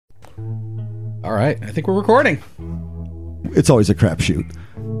All right, I think we're recording. It's always a crapshoot.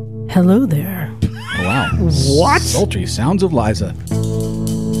 Hello there. Oh, wow. What? Sultry sounds of Liza.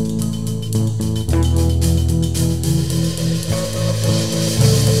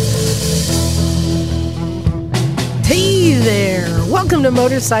 Hey there. Welcome to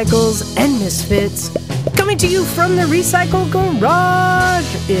Motorcycles and Misfits. Coming to you from the Recycle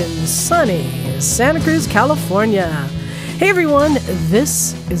Garage in sunny Santa Cruz, California. Hey everyone,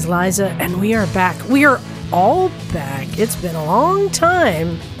 this is Liza and we are back. We are all back. It's been a long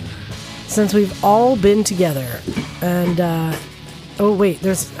time since we've all been together. And, oh wait,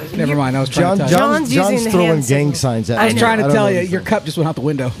 there's... Never mind, I was trying to tell you. John's throwing hand gang signals. signs at me. I was trying to don't tell know you, these your things. cup just went out the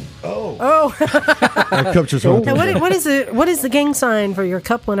window. Oh. My cup just went Now, what is the gang sign for your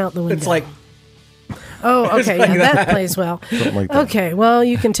cup went out the window? It's like, Oh, okay. like Yeah, that. that plays well. Something like that. Okay, well,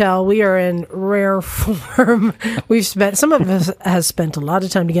 you can tell we are in rare form. Some of us has spent a lot of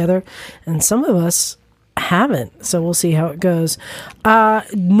time together, and some of us haven't. So we'll see how it goes.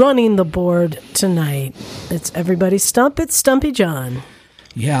 Running the board tonight, it's everybody's stump. It's Stumpy John.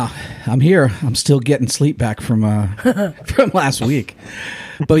 yeah, I'm here. I'm still getting sleep back from from last week.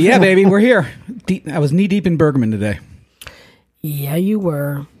 But yeah, baby, we're here. I was knee deep in Bergman today. Yeah, you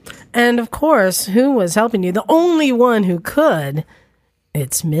were. And of course, who was helping you? The only one who could.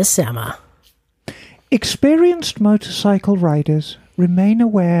 It's Miss Emma. Experienced motorcycle riders remain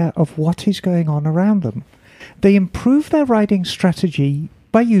aware of what is going on around them. They improve their riding strategy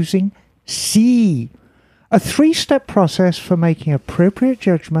by using C, a 3-step process for making appropriate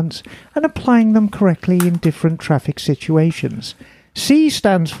judgments and applying them correctly in different traffic situations. C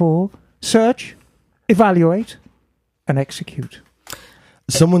stands for search, evaluate, and execute.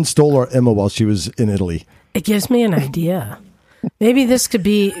 Someone stole our Emma while she was in Italy. It gives me an idea. Maybe this could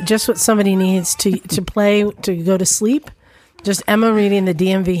be just what somebody needs to play to go to sleep. Just Emma reading the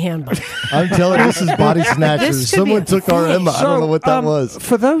DMV handbook. I'm telling you, this is Body Snatchers. This could be Someone a took our thing. Emma. I don't know what that was.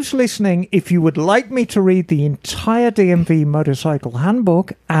 For those listening, if you would like me to read the entire DMV motorcycle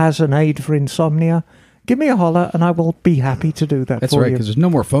handbook as an aid for insomnia, give me a holler and I will be happy to do that That's for right, you. because there's no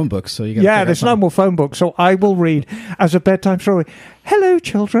more phone books. So you got Yeah, there's no more phone book, so I will read as a bedtime story. Hello,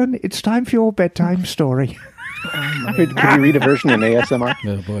 children. It's time for your bedtime story. Could you read a version in ASMR?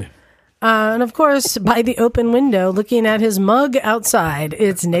 Oh boy. And of course, by the open window, looking at his mug outside,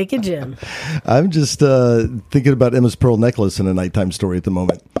 it's Naked Jim. I'm just thinking about Emma's pearl necklace in a nighttime story at the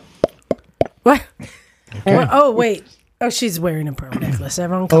moment. What? Oh, wait. Oh, she's wearing a pearl necklace.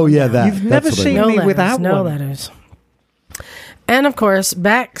 Everyone Oh, yeah, down. that. You've That's never what I seen meant. No me letters, without no one. letters. And of course,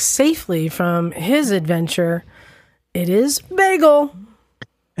 back safely from his adventure, it is Bagel.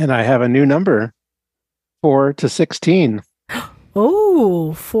 And I have a new number, 4 to 16.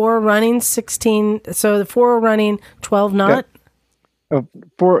 Oh, 4 running, 16. So the 4 running, 12 not, Oh,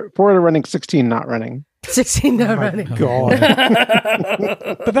 4 to running, 16 not running. 16 not running. God.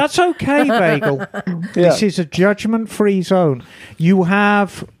 But that's okay, Bagel. Yeah. This is a judgment-free zone. You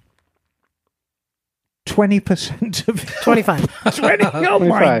have 20% of 25. 20. Oh, my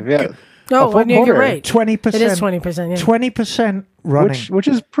 25, yeah. Oh, full you're quarter. right. 20%. It is 20%. Yeah. 20% running. Which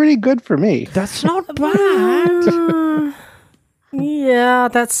is pretty good for me. That's not bad. Yeah,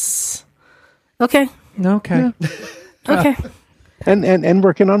 that's okay. Okay. Okay. And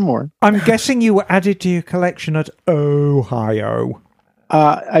working on more. I'm guessing you were added to your collection at Ohio.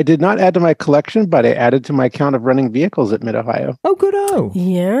 I did not add to my collection, but I added to my count of running vehicles at Mid-Ohio. Oh, good-o.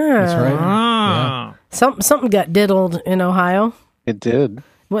 Yeah. That's right. Ah. Something got diddled in Ohio. It did.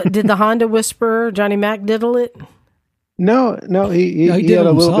 What did the Honda Whisperer, Johnny Mac, diddle it? No, he No, he had did a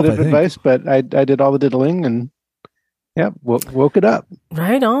it little himself, bit I of think. advice, but I did all the diddling and woke it up.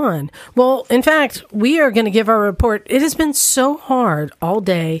 Right on. Well, in fact, we are going to give our report. It has been so hard all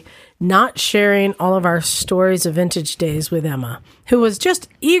day not sharing all of our stories of vintage days with Emma, who was just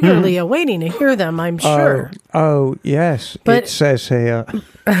eagerly awaiting to hear them, I'm sure. Oh, yes. But- it says here.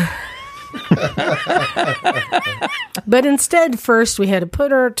 But instead, first, we had to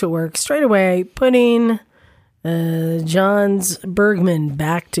put her to work straight away, putting John's Bergman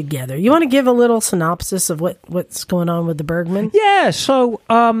back together. You want to give a little synopsis of what's going on with the Bergman? Yeah, so,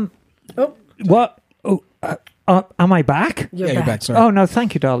 what? Oh, am I back? You're back, sorry. Oh, no,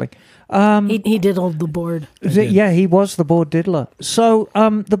 thank you, darling. He diddled the board. Yeah, he was the board diddler. So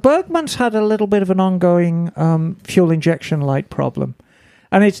the Bergmans had a little bit of an ongoing fuel injection light problem.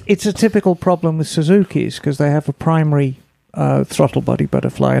 And it's a typical problem with Suzukis because they have a primary throttle body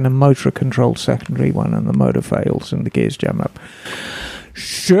butterfly and a motor-controlled secondary one, and the motor fails and the gears jam up.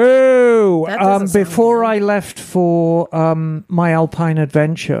 So, That doesn't sound before good. I left for my Alpine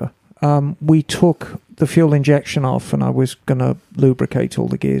adventure, we took the fuel injection off, and I was going to lubricate all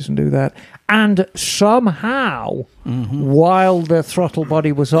the gears and do that. And somehow, while the throttle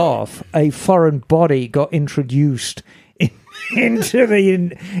body was off, a foreign body got introduced into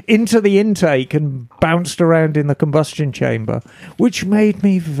the intake and bounced around in the combustion chamber, which made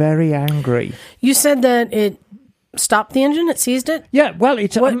me very angry. You said that it stopped the engine, it seized it? Yeah, well,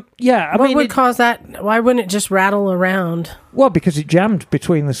 it's What would cause that? Why wouldn't it just rattle around? Well, because it jammed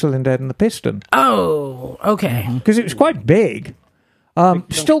between the cylinder head and the piston. Oh, okay. Because it was quite big.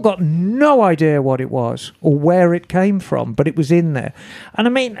 Still got no idea what it was or where it came from, but it was in there. And I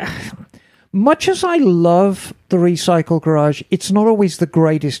mean, much as I love the Recycle Garage, it's not always the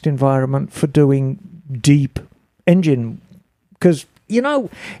greatest environment for doing deep engine, because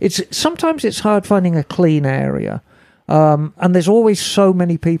sometimes it's hard finding a clean area. And there's always so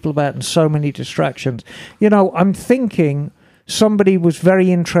many people about and so many distractions. I'm thinking somebody was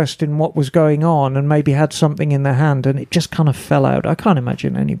very interested in what was going on and maybe had something in their hand and it just kind of fell out. I can't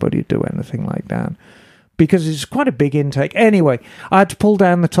imagine anybody would do anything like that because it's quite a big intake. Anyway, I had to pull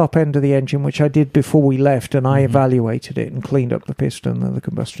down the top end of the engine, which I did before we left, and I evaluated it and cleaned up the piston and the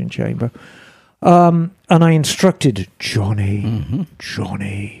combustion chamber. And I instructed Johnny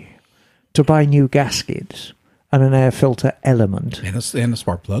to buy new gaskets and an air filter element. And a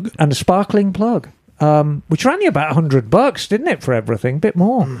spark plug. And a sparkling plug, which ran you about $100, didn't it, for everything? Bit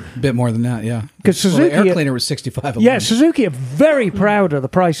more. A bit more than that, yeah. Because Suzuki... the air cleaner was $65 a Yeah, month. Suzuki are very proud of the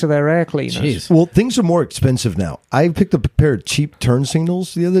price of their air cleaners. Jeez. Well, things are more expensive now. I picked up a pair of cheap turn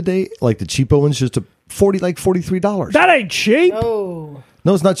signals the other day, like the cheapo ones, just $43. That ain't cheap. Oh.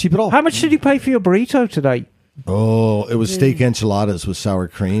 No, it's not cheap at all. How much did you pay for your burrito today? Oh, it was steak enchiladas with sour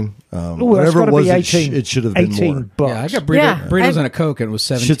cream. That's Whatever gotta it was, be 18, it should have been more. $18. Yeah, I got Yeah, burritos and a Coke, and it was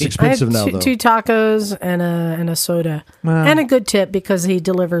 $17. Shit's expensive I now, had though. two tacos and a soda. And a good tip because he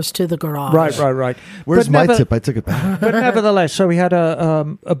delivers to the garage. Right. Where's But my never- tip? I took it back. But nevertheless, so we had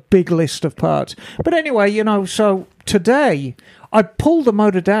a big list of parts. But anyway, so today I pulled the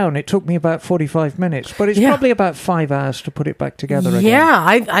motor down. It took me about 45 minutes, but it's probably about 5 hours to put it back together again. Yeah,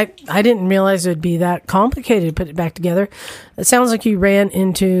 I didn't realize it would be that complicated to put it back together. It sounds like you ran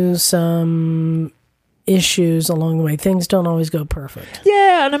into some issues along the way. Things don't always go perfect.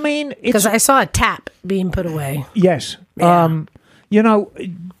 Yeah, and I mean... Because I saw a tap being put away. Yes. Yeah.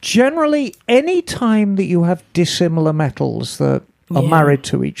 Generally, any time that you have dissimilar metals that are married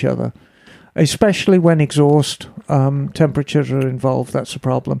to each other, especially when exhaust temperatures are involved, that's a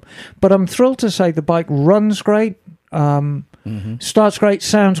problem. But I'm thrilled to say the bike runs great, starts great,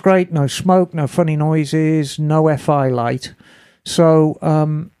 sounds great, no smoke, no funny noises, no FI light.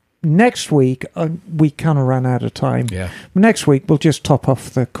 So next week, we kind of ran out of time. Yeah. Next week, we'll just top off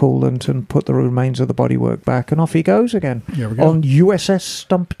the coolant and put the remains of the bodywork back, and off he goes again Here we go. on USS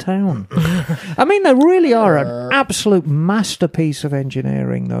Stumptown. I mean, they really are an absolute masterpiece of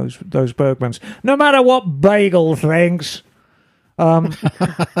engineering, those Bergmans. No matter what Bagel thinks. I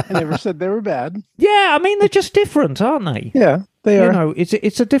never said they were bad. Yeah, I mean, they're just different, aren't they? Yeah, they are.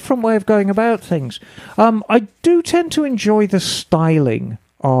 It's a different way of going about things. I do tend to enjoy the styling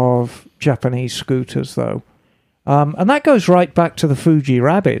of Japanese scooters, though. And that goes right back to the Fuji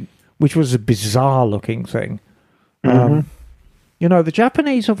Rabbit, which was a bizarre-looking thing. The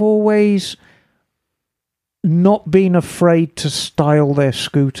Japanese have always not been afraid to style their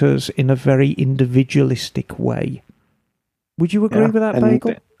scooters in a very individualistic way. Would you agree with that,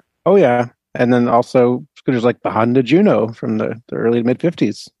 Bagel? Oh, yeah. And then also scooters like the Honda Juno from the early to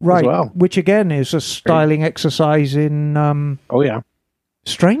mid-50s Right, as well. which again is a styling exercise in Oh, yeah.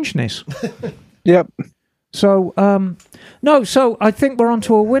 strangeness. Yep. So, so I think we're on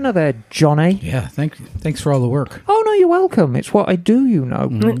to a winner there, Johnny. Yeah, thanks for all the work. Oh, no, you're welcome. It's what I do, you know.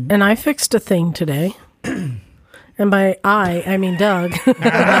 And I fixed a thing today. And by I mean Doug.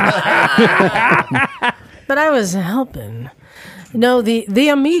 But I was helping. No, the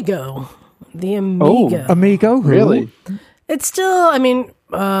Amigo. The Amiga. Amigo, who? Really? It's still,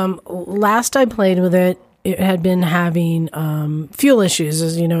 last I played with it, it had been having fuel issues,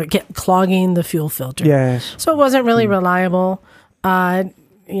 as it kept clogging the fuel filter. Yes. So it wasn't really reliable.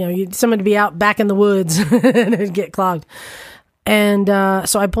 You'd someone to be out back in the woods and it'd get clogged. And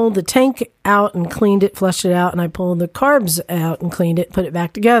so I pulled the tank out and cleaned it, flushed it out, and I pulled the carbs out and cleaned it, put it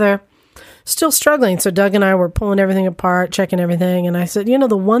back together. Still struggling. So Doug and I were pulling everything apart, checking everything. And I said,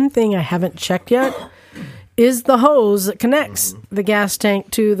 the one thing I haven't checked yet is the hose that connects the gas tank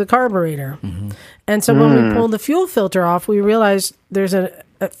to the carburetor. And so when we pulled the fuel filter off, we realized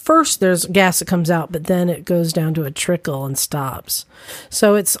at first there's gas that comes out, but then it goes down to a trickle and stops.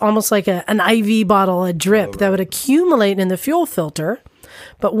 So it's almost like an IV bottle, a drip that would accumulate in the fuel filter.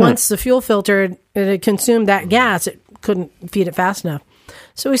 But once the fuel filter it had consumed that gas, it couldn't feed it fast enough.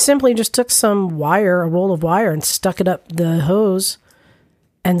 So we simply just took some wire, a roll of wire, and stuck it up the hose,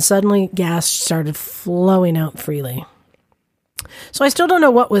 and suddenly gas started flowing out freely. So I still don't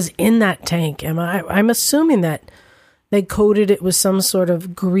know what was in that tank, Emma. I'm assuming that they coated it with some sort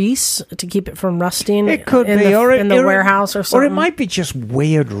of grease to keep it from rusting. It could in be, in the warehouse or something. Or it might be just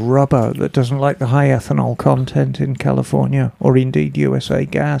weird rubber that doesn't like the high ethanol content in California, or indeed USA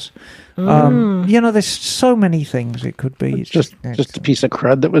gas. There's so many things it could be. It's just a piece of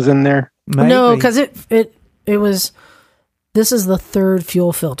crud that was in there. Maybe. No, because it was. This is the third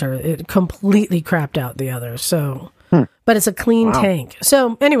fuel filter. It completely crapped out the others. So, but it's a clean tank.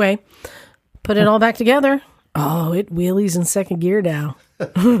 So anyway, put it all back together. Oh, it wheelies in second gear now.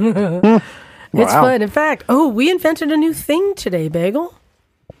 It's fun. In fact, we invented a new thing today, Bagel.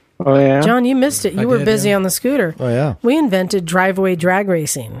 Oh, yeah? John, you missed it. You were busy on the scooter. Oh, yeah. We invented driveway drag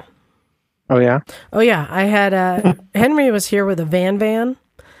racing. Oh, yeah? Oh, yeah. I had Henry was here with a van,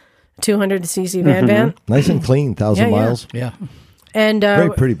 200cc van. Nice and clean, 1,000 miles. Yeah. And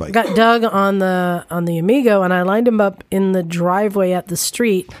Very pretty bike. Got Doug on the Amigo, and I lined him up in the driveway at the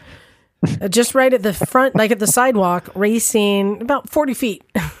street, just right at the front, like at the sidewalk, racing about 40 feet.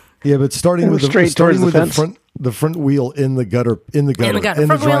 Yeah, but starting with fence. the front wheel in the gutter, in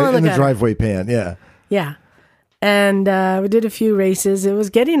the driveway pan. Yeah. Yeah. And we did a few races. It was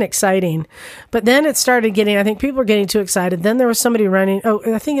getting exciting. But then it started getting, I think people were getting too excited. Then there was somebody running,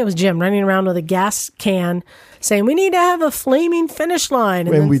 I think it was Jim, running around with a gas can saying, we need to have a flaming finish line.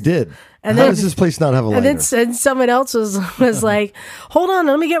 And we did. And How then, does this place not have a lighter? And then someone else was like, hold on,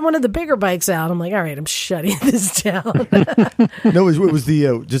 let me get one of the bigger bikes out. I'm like, all right, I'm shutting this down. No, it was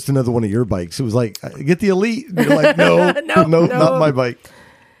the just another one of your bikes. It was like, get the Elite. And you're like, no, not my bike.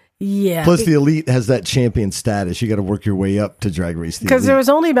 Yeah. Plus, the Elite has that champion status. You got to work your way up to drag race the because Elite. there was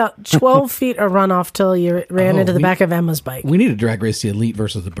only about 12 feet of runoff till you ran into the back of Emma's bike. We need to drag race the Elite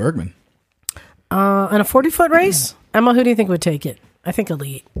versus the Bergman. In a 40-foot race? Emma, who do you think would take it? I think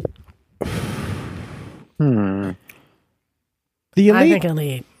Elite. The Elite, I think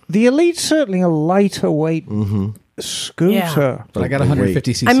Elite. The Elite's certainly a lighter weight scooter. Yeah. But I got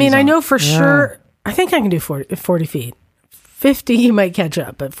 150 cc. I mean, I know for sure. I think I can do 40 feet. 50, you might catch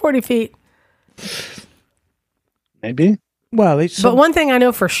up, but 40 feet. Maybe. Well, but one thing I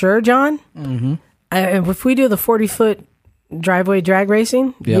know for sure, John, if we do the 40-foot driveway drag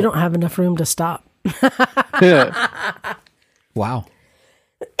racing, you don't have enough room to stop. Yeah. Wow.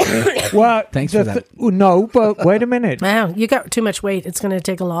 Well, Thanks for that. No, but wait a minute. Wow, you got too much weight. It's going to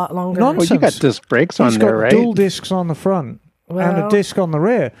take a lot longer. Nonsense. Well, you got disc brakes on He's there, got right? dual discs on the front and a disc on the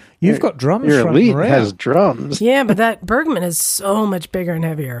rear. You've got drums Your front Elite and rear. has drums. Yeah, but that Bergman is so much bigger and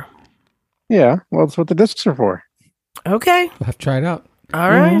heavier. Yeah, well, that's what the discs are for. Okay. We'll have to try it out. All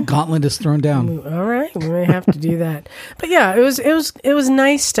right. Gauntlet is thrown down. All right, we may have to do that. But yeah, it was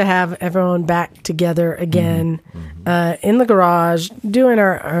nice to have everyone back together again in the garage doing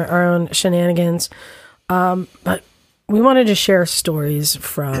our own shenanigans. But we wanted to share stories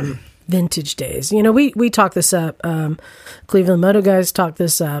from vintage days. You know, we talked this up. Cleveland Moto guys talked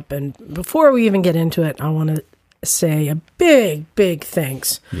this up, and before we even get into it, I want to say a big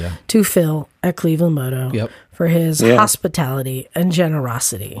thanks to Phil at Cleveland Moto for his hospitality and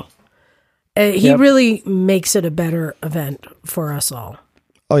generosity. He really makes it a better event for us all.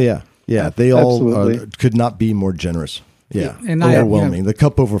 Oh, yeah. Yeah, they all could not be more generous. Yeah, and overwhelming. The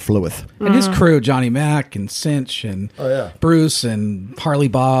cup overfloweth. And his crew, Johnny Mac and Cinch and Bruce and Harley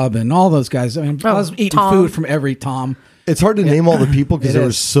Bob and all those guys. I mean, I was eating food from every Tom. It's hard to name all the people because there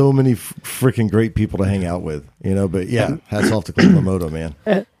were so many freaking great people to hang out with, you know. But yeah, hats off to Cleveland Moto, man.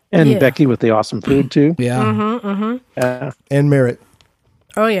 And Becky with the awesome food too. Yeah. And Merritt.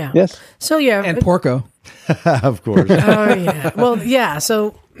 Oh yeah. Yes. So yeah. And Porco. Of course. Oh yeah. Well, yeah.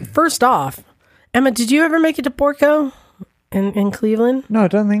 So first off, Emma, did you ever make it to Porco in Cleveland? No, I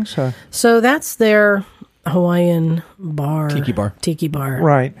don't think so. So that's their Hawaiian bar. Tiki bar.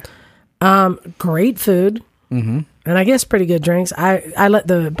 Right. Great food. And I guess pretty good drinks. I let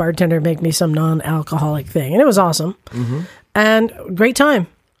the bartender make me some non-alcoholic thing, and it was awesome. And great time.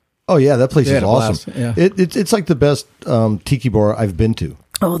 Oh yeah, that place is awesome. Yeah. It's like the best tiki bar I've been to.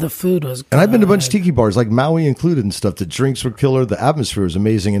 Oh, the food was good. And I've been to a bunch of tiki bars, like Maui included and stuff. The drinks were killer. The atmosphere was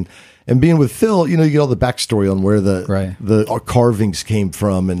amazing. And being with Phil, you know, you get all the backstory on where the carvings came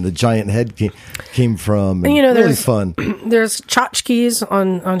from and the giant head came from. And you know, really fun. There's tchotchkes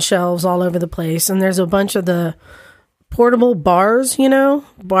on shelves all over the place. And there's a bunch of the portable bars, you know,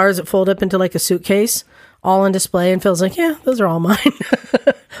 bars that fold up into like a suitcase, all on display. And Phil's like, yeah, those are all mine.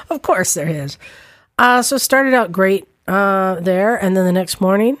 Of course there is. So it started out great. there, and then the next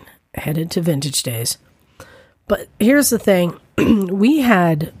morning, headed to Vintage Days. But here's the thing. We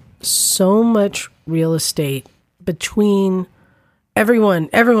had so much real estate between everyone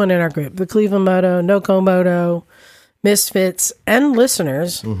in our group, the Cleveland Moto, NoCo Moto, Misfits, and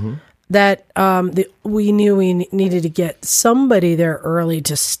listeners, that we knew we needed to get somebody there early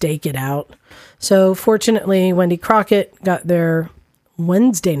to stake it out. So fortunately, Wendy Crockett got there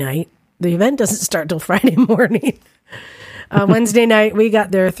Wednesday night. The event doesn't start till Friday morning. Wednesday night, we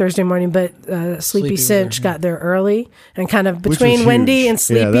got there Thursday morning, but Sleepy Cinch got there early and kind of between Wendy and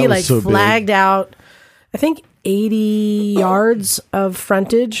Sleepy, so flagged out, I think, 80 yards of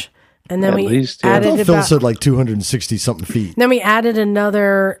frontage. And then added Phil said like 260 something feet. Then we added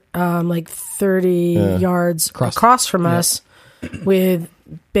another 30 yards across from us with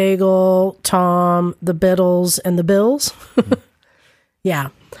Bagel, Tom, the Biddles, and the Bills. Yeah.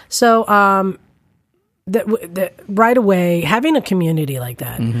 So that right away, having a community like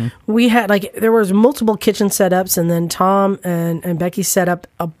that, we had there was multiple kitchen setups, and then Tom and Becky set up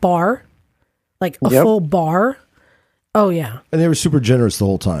a bar, full bar. Oh, yeah. And they were super generous the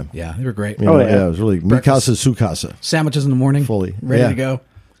whole time. Yeah, they were great. It was really Mikasa Sukasa. Sandwiches in the morning. Fully. Ready to go.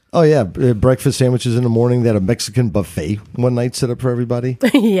 Oh, yeah. Breakfast sandwiches in the morning. They had a Mexican buffet one night set up for everybody.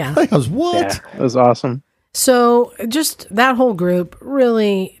 Yeah. I was, what? Yeah, it was awesome. So just that whole group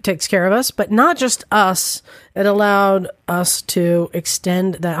really takes care of us, but not just us. It allowed us to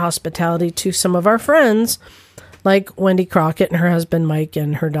extend that hospitality to some of our friends, like Wendy Crockett and her husband Mike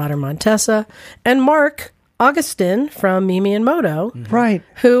and her daughter Montessa, and Mark Augustin from Mimi and Moto, right?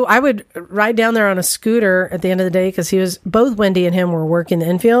 Who I would ride down there on a scooter at the end of the day because both Wendy and him were working the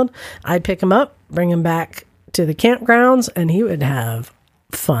infield. I'd pick him up, bring him back to the campgrounds, and he would have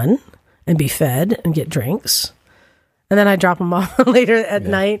fun and be fed and get drinks. And then I'd drop him off later at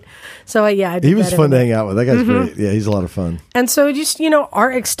night. So I did he was fun to hang out with. That guy's great. Yeah, he's a lot of fun. And so just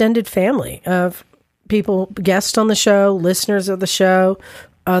our extended family of people, guests on the show, listeners of the show,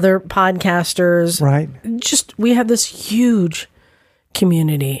 other podcasters, right? Just we had this huge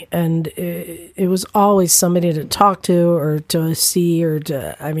community, and it was always somebody to talk to or to see or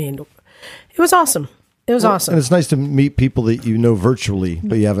to. I mean, it was awesome. It was awesome, and it's nice to meet people that you know virtually,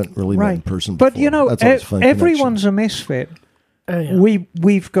 but you haven't really met in person before. But that's fun everyone's a misfit.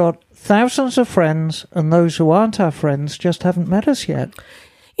 We've got thousands of friends, and those who aren't our friends just haven't met us yet.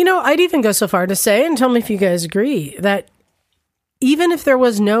 I'd even go so far to say, and tell me if you guys agree, that even if there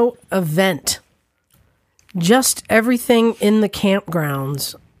was no event, just everything in the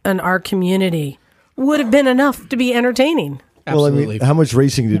campgrounds and our community would have been enough to be entertaining. Absolutely. Well, I mean, how much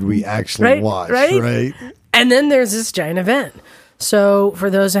racing did we actually watch, right? And then there's this giant event. So for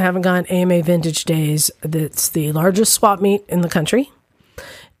those that haven't gone, AMA Vintage Days, that's the largest swap meet in the country.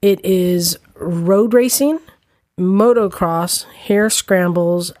 It is road racing, motocross, hare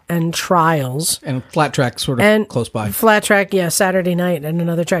scrambles, and trials, and flat track sort of close by. Flat track, Saturday night and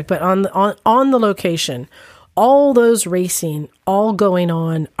another track, but on the location, all those racing, all going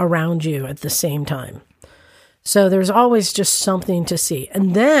on around you at the same time. So there's always just something to see,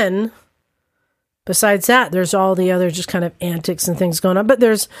 and then besides that, there's all the other just kind of antics and things going on. But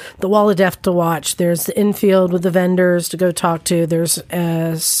there's the Wall of Death to watch. There's the infield with the vendors to go talk to. There's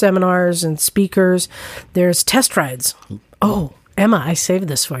seminars and speakers. There's test rides. Oh, Emma, I saved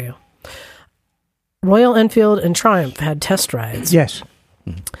this for you. Royal Enfield and Triumph had test rides. Yes.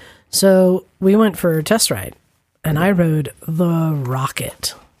 So we went for a test ride, and I rode the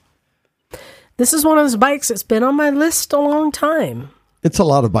Rocket. This is one of those bikes that's been on my list a long time. It's a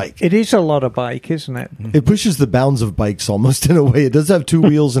lot of bike. It is a lot of bike, isn't it? It pushes the bounds of bikes almost in a way. It does have two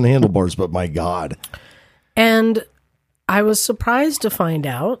wheels and handlebars, but my God. And I was surprised to find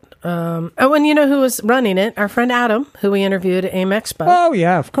out. And you know who was running it? Our friend Adam, who we interviewed at AIM Expo. Oh,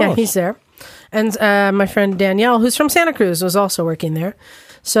 yeah, of course. Yeah, he's there. And my friend Danielle, who's from Santa Cruz, was also working there.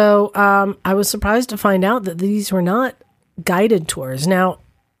 So I was surprised to find out that these were not guided tours. Now,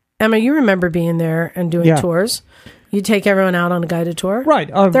 Emma, you remember being there and doing tours. You take everyone out on a guided tour. Right.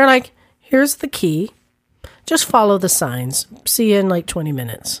 They're like, here's the key. Just follow the signs. See you in like 20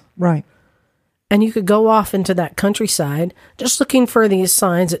 minutes. Right. And you could go off into that countryside just looking for these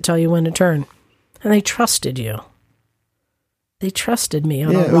signs that tell you when to turn. And they trusted you. They trusted me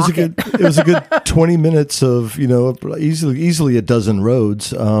on a Rocket. It was a good 20 minutes of, easily a dozen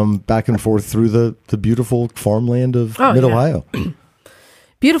roads back and forth through the beautiful farmland of Mid-Ohio.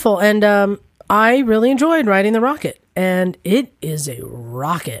 Beautiful. And I really enjoyed riding the Rocket. And it is a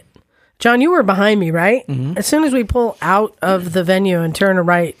rocket. John, you were behind me, right? Mm-hmm. As soon as we pull out of the venue and turn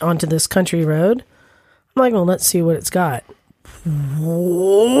right onto this country road, I'm like, well, let's see what it's got.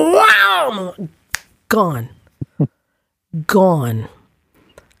 Wow! Gone. gone.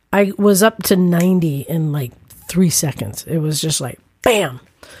 I was up to 90 in like 3 seconds. It was just like, bam.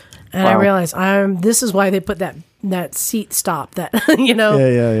 And I realized this is why they put that seat stop, that,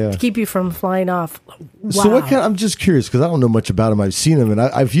 to keep you from flying off. Wow. So I'm just curious, because I don't know much about him. I've seen him, and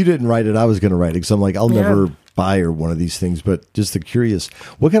if you didn't write it, I was going to write it, because I'm like, I'll never buy one of these things, but just curious,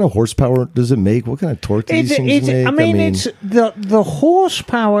 what kind of horsepower does it make? What kind of torque do these things make? I mean, it's the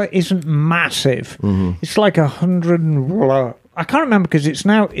horsepower isn't massive. Mm-hmm. It's like 100. I can't remember, because it's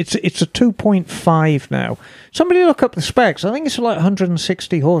a 2.5 now. Somebody look up the specs. I think it's like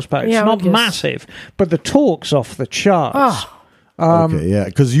 160 horsepower. It's not massive, but the torque's off the charts. Okay, yeah,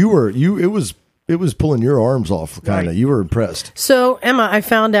 because it was pulling your arms off, kind of. Right. You were impressed. So, Emma, I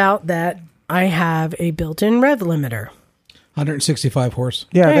found out that I have a built-in rev limiter. 165 horse.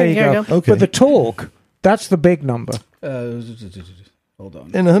 Yeah, there you go. Okay. But the torque, that's the big number. Hold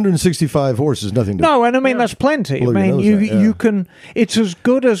on. And 165 horse is nothing to... No, and I mean, that's plenty. I mean, you can... It's as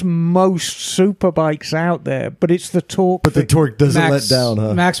good as most super bikes out there, but it's the torque... But the torque doesn't let down,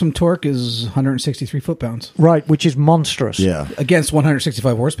 huh? Maximum torque is 163 foot-pounds. Right, which is monstrous. Yeah. Against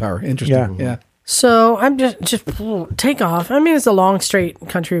 165 horsepower. Interesting. Yeah. So I'm just take off. I mean, it's a long, straight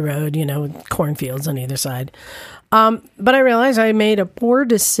country road, cornfields on either side. But I realized I made a poor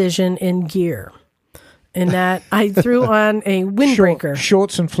decision in gear. In that I threw on a windbreaker.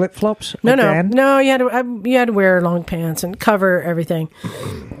 Shorts and flip-flops? No. You had to wear long pants and cover everything.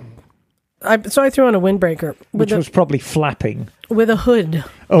 So I threw on a windbreaker. Which was probably flapping. With a hood.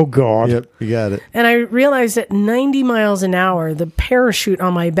 Oh, God. Yep, you got it. And I realized at 90 miles an hour, the parachute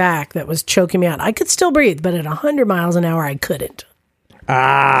on my back that was choking me out, I could still breathe, but at 100 miles an hour, I couldn't. So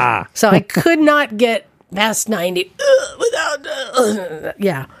I could not get past 90 without,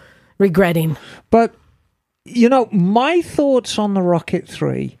 regretting. But... my thoughts on the Rocket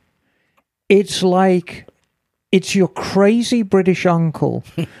 3, it's like it's your crazy British uncle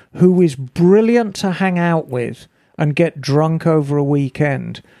who is brilliant to hang out with and get drunk over a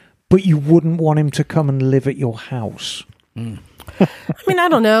weekend, but you wouldn't want him to come and live at your house. I mean, I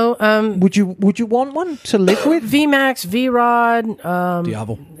don't know. Would you want one to live with? VMAX, V-Rod,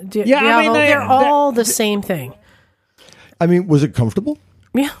 Diablo. Diablo, I mean, they're all the same thing. I mean, was it comfortable?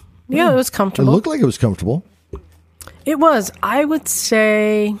 Yeah, it was comfortable. It looked like it was comfortable. It was. I would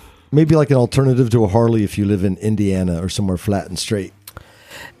say... Maybe like an alternative to a Harley if you live in Indiana or somewhere flat and straight.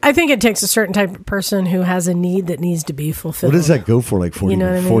 I think it takes a certain type of person who has a need that needs to be fulfilled. What does that go for? Like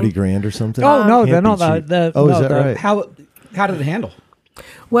 40 grand or something? Oh, no, they're not that. Is that right? How did it handle?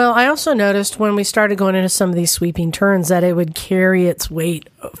 Well, I also noticed when we started going into some of these sweeping turns that it would carry its weight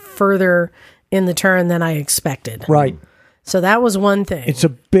further in the turn than I expected. Right. So that was one thing. It's a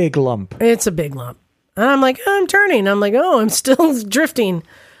big lump. And I'm like, I'm turning. I'm like, I'm still drifting.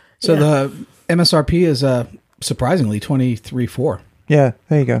 So the MSRP is surprisingly $23,400. Yeah,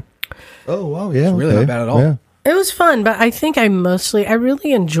 there you go. Oh, wow. Yeah. It's really not bad at all. Yeah. It was fun, but I think I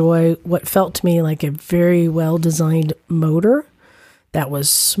really enjoy what felt to me like a very well-designed motor that was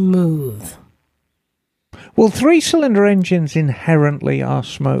smooth. Well, 3-cylinder engines inherently are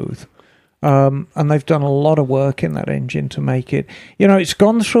smooth. And they've done a lot of work in that engine to make it. It's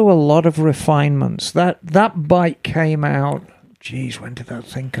gone through a lot of refinements. That bike came out, when did that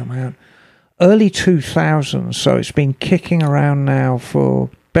thing come out? Early 2000s, so it's been kicking around now for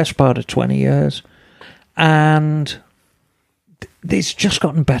best part of 20 years. And it's just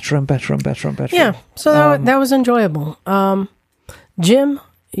gotten better and better and better and better. Yeah, so that was enjoyable. Jim,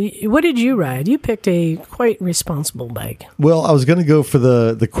 what did you ride? You picked a quite responsible bike. Well, I was going to go for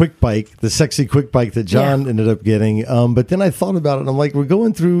the quick bike, the sexy quick bike that John ended up getting. But then I thought about it, and I'm like, we're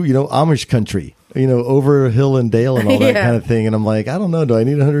going through, Amish country, over hill and dale and all that kind of thing. And I'm like, I don't know, do I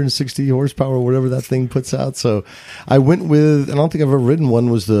need 160 horsepower or whatever that thing puts out? So I went with, and I don't think I've ever ridden one,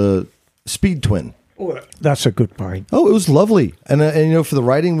 was the Speed Twin. Oh, that's a good bike. Oh, it was lovely. And for the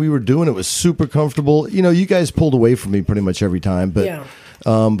riding we were doing, it was super comfortable. You guys pulled away from me pretty much every time, but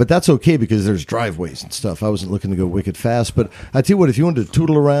but that's okay because there's driveways and stuff. I wasn't looking to go wicked fast, but I tell you what, if you wanted to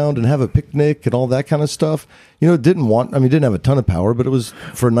tootle around and have a picnic and all that kind of stuff, it didn't have a ton of power, but it was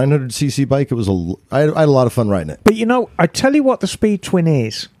for a 900cc bike. It was I had a lot of fun riding it. But I tell you what the Speed Twin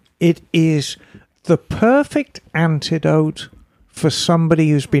is. It is the perfect antidote for somebody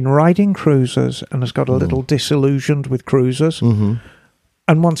who's been riding cruisers and has got a little disillusioned with cruisers and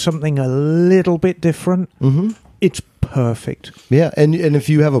wants something a little bit different. It's perfect. Yeah, and if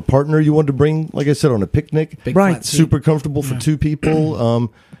you have a partner you want to bring, like I said, on a picnic, right, super comfortable for two people.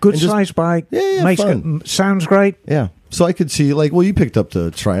 Good size bike. Yeah, sounds great. Yeah. So I could see, like, well, you picked up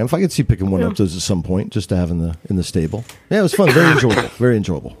the Triumph. I could see picking one up those at some point, just to have in the stable. Yeah, it was fun. Very enjoyable. Very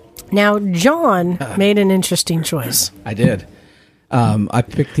enjoyable. Now, John made an interesting choice. I did. I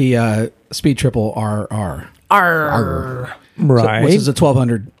picked the Speed Triple RR. Arr. Right. Which is a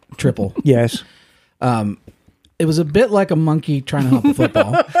 1200 triple. Yes. It was a bit like a monkey trying to hump a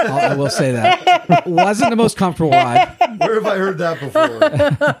football. I will say that. It wasn't the most comfortable ride. Where have I heard that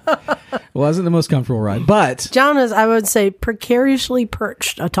before? It wasn't the most comfortable ride, but John is, I would say, precariously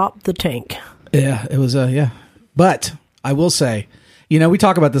perched atop the tank. yeah, it was But I will say, we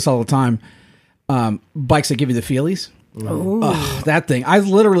talk about this all the time. Bikes that give you the feelies. Oh, that thing! I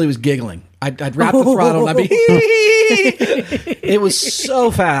literally was giggling. I'd wrap the throttle and I'd be. It was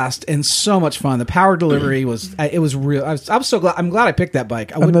so fast and so much fun. The power delivery was. It was real. I'm so glad. I'm glad I picked that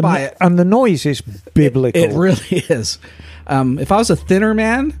bike. I wouldn't buy it. And the noise is biblical. It really is. If I was a thinner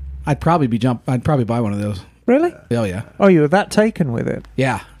man, I'd probably buy one of those. Really? Oh yeah. Oh, you were that taken with it?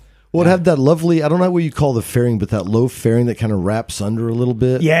 Yeah. Well, it had that lovely, I don't know what you call the fairing, but that low fairing that kind of wraps under a little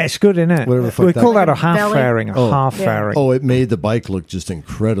bit. Yeah, it's good, isn't it? Whatever the fuck we call that a half belly. fairing, half fairing. Oh, it made the bike look just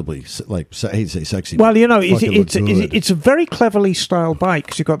incredibly, I hate to say sexy. Well, but fucking looked good. it's a very cleverly styled bike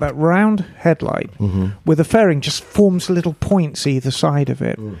because you've got that round headlight with the fairing just forms little points either side of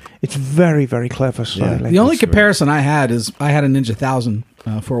it. It's very, very clever styling. The only comparison I had is I had a Ninja 1000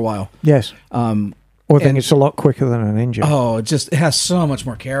 for a while. Yes. Or I think it's a lot quicker than a Ninja. Oh, it has so much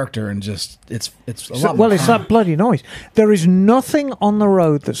more character and just it's a lot more it's fun. that bloody noise. There is nothing on the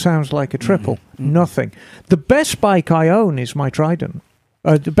road that sounds like a triple. Nothing. The best bike I own is my Trident.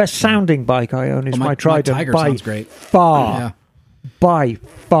 The best sounding bike I own is my Trident. My Tiger by sounds great. Far. Yeah. By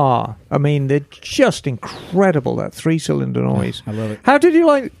far. I mean, they're just incredible, that 3-cylinder noise. I love it. How did you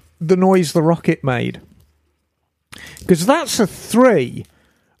like the noise the Rocket made? Because that's a 3.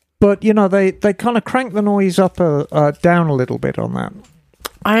 But, they kind of crank the noise up down a little bit on that.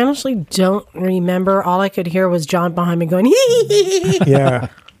 I honestly don't remember. All I could hear was John behind me going, hee. Yeah.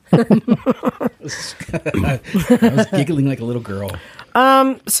 I was giggling like a little girl.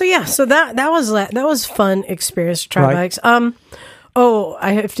 So that was fun experience to try bikes.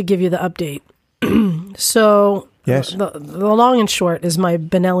 I have to give you the update. So yes, the long and short is my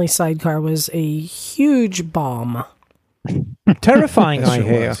Benelli sidecar was a huge bomb. Terrifying, I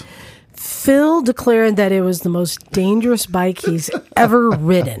hear. Phil declared that it was the most dangerous bike he's ever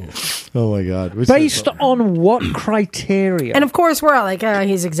ridden. Oh my God! Based on what criteria? And of course, we're all like,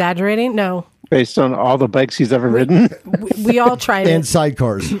 he's exaggerating. No. Based on all the bikes he's ever ridden? We all tried it. And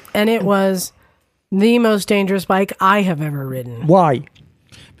sidecars. And it was the most dangerous bike I have ever ridden. Why?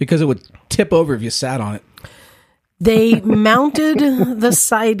 Because it would tip over if you sat on it. They mounted the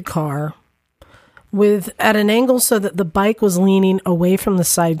sidecar at an angle so that the bike was leaning away from the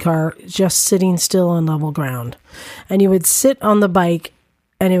sidecar, just sitting still on level ground. And you would sit on the bike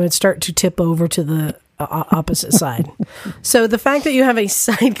and it would start to tip over to the opposite side. So the fact that you have a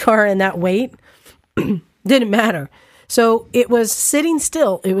sidecar and that weight didn't matter. So it was sitting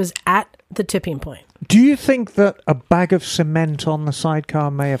still. It was at the tipping point. Do you think that a bag of cement on the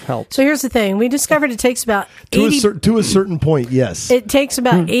sidecar may have helped? So here's the thing. We discovered it takes about 80... To a certain point, yes. It takes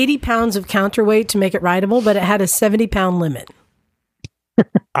about 80 pounds of counterweight to make it rideable, but it had a 70-pound limit.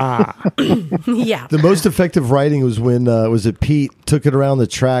 Yeah. The most effective riding was when Pete took it around the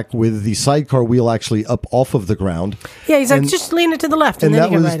track with the sidecar wheel actually up off of the ground. Yeah, he's like, just lean it to the left, and then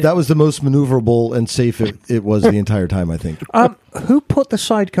you can ride it. That was the most maneuverable and safe it was the entire time, I think. Who put the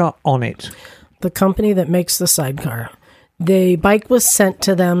sidecar on it? The company that makes the sidecar. The bike was sent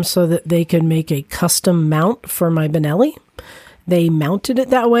to them so that they could make a custom mount for my Benelli. They mounted it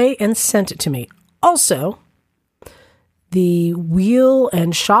that way and sent it to me. Also, the wheel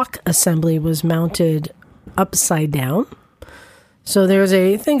and shock assembly was mounted upside down. So there's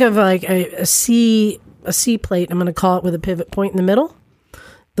think of like a C plate, I'm going to call it, with a pivot point in the middle.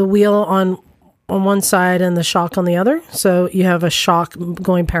 The wheel on one side and the shock on the other. So you have a shock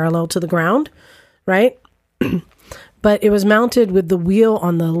going parallel to the ground, right? But it was mounted with the wheel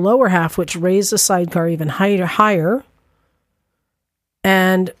on the lower half, which raised the sidecar even higher.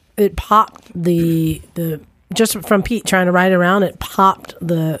 And it popped the just from Pete trying to ride around, it popped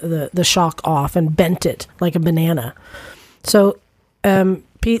the shock off and bent it like a banana. So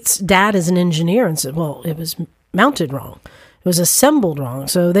Pete's dad is an engineer and said, well, it was mounted wrong. It was assembled wrong.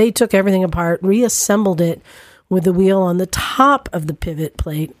 So they took everything apart, reassembled it with the wheel on the top of the pivot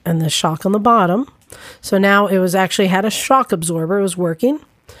plate and the shock on the bottom. So now it was actually had a shock absorber. It was working,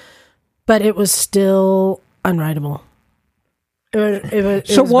 but it was still unrideable. It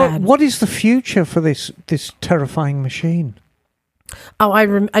was bad. What is the future for this terrifying machine? Oh,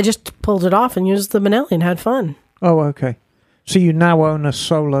 I just pulled it off and used the Benelli and had fun. Oh, okay. So you now own a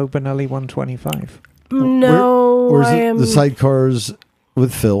solo Benelli 125. No, Where's I it? am. The sidecars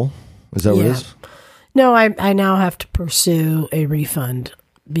with Phil. Is that what it Yeah. is? No, I now have to pursue a refund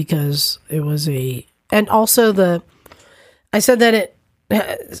because it was and also I said that it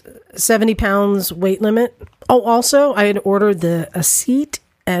 70 pounds weight limit. Oh, also I had ordered a seat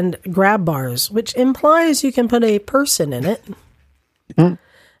and grab bars, which implies you can put a person in it.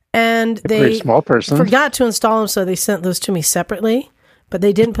 And A pretty small person. forgot to install them, so they sent those to me separately. But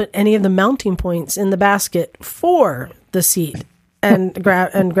they didn't put any of the mounting points in the basket for the seat and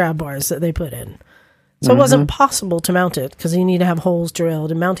grab bars that they put in. So it wasn't possible to mount it because you need to have holes drilled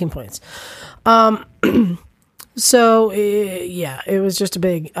and mounting points. So it was just a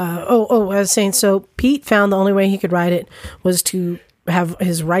big. I was saying. So Pete found the only way he could ride it was to have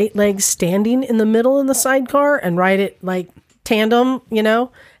his right leg standing in the middle in the sidecar and ride it like tandem.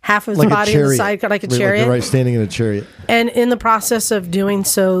 Half of his body in the sidecar like a chariot. Like right, standing in a chariot. And in the process of doing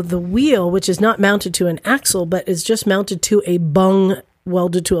so, the wheel, which is not mounted to an axle, but is just mounted to a bung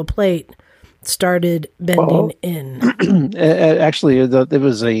welded to a plate, started bending in. Actually, it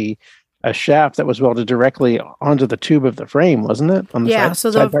was a shaft that was welded directly onto the tube of the frame, wasn't it? On the So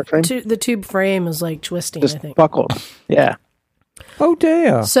sidecar frame? the tube frame is like twisting, Just I think. buckled. Yeah. Oh,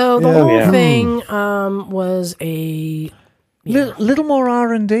 dear. So the whole thing was a Little more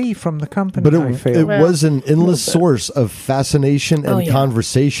R&D from the company, But I feel. it was an endless source of fascination and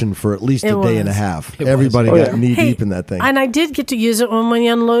conversation for at least a day and a half. Everybody got knee deep in that thing. And I did get to use it when we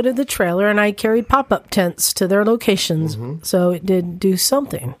unloaded the trailer, and I carried pop-up tents to their locations, so it did do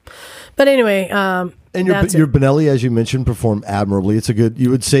something. But anyway, and your Benelli, as you mentioned, performed admirably.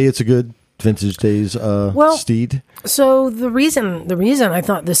 You would say it's a good vintage days steed. So the reason I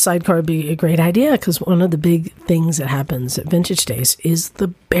thought this sidecar would be a great idea, because one of the big things that happens at Vintage Days is the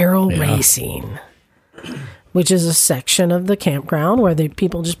barrel racing, which is a section of the campground where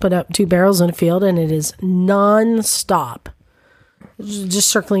people just put up 2 barrels in a field, and it is non-stop, just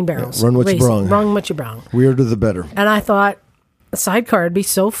circling barrels. Run what you brung. Run what you brung. Weirder the better. And I thought a sidecar would be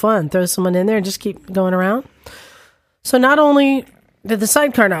so fun. Throw someone in there and just keep going around. So not only did the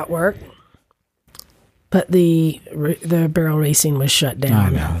sidecar not work, but the barrel racing was shut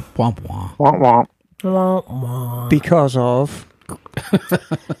down. Womp womp. Womp womp. Womp womp. Because of...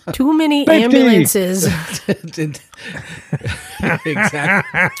 Too many ambulances.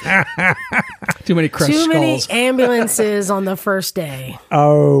 Exactly. Too many crushed Too many skulls. ambulances on the first day.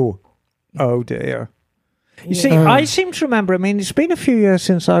 Oh dear. You see, I seem to remember, it's been a few years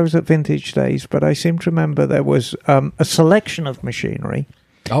since I was at Vintage Days, but I seem to remember there was a selection of machinery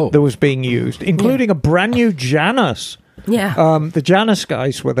that was being used, including a brand new Janus. Yeah. The Janus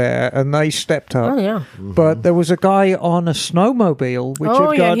guys were there, and they stepped up. Oh, yeah. But there was a guy on a snowmobile, which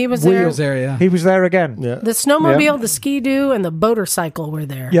had got he was wheels. there. He was there again. Yeah. The snowmobile, the ski-doo, and the boatercycle were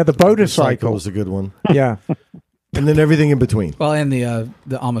there. Yeah, the boatercycle was a good one. Yeah. And then everything in between. Well, and the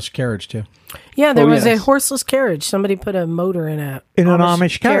Amish carriage, too. Yeah, there was a horseless carriage. Somebody put a motor in an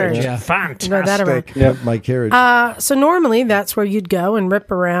Amish carriage. Yeah. Fantastic. Rode that around. Yep, my carriage. So normally that's where you'd go and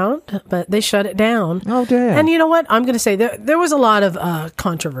rip around, but they shut it down. Oh, dear. And you know what? I'm going to say there was a lot of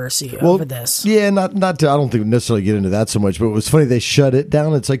controversy over this. Yeah, not to, I don't think we necessarily get into that so much, but it was funny. They shut it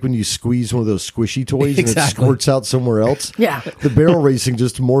down. It's like when you squeeze one of those squishy toys and it squirts out somewhere else. Yeah. The barrel racing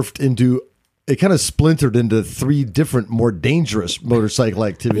just morphed into... It kind of splintered into 3 different, more dangerous motorcycle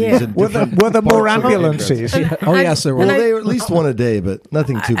activities. Yeah. Were there more ambulances? Yes, there were. Well, they were at least one a day, but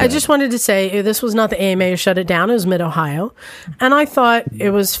nothing too bad. I just wanted to say this was not the AMA who shut it down. It was Mid-Ohio. And I thought it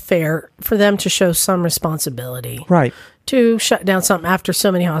was fair for them to show some responsibility. Right. To shut down something after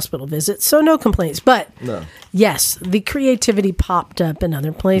so many hospital visits. So no complaints. But yes, the creativity popped up in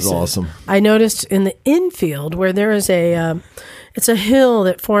other places. It was awesome. I noticed in the infield where there is it's a hill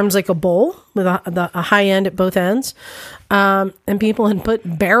that forms like a bowl with a high end at both ends. And people had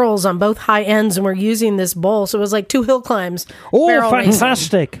put barrels on both high ends and were using this bowl. So it was like 2 hill climbs. Oh, barrel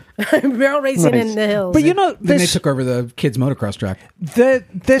fantastic. racing. Barrel racing in the hills. But you know, Then they took over the kids' motocross track.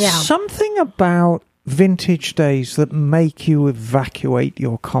 There's something about Vintage Days that make you evacuate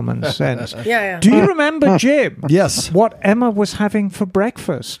your common sense. Yeah. Do you remember, Jim? Yes. What Emma was having for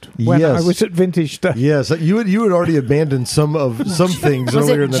breakfast when I was at Vintage Days? Yes, you had already abandoned some things was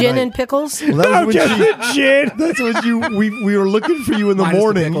earlier it in the gin night. and pickles? Well, that was when gin. That's when we were looking for you in the Minus the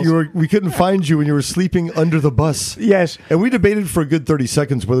morning. pickles. We couldn't find you, and you were sleeping under the bus. Yes. And we debated for a good 30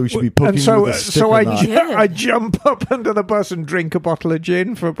 seconds whether we should be poking you with a stick or not. I jump up under the bus and drink a bottle of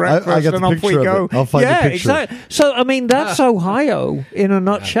gin for breakfast, I got and the off we picture go. of it. I'll find the Yeah, picture. exactly. So, I mean, that's Ohio in a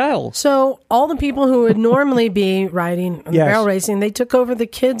nutshell. So all the people who would normally be riding Yes. barrel racing, they took over the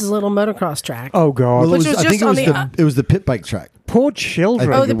kids' little motocross track. Oh, God. Well, Which was I just think on it was the pit bike track. Poor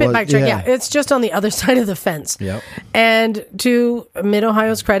children. Oh, the it pit was, bike track. yeah. Yeah, it's just on the other side of the fence. Yep. And to Mid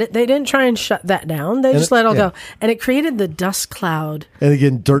Ohio's credit, they didn't try and shut that down. They just let it all go, and it created the dust cloud And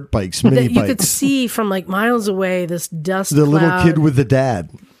again, dirt bikes, mini that you bikes. could see from like miles away. This dust. The little cloud. kid with the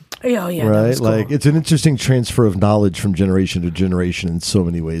dad, Oh yeah, that right? was cool. Like it's an interesting transfer of knowledge from generation to generation in so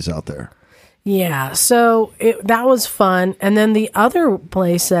many ways out there. Yeah, so that was fun. And then the other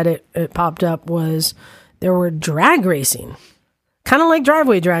place that it popped up was there were drag racing, kind of like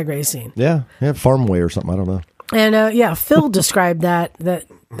driveway drag racing. Yeah, Farmway or something. I don't know. And Phil described that it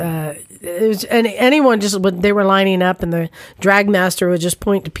was, and anyone just when they were lining up, and the drag master would just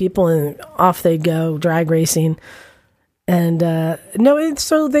point to people, and off they'd go drag racing. And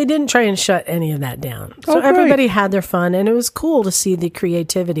so they didn't try and shut any of that down. So Oh, great. everybody had their fun, and it was cool to see the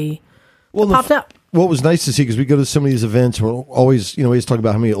creativity that popped up. What was nice to see, because we go to some of these events, we're always talk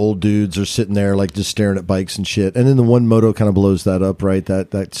about how many old dudes are sitting there like just staring at bikes and shit, and then the one moto kind of blows that up, right?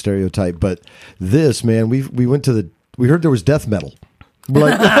 That stereotype. But this, man, we heard there was death metal. We're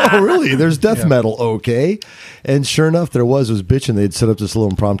like, oh, really? There's death metal, okay? And sure enough, there was bitching. They'd set up this little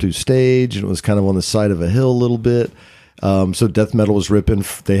impromptu stage, and it was kind of on the side of a hill a little bit. So death metal was ripping.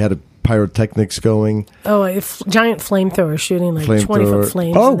 They had pyrotechnics going. Oh, a giant flamethrower shooting like 20-foot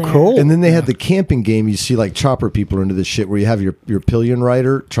flames. Oh, in there. cool. And then they had the camping game. You see, like chopper people are into this shit where you have your pillion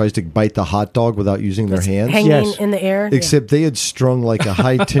rider tries to bite the hot dog without using their hands. Hanging Yes. in the air. Except they had strung like a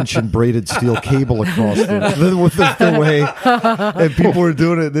high tension braided steel cable across them with the way, and people were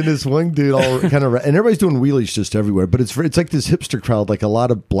doing it. And then this one dude all kind of, and everybody's doing wheelies just everywhere. But it's like this hipster crowd, like a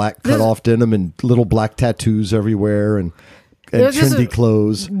lot of black cut off denim and little black tattoos everywhere, and There's just trendy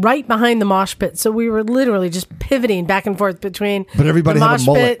clothes. right behind the mosh pit. So we were literally just pivoting back and forth between But everybody the had a mosh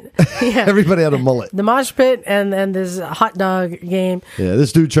mullet. pit. Yeah. Everybody had a mullet. The mosh pit and this hot dog game. Yeah,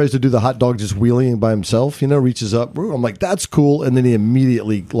 this dude tries to do the hot dog just wheeling by himself, reaches up. I'm like, that's cool. And then he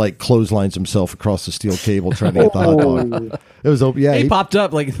immediately like clotheslines himself across the steel cable trying to get the hot dog. It was open. Yeah, He popped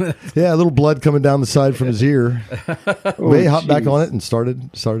up like yeah, a little blood coming down the side from his ear. He hopped back on it and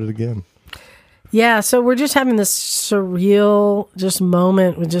started again. Yeah, so we're just having this surreal just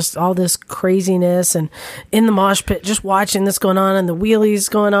moment with just all this craziness, and in the mosh pit just watching this going on and the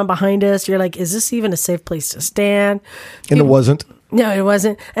wheelies going on behind us. You're like, is this even a safe place to stand? And it wasn't. No, it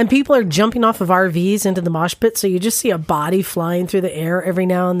wasn't. And people are jumping off of RVs into the mosh pit, so you just see a body flying through the air every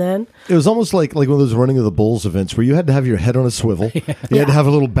now and then. It was almost like one of those running of the bulls events where you had to have your head on a swivel. You had to have a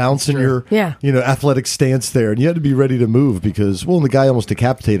little bounce in your athletic stance there, and you had to be ready to move because, well, the guy almost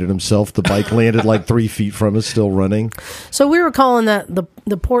decapitated himself. The bike landed like 3 feet from us, still running. So we were calling that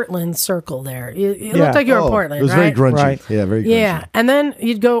the Portland Circle there. It looked like you were in Portland, it was right? very grungy. Right. Yeah, very grungy. Yeah, and then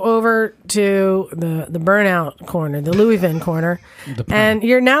you'd go over to the burnout corner, the Louisville corner, and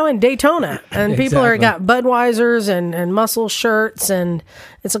you're now in Daytona, and people are got Budweisers and muscle shirts, and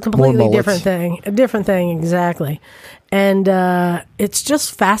it's a completely different thing. A different thing, exactly. And it's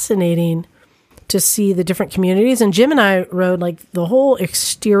just fascinating to see the different communities. And Jim and I rode like the whole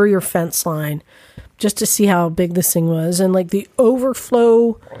exterior fence line just to see how big this thing was, and like the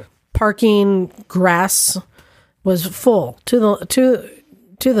overflow parking grass was full to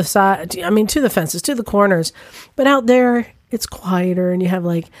the side. I mean, to the fences, to the corners, but out there it's quieter, and you have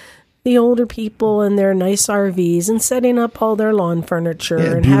like the older people in their nice RVs and setting up all their lawn furniture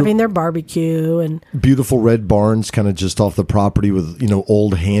and having their barbecue and beautiful red barns kind of just off the property with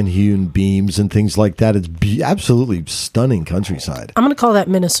old hand-hewn beams and things like that. It's absolutely stunning countryside. I'm going to call that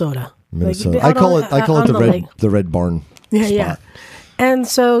Minnesota. Minnesota. Like, I call it the red barn. Yeah, spot. yeah. And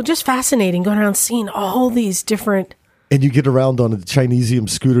so just fascinating going around seeing all these different. And you get around on a Chinesium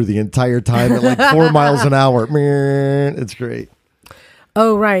scooter the entire time at like 4 miles an hour. It's great.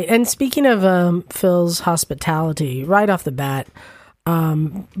 Oh, right. And speaking of Phil's hospitality, right off the bat,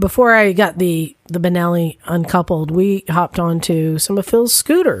 before I got the Benelli uncoupled, we hopped onto some of Phil's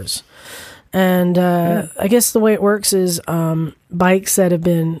scooters. And I guess the way it works is bikes that have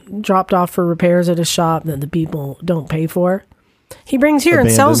been dropped off for repairs at a shop that the people don't pay for, he brings here and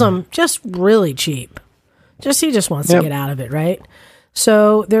sells them just really cheap. He just wants to get out of it, right?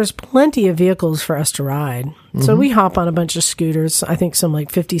 So there's plenty of vehicles for us to ride. Mm-hmm. So we hop on a bunch of scooters. I think some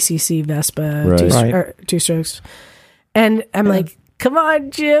like 50cc Vespa, two strokes. And I'm like, come on,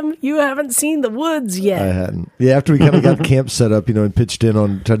 Jim, you haven't seen the woods yet. I hadn't. Yeah, after we kind of got camp set up, and pitched in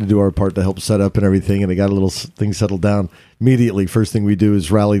on trying to do our part to help set up and everything, and it got a little thing settled down. immediately, first thing we do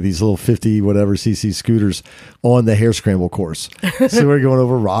is rally these little 50 whatever cc scooters on the hare scramble course. So we're going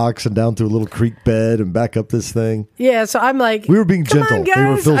over rocks and down through a little creek bed and back up this thing. Yeah, so I'm like, we were being come gentle. on,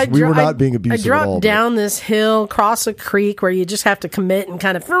 guys. We were not being abusive I at all. dropped down this hill, cross a creek where you just have to commit and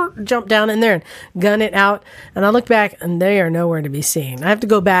kind of jump down in there and gun it out. And I look back and they are nowhere to be seen. I have to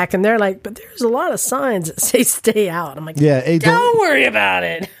go back and they're like, but there's a lot of signs that say stay out. I'm like, yeah, hey, don't worry about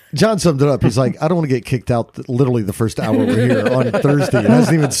it. John summed it up. He's like, I don't want to get kicked out literally the first hour we're here on Thursday. It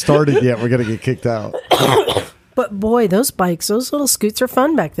hasn't even started yet. We're going to get kicked out. But boy, those little scoots are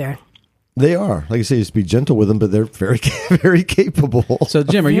fun back there. They are. Like I say, just be gentle with them, but they're very, very capable. So,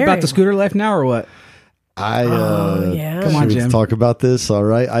 Jim, are you about the scooter life now or what? Yeah. Come on, Jim. Talk about this. All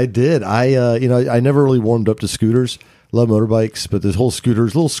right. I did. I never really warmed up to scooters. Love motorbikes, but this whole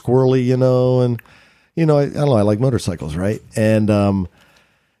scooter's a little squirrely, and, I don't know. I like motorcycles, right?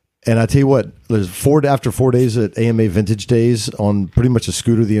 And I tell you what, there's after 4 days at AMA Vintage Days on pretty much a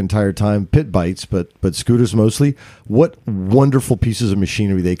scooter the entire time, pit bikes, but scooters mostly. What wonderful pieces of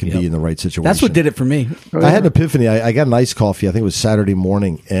machinery they can be in the right situation. That's what did it for me. I had an epiphany. I got an iced coffee. I think it was Saturday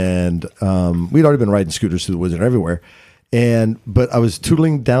morning, and we'd already been riding scooters through the woods and everywhere. But I was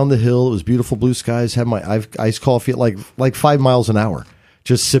tootling down the hill. It was beautiful blue skies. Had my iced coffee at like 5 miles an hour.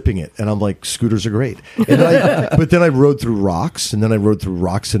 Just sipping it, and I'm like, scooters are great. But then I rode through rocks, and then I rode through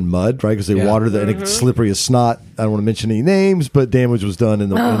rocks and mud, right? Because they water and it's slippery as snot. I don't want to mention any names, but damage was done in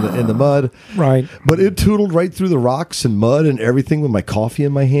the mud, right? But it tootled right through the rocks and mud and everything with my coffee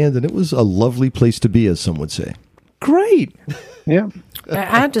in my hand, and it was a lovely place to be, as some would say. Great. Yeah.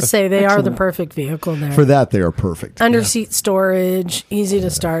 I have to say, they are the perfect vehicle there. For that, they are perfect. Under seat storage, easy to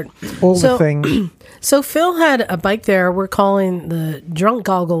start. All the things. So Phil had a bike there we're calling the drunk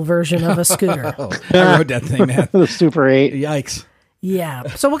goggle version of a scooter. I rode that thing, man. The Super 8. Yikes. Yeah.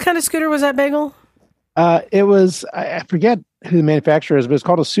 So what kind of scooter was that, Bagel? It was, I forget who the manufacturer is, but it's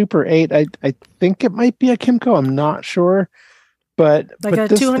called a Super 8. I think it might be a Kymco. I'm not sure. But a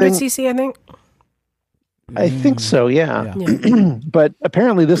 200cc, I think? I think so, yeah. But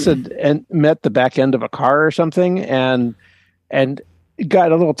apparently this had met the back end of a car or something and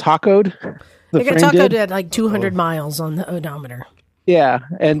got a little tacoed. They got tacoed at like 200 miles on the odometer. Yeah,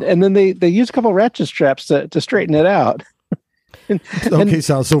 and then they used a couple ratchet straps to straighten it out. Okay,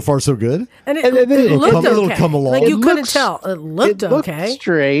 sounds so far so good. And it looked okay. Come along. Like you couldn't tell. It looked okay.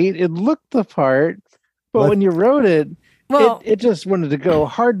 Straight. It looked the part. But when you rode it, it just wanted to go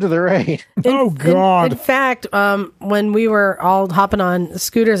hard to the right. God. In fact, when we were all hopping on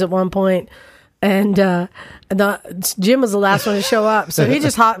scooters at one point, and Jim was the last one to show up, so he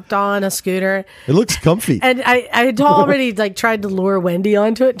just hopped on a scooter. It looks comfy. And I had already tried to lure Wendy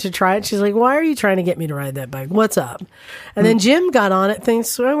onto it to try it. She's like, "Why are you trying to get me to ride that bike? What's up?" And then Jim got on it,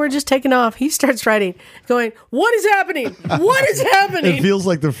 thinks, well, we're just taking off. He starts riding, going, "What is happening? What is happening?" It feels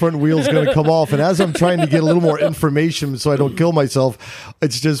like the front wheel's going to come off. And as I'm trying to get a little more information so I don't kill myself,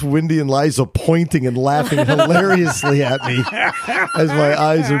 it's just Wendy and Liza pointing and laughing hilariously at me as my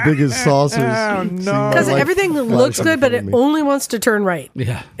eyes are big as saucers. Oh, no. Because everything looks good, but it only wants to turn right.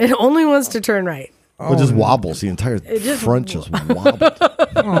 Yeah. It only wants to turn right. It just wobbles. The entire front just wobbles.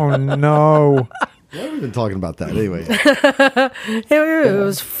 Oh, no. Why have we been talking about that? Anyway. It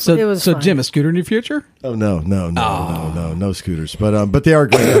was So fun. Jim, a scooter in your future? Oh, no scooters. But they are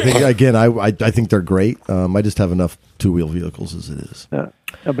great. I think, again, I think they're great. I just have enough two-wheel vehicles as it is.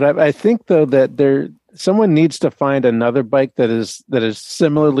 But I think, though, that someone needs to find another bike that is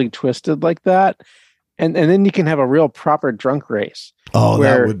similarly twisted like that. And then you can have a real proper drunk race. Oh,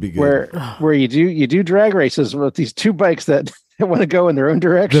 that would be good. Where you do drag races with these two bikes that want to go in their own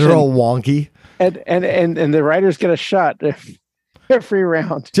direction. They're all wonky. And the riders get a shot every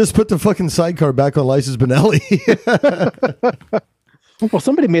round. Just put the fucking sidecar back on Liza's Benelli. Well,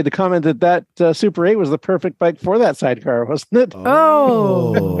 somebody made the comment that Super 8 was the perfect bike for that sidecar, wasn't it?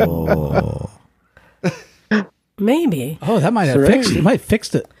 Oh. Maybe. Oh, that might have fixed it. It might have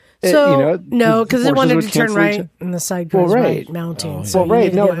fixed it. So no, because it wanted to turn right, and the sidecar was right mounting. It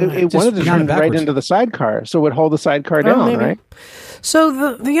wanted to turn right into the sidecar, so it would hold the sidecar down, right?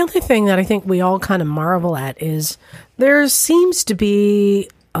 So the other thing that I think we all kind of marvel at is there seems to be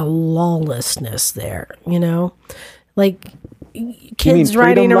a lawlessness there. Like kids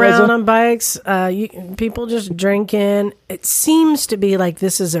riding around on bikes, people just drinking. It seems to be like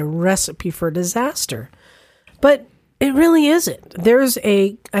this is a recipe for disaster, but it really isn't. There's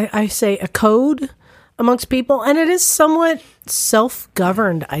I say a code amongst people, and it is somewhat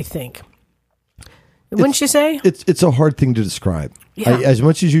self-governed, I think. Wouldn't you say? It's a hard thing to describe. Yeah. As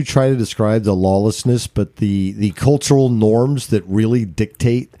much as you try to describe the lawlessness, but the cultural norms that really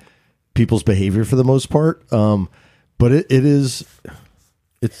dictate people's behavior for the most part, but it is.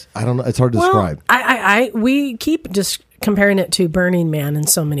 It's I don't know. It's hard to describe. We keep just comparing it to Burning Man in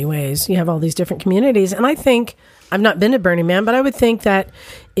so many ways. You have all these different communities, and I think I've not been to Burning Man, but I would think that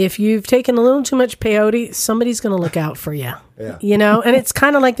if you've taken a little too much peyote, somebody's going to look out for you. Yeah. You know, and it's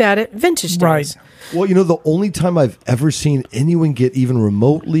kind of like that at Vintage Days. Right. Well, the only time I've ever seen anyone get even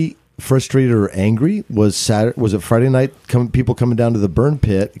remotely frustrated or angry was it Friday night? People coming down to the burn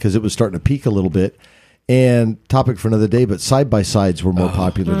pit because it was starting to peak a little bit. And topic for another day, but side-by-sides were more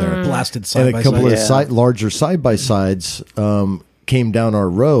popular there. Blasted And a couple side-by-side. of larger side-by-sides came down our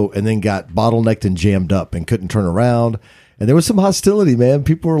row and then got bottlenecked and jammed up and couldn't turn around. And there was some hostility, man.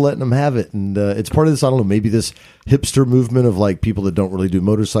 People were letting them have it. And it's part of this, I don't know, maybe this hipster movement of like people that don't really do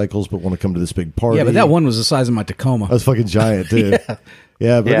motorcycles but want to come to this big party. Yeah, but that one was the size of my Tacoma. That was fucking giant, dude.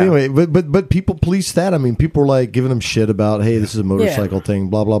 Yeah, but anyway, but people police that. I mean, people were like giving them shit about, hey, this is a motorcycle thing,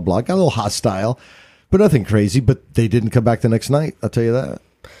 blah, blah, blah. Got a little hostile. But nothing crazy, but they didn't come back the next night. I'll tell you that.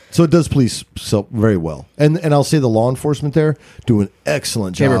 So it does police so very well. And I'll say the law enforcement there do an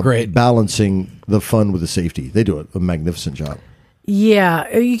excellent job. They were great. Balancing the fun with the safety. They do a magnificent job.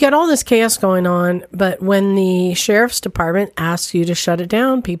 Yeah, you got all this chaos going on, but when the sheriff's department asks you to shut it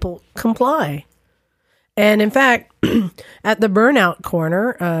down, people comply. And in fact, at the Burnout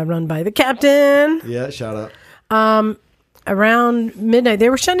Corner, run by the captain. Yeah, shout out. Around midnight, they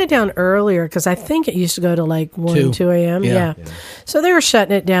were shutting it down earlier because I think it used to go to like 2 a.m. Yeah. So they were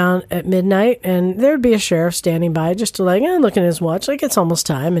shutting it down at midnight, and there would be a sheriff standing by just to like look at his watch, like it's almost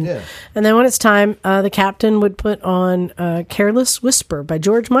time. And then when it's time, the captain would put on "Careless Whisper" by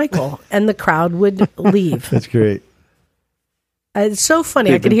George Michael, and the crowd would leave. That's great. It's so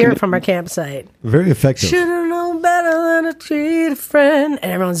funny. I could hear it from our campsite. Very effective. Should have known better than to treat a friend,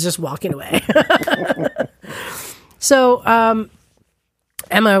 and everyone's just walking away. So,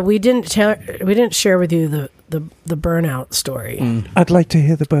 Emma, we didn't share with you the burnout story. I'd like to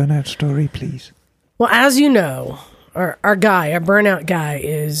hear the burnout story, please. Well, as you know, our burnout guy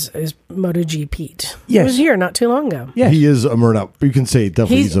is MotoG Pete. Yes. He was here not too long ago. Yes. He is a burnout. You can say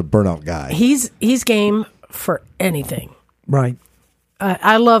definitely he's a burnout guy. He's game for anything. Right.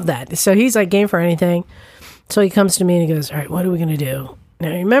 I love that. So he's like game for anything. So he comes to me and he goes, all right, what are we going to do? Now,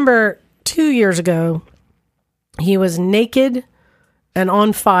 remember 2 years ago, he was naked and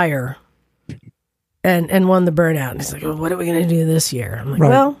on fire and won the burnout. And he's like, well, what are we going to do this year? I'm like,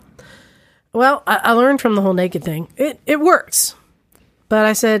 right. well, I learned from the whole naked thing. It works. But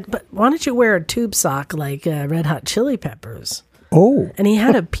I said, but why don't you wear a tube sock like Red Hot Chili Peppers? Oh. And he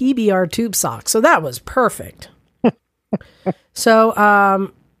had a PBR tube sock. So that was perfect.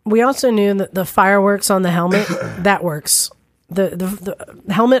 So we also knew that the fireworks on the helmet, that works. The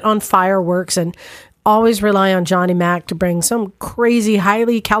helmet on fire works, and always rely on Johnny Mac to bring some crazy,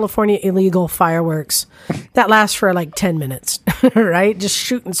 highly California illegal fireworks that last for like 10 minutes, right? Just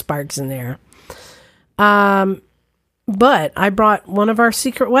shooting sparks in there. But I brought one of our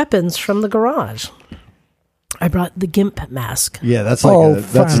secret weapons from the garage. I brought the GIMP mask. Yeah, that's like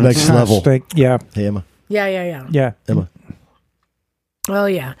that's the next level. Yeah. Hey, Emma. Yeah. Emma. Well,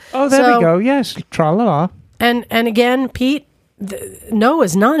 yeah. Oh, there we go. Yes, tra-la-la. And again, Pete, no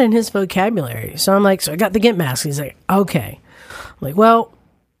is not in his vocabulary. So I'm like, so I got the GIMP mask. He's like, okay. I'm like, well,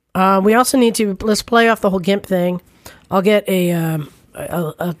 we also need to, let's play off the whole GIMP thing. I'll get a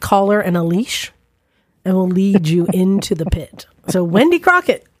collar and a leash, and we'll lead you into the pit. So Wendy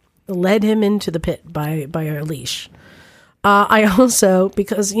Crockett led him into the pit by a leash. I also,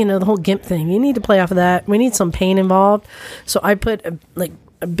 because, the whole GIMP thing, you need to play off of that. We need some pain involved. So I put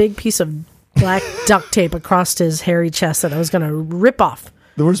a big piece of black duct tape across his hairy chest that I was going to rip off.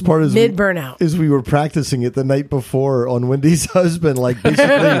 The worst part is mid-burnout. We were practicing it the night before on Wendy's husband, like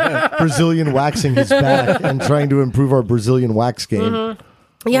basically Brazilian waxing his back and trying to improve our Brazilian wax game.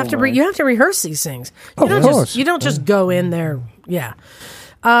 Mm-hmm. You have to rehearse these things. You don't just go in there. Yeah.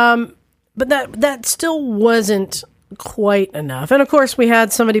 But that still wasn't quite enough. And of course we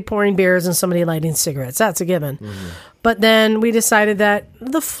had somebody pouring beers and somebody lighting cigarettes. That's a given. Mm-hmm. But then we decided that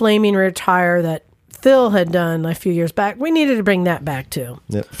the flaming retire that Phil had done a few years back, we needed to bring that back too.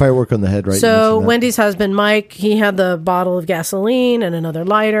 Yeah, firework on the head, right? So Wendy's husband, Mike, he had the bottle of gasoline and another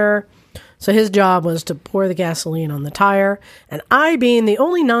lighter. So his job was to pour the gasoline on the tire. And I, being the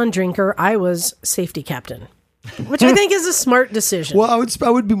only non-drinker, I was safety captain, which I think is a smart decision. Well, I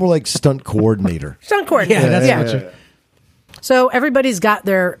would be more like stunt coordinator. Stunt coordinator. Yeah. So everybody's got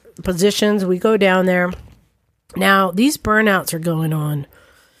their positions. We go down there. Now, these burnouts are going on,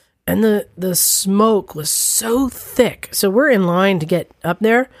 and the smoke was so thick. So we're in line to get up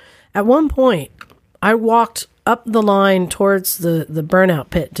there. At one point, I walked up the line towards the burnout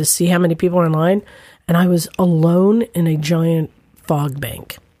pit to see how many people are in line, and I was alone in a giant fog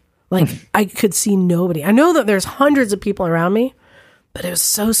bank. Like, I could see nobody. I know that there's hundreds of people around me, but it was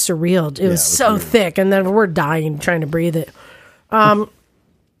so surreal. It was so weird. Thick, and then we're dying trying to breathe it.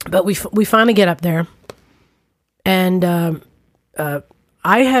 But we finally get up there, and I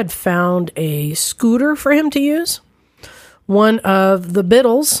had found a scooter for him to use. One of the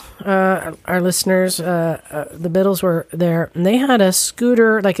Biddles, our listeners, the Biddles were there, and they had a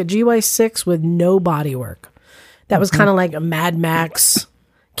scooter, like a GY6 with no bodywork. That was kind of like a Mad Max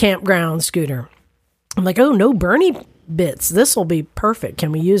campground scooter. I'm like, oh, no Bernie bits. This will be perfect.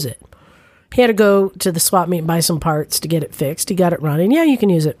 Can we use it? He had to go to the swap meet and buy some parts to get it fixed. He got it running. Yeah, you can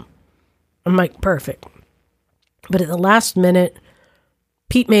use it. I'm like, perfect. But at the last minute,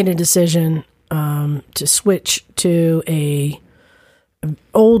 Pete made a decision to switch to a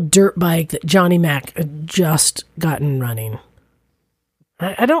old dirt bike that Johnny Mac had just gotten running.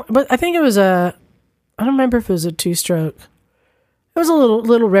 I think it was I don't remember if it was a 2-stroke. It was a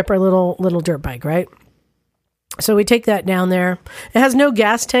little ripper, little dirt bike, right? So we take that down there. It has no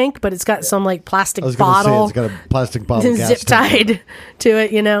gas tank, but it's got some like plastic bottle. It's got a plastic bottle gas zip tied to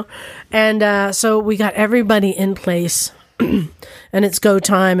it, you know. And so we got everybody in place, and it's go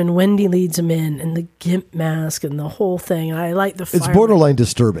time. And Wendy leads them in, and the gimp mask and the whole thing. I like the. It's borderline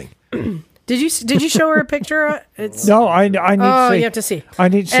disturbing. Did you show her a picture? It's no, I need. To see. You have to see. I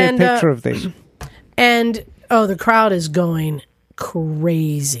need to see a picture of this. And the crowd is going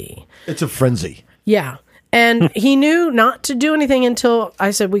crazy. It's a frenzy. Yeah. And he knew not to do anything until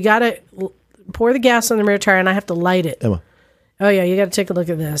I said, we got to pour the gas on the rear tire and I have to light it. Emma. Oh, yeah, you got to take a look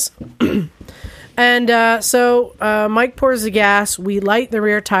at this. And so Mike pours the gas. We light the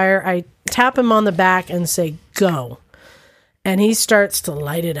rear tire. I tap him on the back and say, go. And he starts to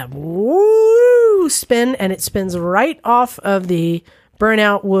light it up. Woo! Spin. And it spins right off of the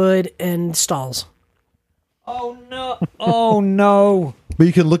burnout wood and stalls. Oh, no. Oh, no. But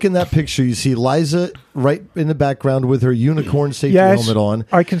you can look in that picture. You see Liza right in the background with her unicorn safety helmet on.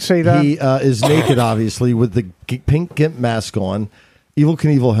 I can see that. He is naked, obviously, with the pink gimp mask on. Evel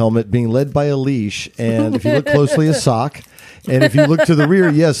Knievel helmet being led by a leash. And if you look closely, a sock. And if you look to the rear,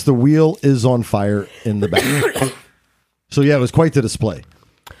 yes, the wheel is on fire in the back. So, yeah, it was quite the display.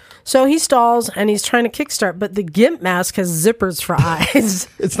 So he stalls and he's trying to kickstart, but the gimp mask has zippers for eyes.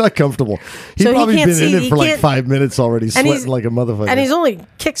 It's not comfortable. He's So probably he been can't in see- it for he like can't- 5 minutes already, and sweating he's- like a motherfucker. And he's only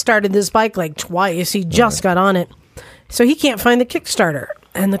kickstarted this bike like twice. He just got on it. So he can't find the Kickstarter.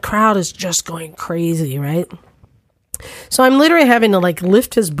 And the crowd is just going crazy, right? So I'm literally having to like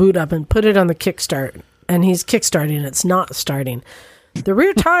lift his boot up and put it on the kickstart. And he's kickstarting. It's not starting. The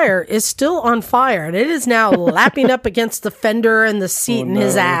rear tire is still on fire. And it is now lapping up against the fender and the seat in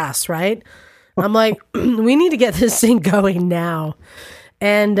his ass, right? I'm like, we need to get this thing going now.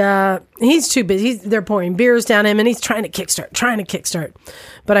 And he's too busy. They're pouring beers down him, and he's trying to kickstart.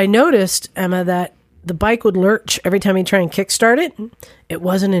 But I noticed, Emma, that the bike would lurch every time he tried and kickstart it. It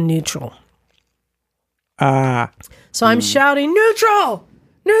wasn't in neutral. So I'm shouting, neutral!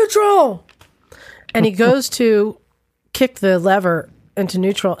 Neutral! And he goes to kick the lever into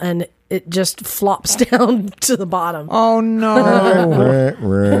neutral, and it just flops down to the bottom. Oh, no.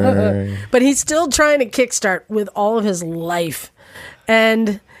 But he's still trying to kickstart with all of his life.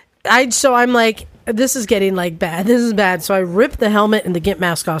 And I'm like, this is getting like bad. This is bad. So I rip the helmet and the gimp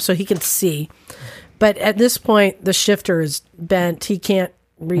mask off so he can see. But at this point, the shifter is bent. He can't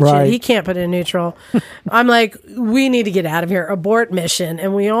reach it. He can't put it in neutral. I'm like, we need to get out of here. Abort mission.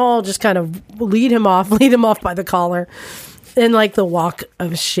 And we all just kind of lead him off by the collar in like the walk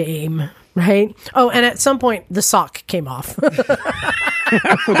of shame. Right? Oh, and at some point, the sock came off. With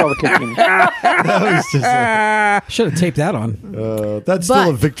all the kicking. Should have taped that on. That's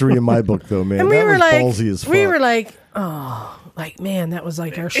still a victory in my book, though, man. And we that were was like, ballsy as fuck. we were like, oh, like, man, that was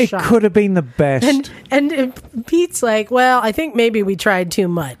like our It shot. could have been the best. And Pete's like, well, I think maybe we tried too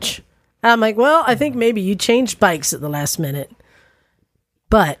much. I'm like, well, I think maybe you changed bikes at the last minute.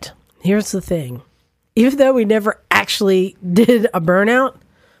 But here's the thing. Even though we never actually did a burnout,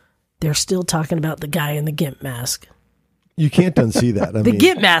 they're still talking about the guy in the gimp mask. You can't unsee that. I The mean,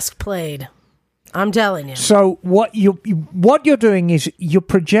 gimp mask played. I'm telling you. So what you're doing is you're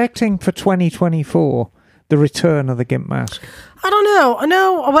projecting for 2024 the return of the gimp mask. I don't know.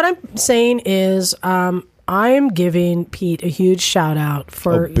 No, what I'm saying is I'm giving Pete a huge shout out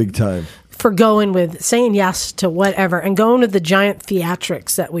for big time. For going with saying yes to whatever and going with the giant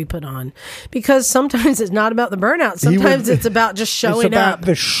theatrics that we put on, because sometimes it's not about the burnout. Sometimes it's about just showing It's about up.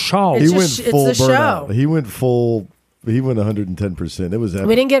 the show. It's He went just- full it's the burnout. show. He went 110%. It was epic.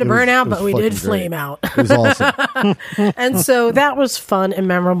 We didn't get a It was- burnout, it was but we did fucking flame great. out. It was awesome. And so that was fun and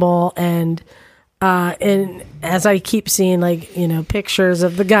memorable. And And as I keep seeing, pictures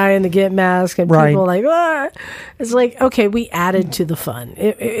of the guy in the Gimp mask and people it's like, okay, we added to the fun.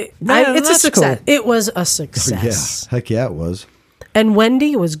 It's a success. Cool. It was a success. Yeah, heck yeah, it was. And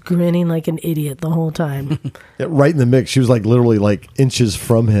Wendy was grinning like an idiot the whole time. Yeah, right in the mix. She was literally inches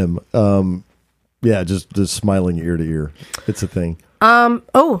from him. Just smiling ear to ear. It's a thing.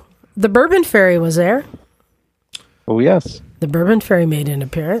 The Bourbon Fairy was there. Oh, yes. The Bourbon Fairy made an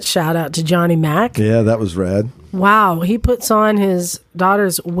appearance. Shout out to Johnny Mac. Yeah, that was rad. Wow. He puts on his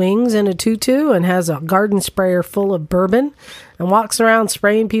daughter's wings in a tutu and has a garden sprayer full of bourbon and walks around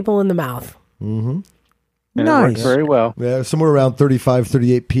spraying people in the mouth. Mm-hmm. And nice. It worked very well. Yeah, somewhere around 35,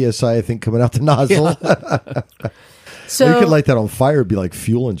 38 PSI, I think, coming out the nozzle. Yeah. So you could light that on fire. It'd be like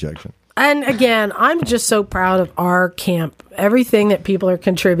fuel injection. And again, I'm just so proud of our camp, everything that people are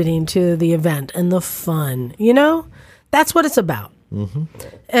contributing to the event and the fun. That's what it's about. Mm-hmm.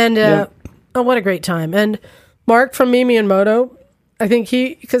 And what a great time. And Mark from Mimi and Moto, I think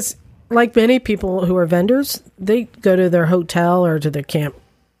because like many people who are vendors, they go to their hotel or to their camp,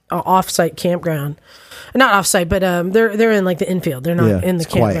 off-site campground. Not off-site, but they're in the infield. They're not in the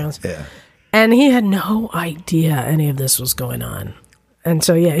campgrounds. Yeah. And he had no idea any of this was going on. And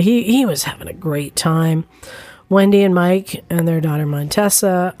so, he was having a great time. Wendy and Mike and their daughter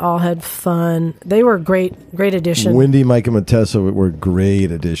Montessa all had fun. They were great addition. Wendy, Mike, and Montessa were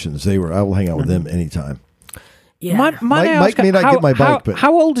great additions. I will hang out with them anytime. Yeah. Mike may not get my bike, but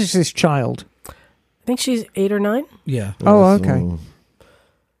how old is this child? I think she's 8 or 9. Yeah. Oh, okay.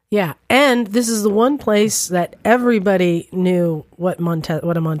 Yeah, and this is the one place that everybody knew what a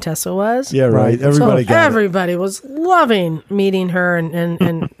Montessa was. Yeah, right. Everybody got it. Everybody was loving meeting her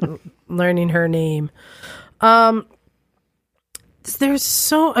and learning her name. There's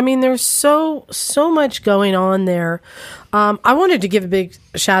so much going on there. I wanted to give a big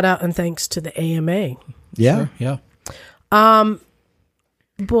shout out and thanks to the AMA. Yeah. Sure, yeah.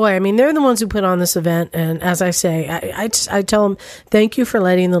 Boy, they're the ones who put on this event, and as I say, I tell them, thank you for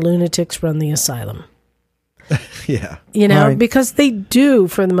letting the lunatics run the asylum. Yeah. Right. Because they do,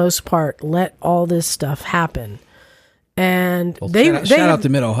 for the most part, let all this stuff happen. And shout out to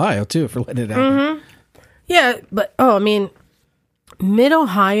Mid-Ohio, too, for letting it happen. Mm-hmm. Yeah, but,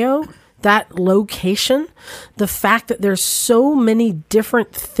 Mid-Ohio, that location, the fact that there's so many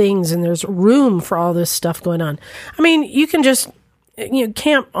different things and there's room for all this stuff going on. You can just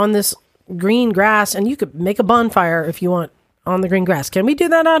camp on this green grass and you could make a bonfire if you want on the green grass. Can we do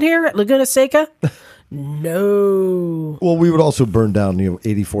that out here at Laguna Seca? No. Well, we would also burn down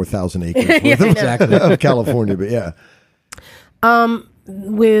 84,000 acres worth of California, but yeah.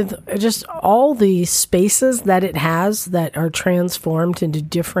 With just all the spaces that it has that are transformed into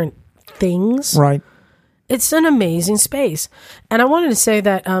different things. Right. It's an amazing space. And I wanted to say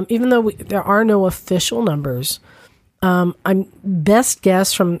that even though there are no official numbers, I'm best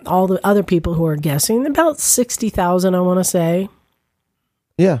guess from all the other people who are guessing about 60,000, I want to say.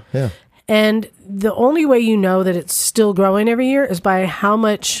 Yeah. And the only way you know that it's still growing every year is by how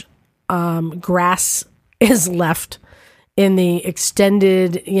much grass is left in the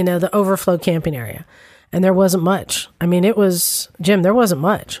extended, the overflow camping area. And there wasn't much. Jim, there wasn't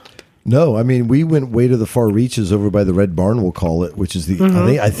much. No, we went way to the far reaches over by the Red Barn, we'll call it, which is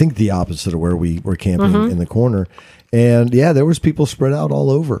I think the opposite of where we were camping in the corner. And yeah, there was people spread out all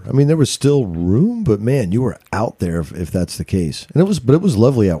over. There was still room, but man, you were out there if that's the case. And it was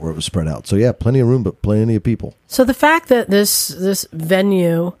lovely out where it was spread out. So yeah, plenty of room, but plenty of people. So the fact that this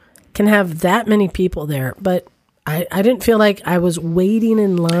venue can have that many people there, but I didn't feel like I was waiting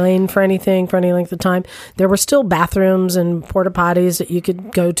in line for any length of time. There were still bathrooms and porta potties that you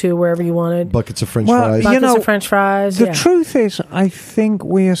could go to wherever you wanted. Buckets of French fries. Buckets of French fries. The truth is, I think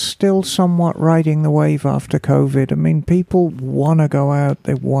we are still somewhat riding the wave after COVID. People want to go out.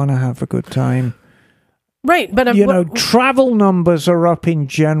 They want to have a good time. Right, but travel numbers are up in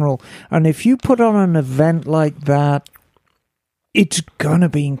general. And if you put on an event like that, it's going to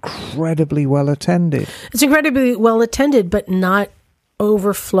be incredibly well attended. It's incredibly well attended, but not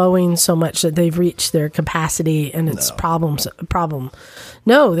overflowing so much that they've reached their capacity and it's problem.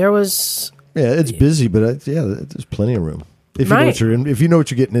 No, there was... Yeah, it's busy, but there's plenty of room. If you know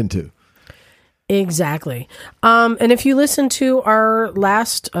what you're getting into. Exactly. And if you listen to our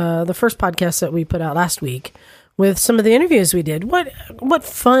the first podcast that we put out last week, with some of the interviews we did, what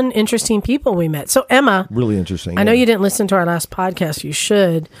fun, interesting people we met. So Emma, really interesting. I know you didn't listen to our last podcast. You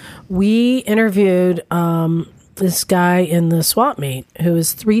should. We interviewed this guy in the swap meet who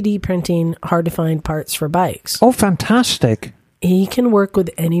is 3D printing hard to find parts for bikes. Oh, fantastic! He can work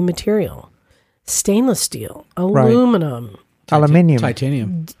with any material: stainless steel, aluminum, Aluminium.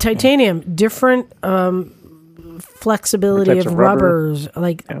 Titanium. Different flexibility of rubbers,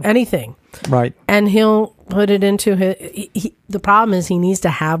 like anything. Right. And he'll put it into his. The problem is he needs to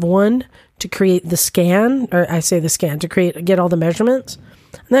have one to create the scan, or I say the scan, to get all the measurements.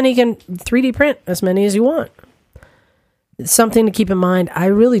 And then he can 3D print as many as you want. It's something to keep in mind. I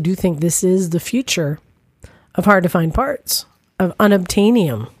really do think this is the future of hard to find parts, of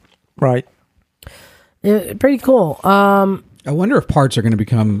unobtainium. Right. Pretty cool. I wonder if parts are going to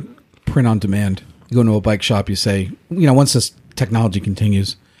become print on demand. You go into a bike shop, you say, once this technology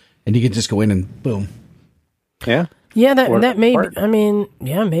continues, and you can just go in and boom. Yeah. Yeah, that may be, I mean,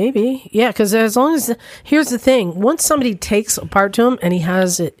 yeah, maybe. Yeah, because as long as, here's the thing. Once somebody takes a part to him and he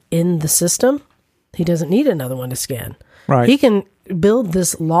has it in the system, he doesn't need another one to scan. Right. He can build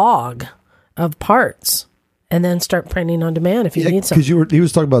this log of parts and then start printing on demand if he needs some. Because he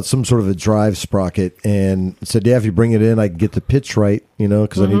was talking about some sort of a drive sprocket and said, if you bring it in, I can get the pitch right,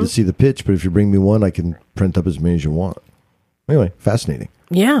 because I need to see the pitch. But if you bring me one, I can print up as many as you want. Anyway, fascinating.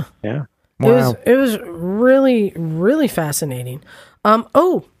 Yeah. Yeah. Wow. It was really, really fascinating.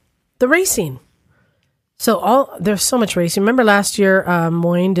 The racing. So there's so much racing. Remember last year,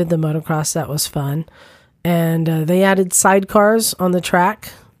 Moyne did the motocross. That was fun. And they added sidecars on the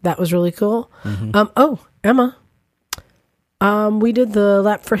track. That was really cool. Mm-hmm. Emma, we did the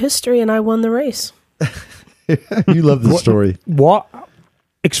lap for history and I won the race. You love the story. What?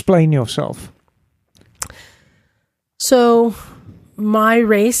 Explain yourself. So my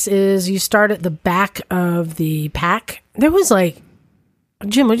race is you start at the back of the pack. There was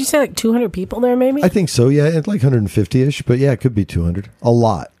Jim, would you say 200 people there maybe? I think so, yeah. It's like 150-ish, but yeah, it could be 200. A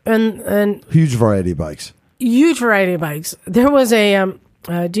lot. And huge variety of bikes. Huge variety of bikes. There was a,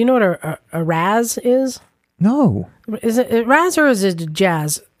 do you know what a Raz is? No. Is it a Raz or is it a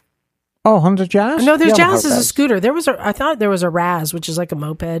Jazz? Oh, Honda Jazz? No, there's Yamaha Jazz is a Raz. scooter. I thought there was a Raz, which is like a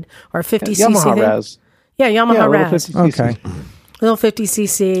moped or a 50cc Yamaha thing. Raz. Yeah, Yamaha Yeah, Raz. 50cc. Okay. Little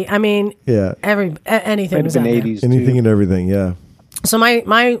 50cc. I mean, Yeah. anything Might was have out been there. 80s. Anything too. and everything, yeah. So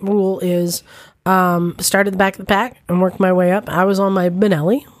my rule is start at the back of the pack and work my way up. I was on my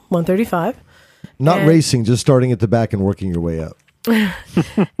Benelli 135. Not And- racing, just starting at the back and working your way up.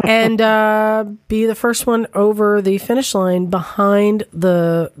 and be the first one over the finish line behind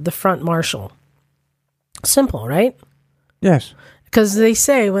the front marshal. Simple, right? Yes. Because they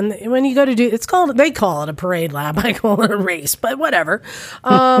say when you go to do they call it a parade lap. I call it a race, but whatever.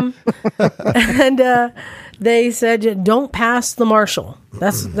 And they said don't pass the marshal.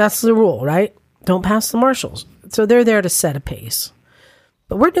 That's the rule, right? Don't pass the marshals. So they're there to set a pace.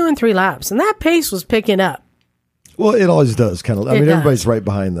 But we're doing 3 laps, and that pace was picking up. Well, it always does, kind of. I It mean, does. everybody's right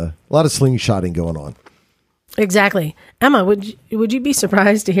behind a lot of slingshotting going on. Exactly. Emma, would you be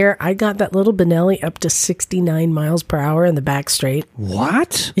surprised to hear I got that little Benelli up to 69 miles per hour in the back straight?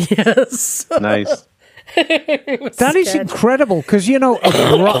 What? Yes. Nice. That is incredible because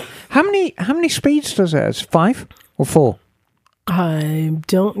how many speeds does it have? 5 or 4? I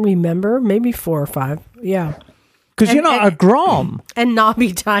don't remember. Maybe 4 or 5. Yeah. Because a Grom. And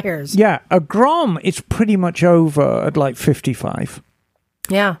knobby tires. Yeah, a Grom is pretty much over at like 55,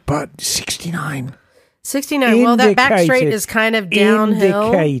 Yeah. but 69. 69. Well, that back straight Indicated. is kind of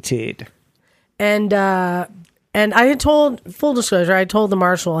downhill. Indicated. And I had told, full disclosure, I told the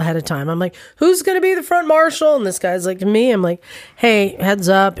marshal ahead of time. I'm like, who's going to be the front marshal? And this guy's like, me. I'm like, hey, heads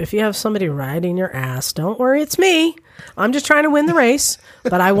up. If you have somebody riding your ass, don't worry, it's me. I'm just trying to win the race,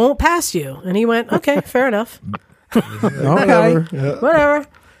 but I won't pass you. And he went, okay, fair enough. Okay. Whatever.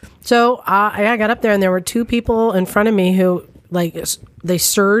 So I got up there and there were 2 people in front of me who they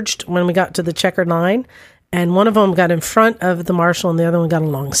surged when we got to the checkered line, and one of them got in front of the marshal and the other one got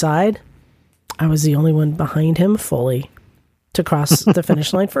alongside. I was the only one behind him fully to cross the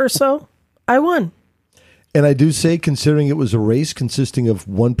finish line first, so I won. And I do say, considering it was a race consisting of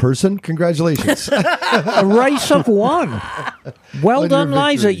one person, congratulations. A race of 1. Well On done, your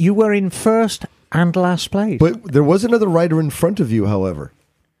Liza. victory. You were in first and last place. But there was another rider in front of you, however.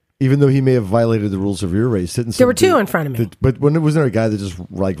 Even though he may have violated the rules of your race, didn't There were 2 in front of me. But wasn't there a guy that just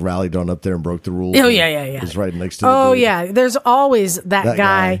rallied on up there and broke the rules? Oh, and yeah. Was right next to. The Oh, dude? yeah. There's always that That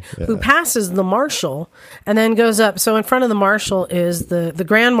guy guy, who yeah. passes the marshal and then goes up. So in front of the marshal is the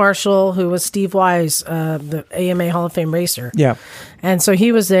grand marshal, who was Steve Wise, the AMA Hall of Fame racer. yeah. And so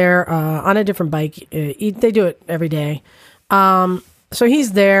he was there on a different bike. They do it every day. So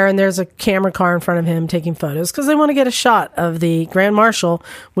he's there, and there's a camera car in front of him taking photos because they want to get a shot of the grand marshal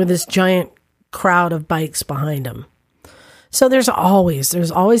with this giant crowd of bikes behind him. So there's always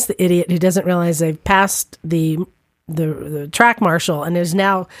the idiot who doesn't realize they've passed the the track marshal and is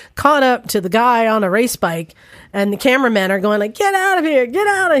now caught up to the guy on a race bike, and the cameramen are going like, "Get out of here! Get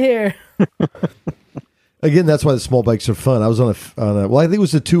out of here!" Again, that's why the small bikes are fun. I was on a well, I think it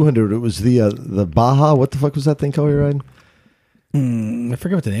was the 200. It was the Baja. What the fuck was that thing called you're riding? I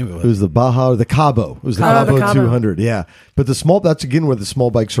forget what the name of it was. It was the Baja or the Cabo. It was the Cabo 200. Yeah, but that's again where the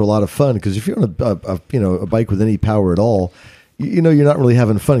small bikes are a lot of fun, because if you're on a bike with any power at all, you're not really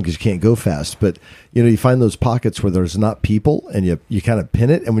having fun because you can't go fast. But you find those pockets where there's not people, and you kind of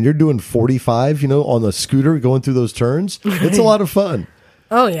pin it. And when you're doing 45, on the scooter going through those turns, it's a lot of fun.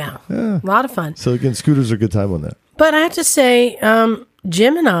 Oh yeah, a lot of fun. So again, scooters are a good time on that. But I have to say,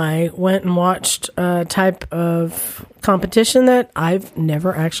 Jim and I went and watched a type of competition that I've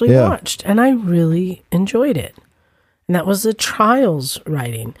never actually watched, and I really enjoyed it. And that was the trials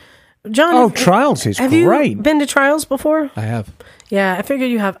riding. John, trials is have great. You been to trials before? I have. Yeah, I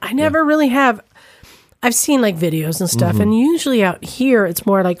figured you have. I never really have. I've seen like videos and stuff, and usually out here it's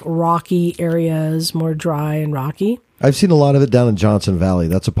more like rocky areas, more dry and rocky. I've seen a lot of it down in Johnson Valley.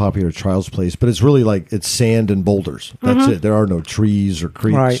 That's a popular trials place, but it's really like it's sand and boulders. That's it. There are no trees or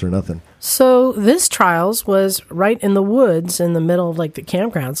creeks or nothing. So this trials was right in the woods in the middle of like the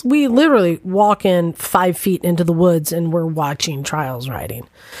campgrounds. We literally walk in 5 feet into the woods and we're watching trials riding.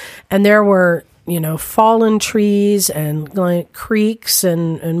 And there were, fallen trees and like creeks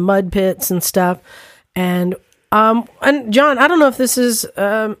and mud pits and stuff. And John, I don't know if this is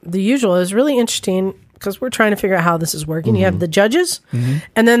the usual. It was really interesting because we're trying to figure out how this is working. You have the judges,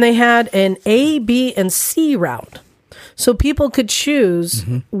 and then they had an A, B, and C route. So people could choose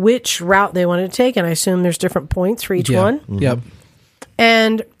which route they wanted to take, and I assume there's different points for each one. Yep.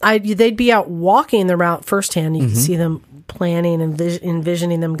 And they'd be out walking the route firsthand. You could see them planning and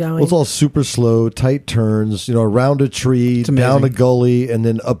envisioning them going. Well, it's all super slow, tight turns, around a tree, down a gully, and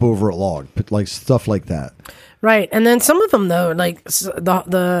then up over a log, like stuff like that. Right. And then some of them, though, like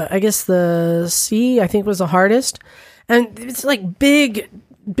I guess the C, I think, was the hardest. And it's like big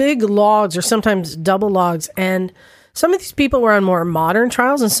logs or sometimes double logs. And some of these people were on more modern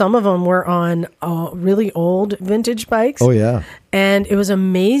trials, and some of them were on really old vintage bikes. Oh, yeah. And it was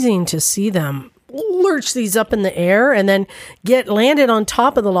amazing to see them lurch these up in the air and then get landed on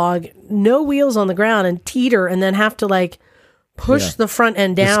top of the log, no wheels on the ground, and teeter, and then have to like push the front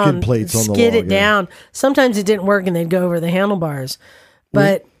end down, skid plates on the skid log, it down. Sometimes it didn't work and they'd go over the handlebars.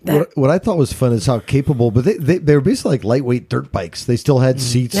 But what I thought was fun is how capable, but they were basically like lightweight dirt bikes. They still had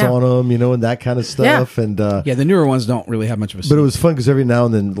seats on them, and that kind of stuff. Yeah. And the newer ones don't really have much of a seat. But it was fun because every now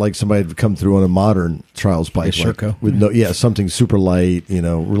and then, like somebody would come through on a modern trials bike, with something super light,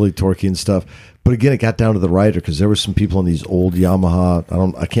 really torquey and stuff. But again, it got down to the rider because there were some people on these old Yamaha.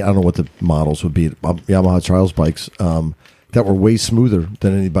 I don't know what the models would be. Yamaha trials bikes that were way smoother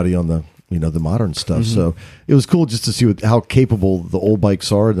than anybody on the the modern stuff. So it was cool just to see how capable the old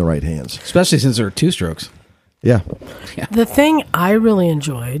bikes are in the right hands, especially since they're 2-strokes. Yeah. The thing I really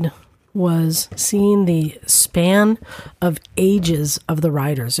enjoyed was seeing the span of ages of the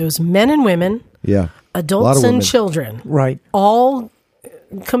riders. It was men and women, adults and children, right? All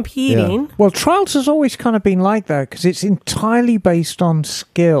competing. Yeah. Well, trials has always kind of been like that because it's entirely based on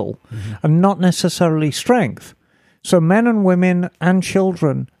skill and not necessarily strength. So men and women and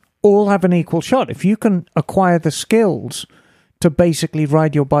children all have an equal shot. If you can acquire the skills to basically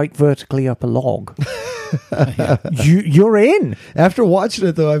ride your bike vertically up a log, you're in. After watching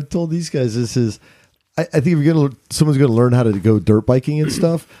it, though, I've told these guys I think if someone's going to learn how to go dirt biking and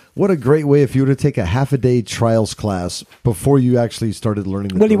stuff, what a great way if you were to take a half-a-day trials class before you actually started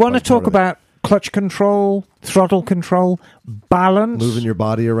learning. Well, you want to talk about clutch control, throttle control, balance, moving your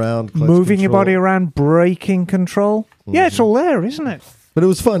body around, your body around, braking control. Yeah, it's all there, isn't it? But it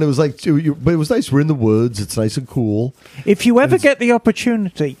was fun. It was like, but it was nice. We're in the woods. It's nice and cool. If you ever get the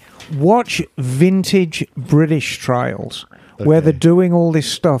opportunity, watch vintage British trials where they're doing all this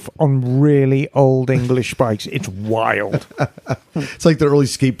stuff on really old English bikes. It's wild. It's like the early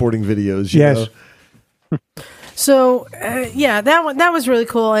skateboarding videos. You know? So that was really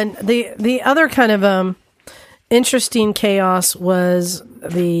cool. And the other kind of interesting chaos was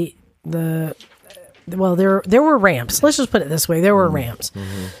well, there were ramps. Let's just put it this way. There were ramps.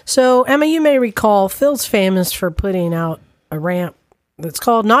 Mm-hmm. So, Emma, you may recall Phil's famous for putting out a ramp that's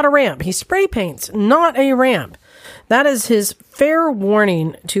called Not a Ramp. He spray paints Not a Ramp. That is his fair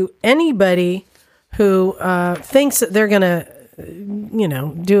warning to anybody who thinks that they're going to,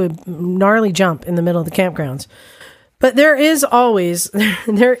 do a gnarly jump in the middle of the campgrounds. But there is always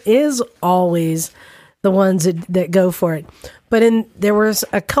the ones that go for it. But there was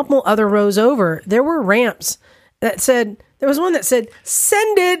a couple other rows over, there were ramps that said There was one that said,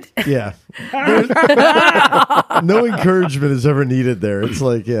 "Send it." Yeah. No encouragement is ever needed there. It's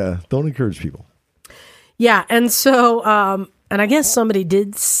like, don't encourage people. Yeah, and so, and I guess somebody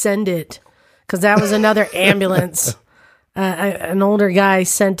did send it because that was another ambulance. An older guy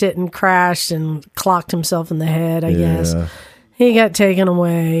sent it and crashed and clocked himself in the head, I guess. He got taken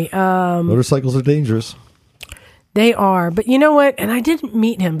away. Motorcycles are dangerous. They are. But you know what? And I didn't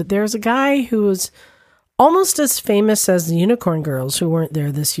meet him, but there's a guy who was almost as famous as the Unicorn Girls who weren't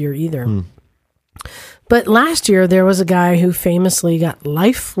there this year either. But last year, there was a guy who famously got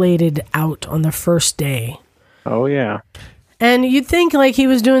life-flated out on the first day. Oh, yeah. And you'd think like he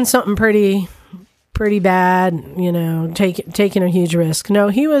was doing something pretty bad, you know, taking a huge risk. No,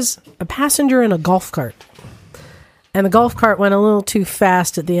 he was a passenger in a golf cart. And the golf cart went a little too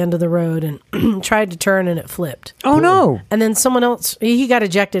fast at the end of the road and tried to turn and it flipped. Oh, no. And then someone else, he got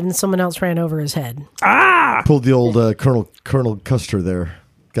ejected and someone else ran over his head. Pulled the old Colonel Custer there.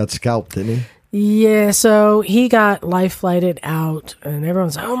 Got scalped, didn't he? Yeah, so he got life-flighted out, and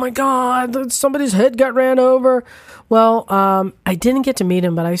everyone's like, oh my God, somebody's head got ran over. Well, I didn't get to meet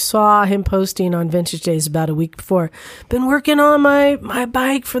him, but I saw him posting on Vintage Days about a week before. Been working on my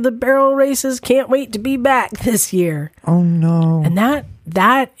bike for the barrel races. Can't wait to be back this year. Oh, no. And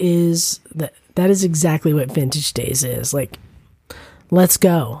that is exactly what Vintage Days is. Like, let's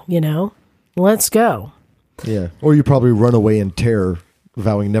go, you know? Let's go. Yeah. Or you probably run away in terror,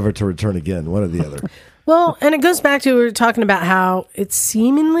 vowing never to return again, one or the other. Well, and it goes back to, we were talking about how it's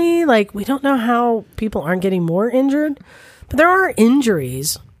seemingly like we don't know how people aren't getting more injured, but there are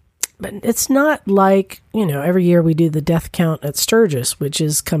injuries. But it's not like, you know, every year we do the death count at Sturgis, which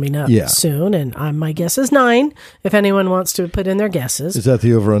is coming up soon, and my guess is 9, if anyone wants to put in their guesses. Is that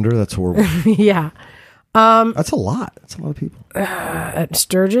the over-under? That's horrible. Yeah. That's a lot. That's a lot of people. At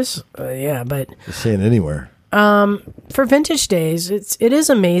Sturgis? Yeah, but... Just saying anywhere. For Vintage Days, it is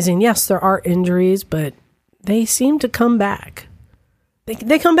amazing. Yes, there are injuries, but they seem to come back.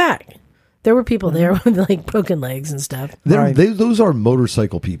 They come back. There were people there with like broken legs and stuff. Those are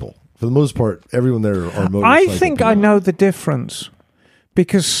motorcycle people. For the most part, everyone there are motorcycle I think people. I know the difference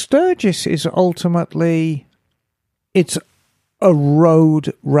because Sturgis is ultimately it's a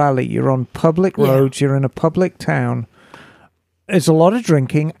road rally. You're on public roads. You're in a public town. There's a lot of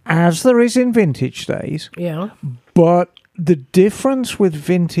drinking, as there is in Vintage Days. Yeah. But the difference with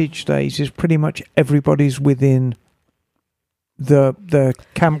Vintage Days is pretty much everybody's within the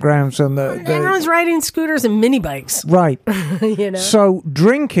campgrounds and everyone's riding scooters and mini bikes. Right. You know. So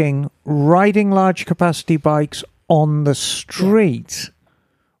drinking, riding large capacity bikes on the street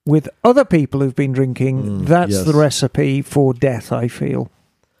with other people who've been drinking, that's the recipe for death, I feel.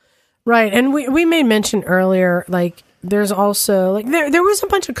 Right. And we made mention earlier, like, there's also like there was a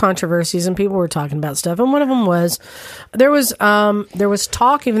bunch of controversies and people were talking about stuff, and one of them was there was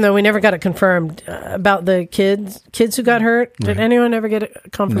talk, even though we never got it confirmed, about the kids who got hurt. Did anyone ever get a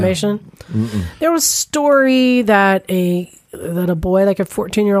confirmation? No. There was a story that a boy, like a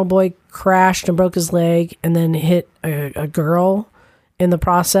 14-year-old boy, crashed and broke his leg and then hit a girl in the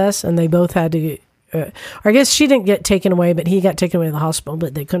process, and they both had to. I guess she didn't get taken away, but he got taken away to the hospital,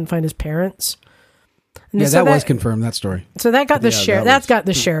 but they couldn't find his parents. And that was confirmed, that story. So that got the sheriff. That's got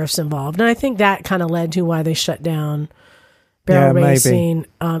the sheriffs involved, and I think that kind of led to why they shut down barrel racing.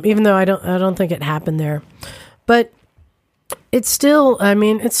 Even though I don't think it happened there, but it's still. I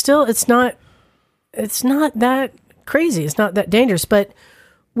mean, it's not that crazy. It's not that dangerous. But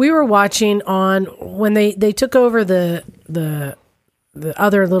we were watching on when they took over the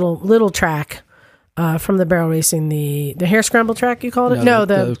other little track. From the barrel racing, the hare scramble track, you called it? No,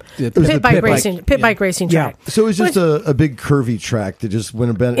 the pit bike racing track. Yeah. So it was just a big curvy track that just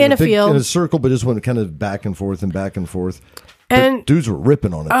went in a field in a circle, but just went kind of back and forth and back and forth. And but dudes were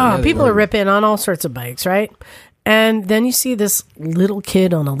ripping on it. Oh, people are ripping on all sorts of bikes, right? And then you see this little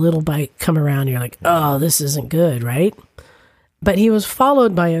kid on a little bike come around, and you're like, oh, this isn't good, right? But he was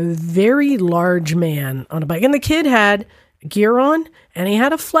followed by a very large man on a bike, and the kid had gear on, and he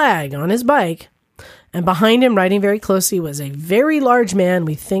had a flag on his bike. And behind him, riding very closely, was a very large man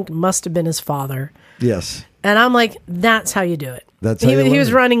we think must have been his father. Yes. And I'm like, that's how you do it. That's how he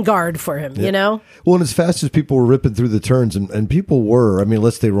was running guard for him, you know? Well, and as fast as people were ripping through the turns, and people were, I mean,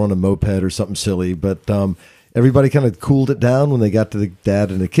 unless they were on a moped or something silly, but everybody kind of cooled it down when they got to the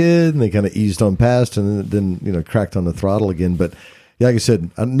dad and the kid, and they kind of eased on past and then cracked on the throttle again. But yeah, like I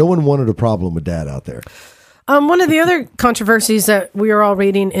said, no one wanted a problem with dad out there. One of the other controversies that we were all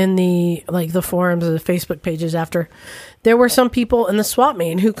reading in the forums or the Facebook pages after, there were some people in the swap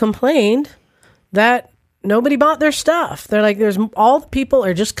meet who complained that nobody bought their stuff. They're like, all the people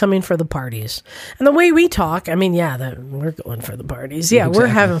are just coming for the parties. And the way we talk, I mean, we're going for the parties. Yeah, exactly.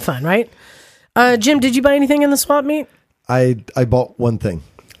 We're having fun, right? Jim, did you buy anything in the swap meet? I bought one thing.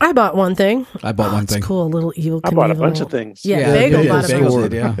 I bought one thing. I bought one thing. That's cool. A little evil. I bought a bunch of things. Yeah, Bagel bought a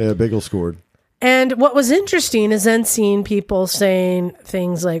bunch. Yeah, Bagel scored. And what was interesting is then seeing people saying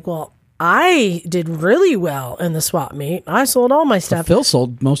things like, well, I did really well in the swap meet. I sold all my stuff. Phil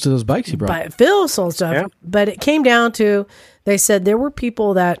sold most of those bikes he brought. But Phil sold stuff. But it came down to, they said there were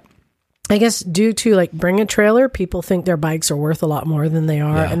people that, I guess due to like bring a trailer, people think their bikes are worth a lot more than they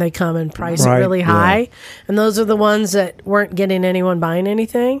are, and they come and price it really high. And those are the ones that weren't getting anyone buying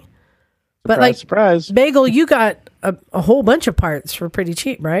anything. But surprise. Bagel, you got a whole bunch of parts for pretty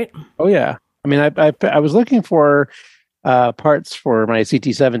cheap, right? Oh yeah. I mean, I was looking for parts for my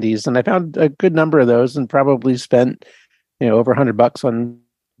CT70s, and I found a good number of those, and probably spent over $100 on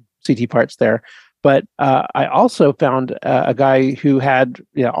CT parts there. But I also found a guy who had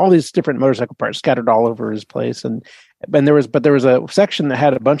all these different motorcycle parts scattered all over his place, and there was a section that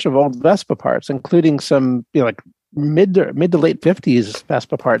had a bunch of old Vespa parts, including some like mid to late 50s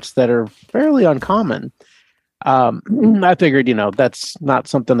Vespa parts that are fairly uncommon. I figured that's not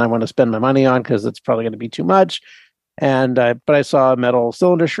something I want to spend my money on because it's probably going to be too much. But I saw a metal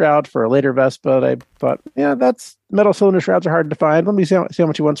cylinder shroud for a later Vespa. And I thought, that's metal cylinder shrouds are hard to find. Let me see how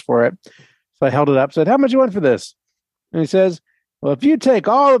much he wants for it. So I held it up, said, how much you want for this? And he says, well, if you take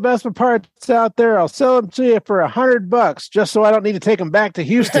all the Vespa parts out there, I'll sell them to you for $100 just so I don't need to take them back to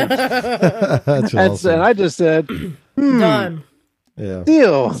Houston. That's awesome. And I just said, done. Yeah.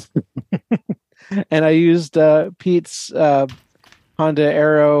 Deal. And I used Pete's Honda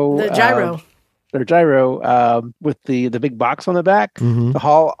Aero. The gyro. Or gyro with the big box on the back to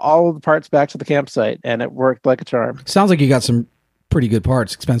haul all of the parts back to the campsite, and it worked like a charm. Sounds like you got some pretty good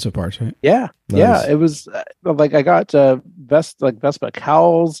parts, expensive parts, right? Yeah, nice. Yeah. It was like I got Vespa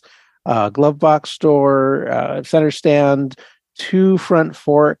cowls, glove box store, center stand, 2 front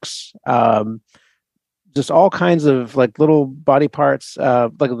forks, just all kinds of like little body parts,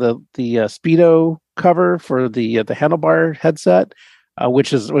 like the Speedo cover for the handlebar headset.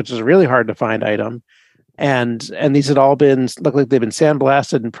 Which is a really hard to find item, and these had all look like they've been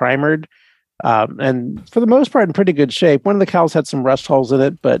sandblasted and primered, and for the most part in pretty good shape. One of the cowls had some rust holes in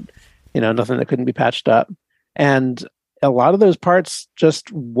it, but nothing that couldn't be patched up. And a lot of those parts,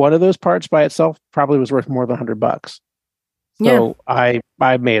 just one of those parts by itself, probably was worth more than $100. So I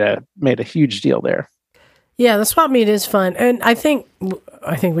made a huge deal there. Yeah, the swap meet is fun, and I think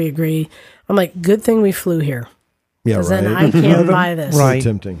we agree. I'm like, good thing we flew here. Yeah, right. Then I can't buy this. Right.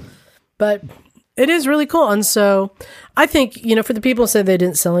 So tempting. But it is really cool. And so I think, for the people who said they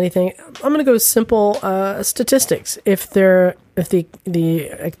didn't sell anything, I'm going to go simple statistics. If the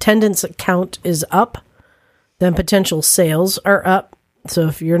attendance count is up, then potential sales are up. So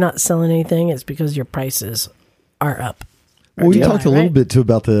if you're not selling anything, it's because your prices are up. Well, we talked a little bit too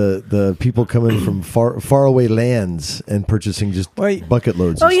about the people coming from far away lands and purchasing just bucket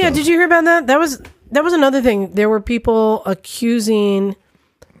loads. Oh yeah, did you hear about that? That was another thing. There were people accusing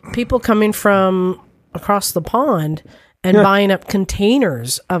people coming from across the pond and buying up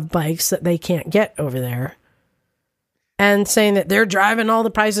containers of bikes that they can't get over there, and saying that they're driving all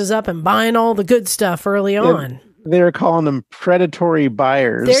the prices up and buying all the good stuff early on. They were calling them predatory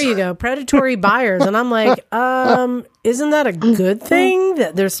buyers. There you go, predatory buyers. And I'm like, isn't that a good thing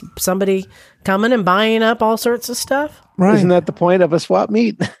that there's somebody coming and buying up all sorts of stuff? Right. Isn't that the point of a swap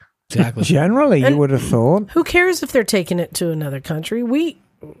meet? Exactly. Generally, you would have thought. Who cares if they're taking it to another country?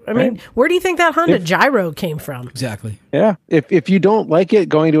 I mean, where do you think that Honda Gyro came from? Exactly. Yeah. If you don't like it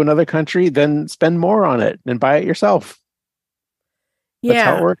going to another country, then spend more on it and buy it yourself. That's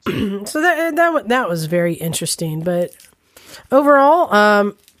how it works. So that was very interesting. But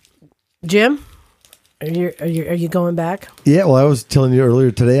overall, Jim, are you going back? Yeah, well, I was telling you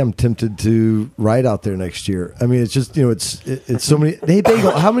earlier today, I'm tempted to ride out there next year. I mean, it's just it's so many. Hey,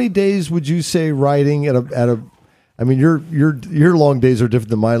 Bagel, how many days would you say riding at a? I mean, your long days are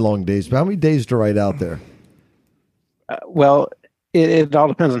different than my long days, but how many days to ride out there? Well, it all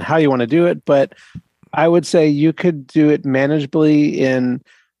depends on how you want to do it, but I would say you could do it manageably in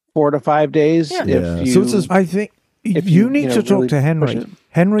 4 to 5 days. Yeah. I think you need to talk really to Henry.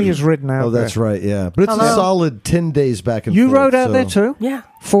 Henry has ridden out. Oh, that's right. Yeah, but it's a solid 10 days back and forth. You rode out there too? Yeah,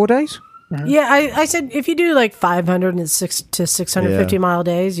 4 days. Mm-hmm. Yeah, I said if you do like 500 to 650 mile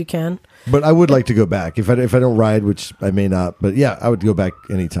days, you can. But I would like to go back if I don't ride, which I may not. But yeah, I would go back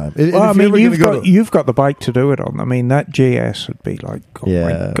anytime. Well, I mean, you've got the bike to do it on. I mean, that GS would be like, oh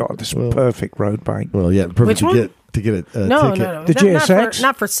my god, this perfect road bike. Well, yeah, perfect Which to one? get. to get a No. ticket. The GSX?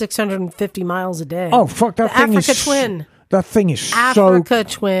 Not for 650 miles a day. Oh, fuck, that The thing Africa is... Twin. That thing is Africa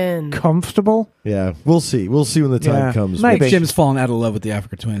so Twin. comfortable. Yeah, we'll see. We'll see when the time Yeah, comes. maybe. Jim's fallen out of love with the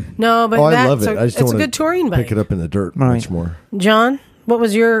Africa Twin. No, but Oh, I that's love it. I just it's don't a wanna good touring bike. pick it up in the dirt Right. much more. John, what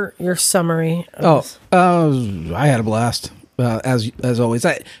was your summary? of this? I had a blast as always.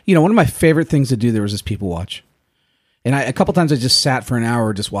 One of my favorite things to do there was just people watch, and a couple times I just sat for an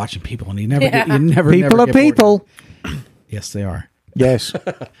hour just watching people, and you never People are get bored. people. Yes, they are. Yes.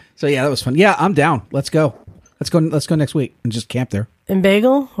 So yeah, that was fun. Yeah, I'm down. Let's go. Let's go next week and just camp there. And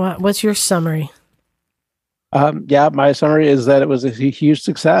Bagel, what's your summary? My summary is that it was a huge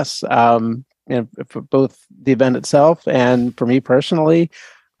success. For both the event itself and for me personally,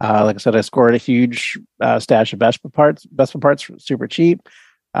 like I said, I scored a huge stash of Vespa parts, super cheap.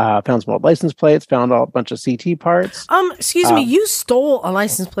 Found some old license plates. Found a bunch of CT parts. Excuse me, you stole a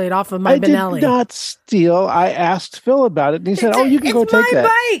license plate off of my I Benelli. did not steal. I asked Phil about it, and he said, "Oh, you can go take that." It's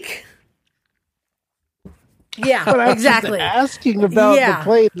my bike. Yeah, But I was exactly. just asking about the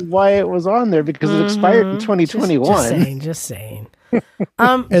plate and why it was on there because it expired in 2021. Just saying.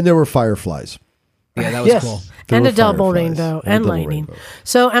 And there were fireflies. Yeah, that was Yes. cool. There And were a double fireflies. rainbow And a and double lightning. rainbow.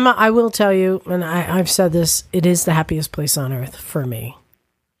 So, Emma, I will tell you, and I've said this, it is the happiest place on earth for me.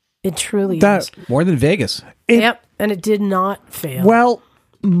 It truly is. More than Vegas. Yep, and it did not fail. Well,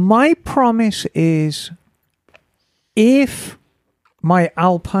 my promise is if my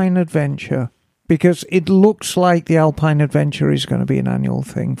Alpine Adventure, because it looks like the Alpine Adventure is going to be an annual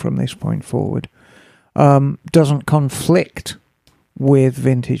thing from this point forward, doesn't conflict with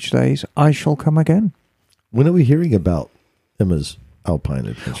Vintage Days, I shall come again. When are we hearing about Emma's Alpine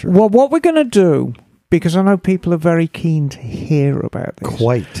Adventure? Well, what we're going to do, because I know people are very keen to hear about this.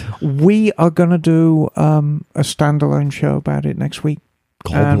 Quite. We are going to do a standalone show about it next week.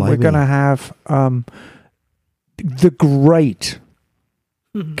 God We're going to have the great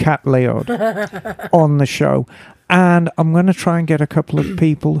Kat Leod on the show. And I'm going to try and get a couple of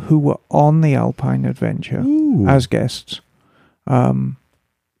people who were on the Alpine Adventure as guests.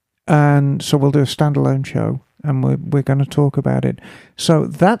 And so we'll do a standalone show, and we're going to talk about it. So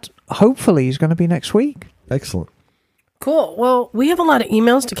that hopefully is going to be next week. Excellent. Cool. Well, we have a lot of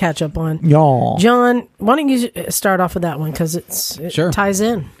emails to catch up on. Yeah. John, why don't you start off with that one because it Sure. ties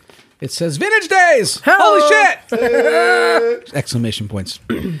in. It says Vintage Days. Hello. Holy shit! Exclamation points.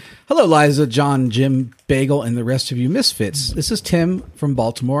 Hello, Liza, John, Jim, Bagel, and the rest of you misfits. This is Tim from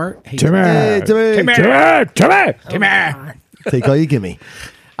Baltimore. Hey, Hey, Timmy. take all you give me.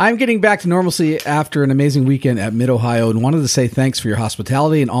 I'm getting back to normalcy after an amazing weekend at Mid-Ohio and wanted to say thanks for your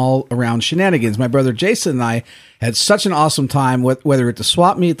hospitality and all-around shenanigans. My brother Jason and I had such an awesome time, whether at the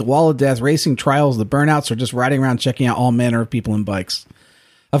swap meet, the Wall of Death, racing trials, the burnouts, or just riding around checking out all manner of people and bikes.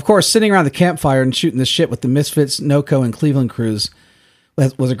 Of course, sitting around the campfire and shooting the shit with the Misfits, NOCO, and Cleveland crews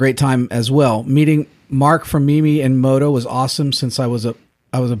was a great time as well. Meeting Mark from Mimi and Moto was awesome since I was a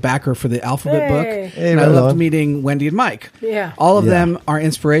backer for the Alphabet book. Hey, And I right loved on. meeting Wendy and Mike. Yeah. All of them are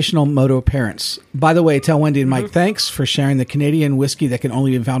inspirational Moto parents. By the way, tell Wendy and Mike thanks for sharing the Canadian whiskey that can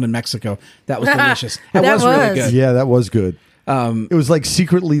only be found in Mexico. That was delicious. That was really good. Yeah, that was good. It was like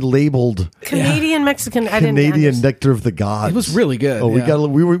secretly labeled Canadian, Mexican, I didn't Canadian understand. Nectar of the Gods. It was really good. Oh, yeah.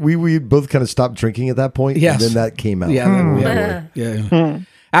 we both kind of stopped drinking at that point. Yes. And then that came out. Yeah.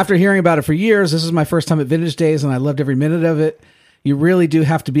 After hearing about it for years, this is my first time at Vintage Days, and I loved every minute of it. You really do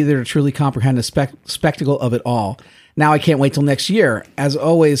have to be there to truly comprehend the spectacle of it all. Now I can't wait till next year. As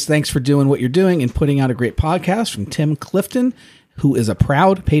always, thanks for doing what you're doing and putting out a great podcast from Tim Clifton, who is a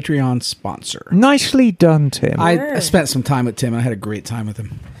proud Patreon sponsor. Nicely done, Tim. I spent some time with Tim, and I had a great time with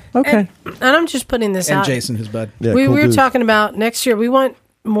him. Okay. And I'm just putting this And out. Jason, his bud. Yeah, we cool were dude. talking about next year. We want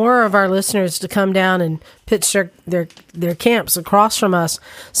more of our listeners to come down and pitch their camps across from us,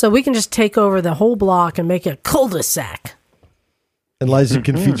 so we can just take over the whole block and make a cul-de-sac. And Liza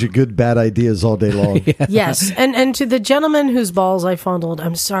can feed you good, bad ideas all day long. Yes, and to the gentleman whose balls I fondled,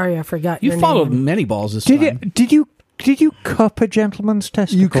 I'm sorry I forgot You your followed name. many balls this Did time. you cup a gentleman's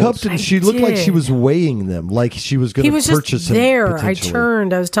testicles? You cupped and she looked like she did. was weighing them, like she was going He to was purchase just them. there. I potentially.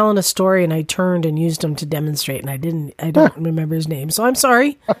 turned. I was telling a story, and I turned and used him to demonstrate, and I don't remember his name, so I'm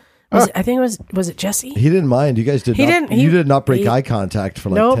sorry. I think it was it Jesse? He didn't mind. You guys did He not. didn't- you he- did not break he- eye contact for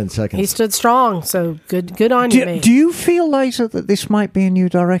like Nope. 10 seconds. He stood strong. So good on you, mate. Do you feel, Liza, that this might be a new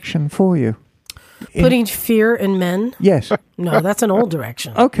direction for you? Putting fear in men? Yes. No, that's an old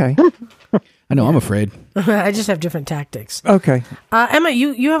direction. Okay. I know, I'm afraid. I just have different tactics. Okay. Emma,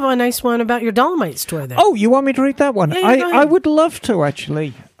 you have a nice one about your Dolomite store there. Oh, you want me to read that one? Yeah, go ahead. I would love to,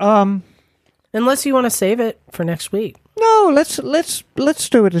 actually. Unless you want to save it for next week. No, let's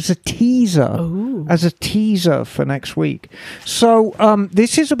do it as a teaser. Ooh. As a teaser for next week. So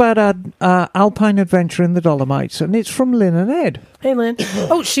this is about our alpine adventure in the Dolomites, and it's from Lynn and Ed. Hey, Lynn.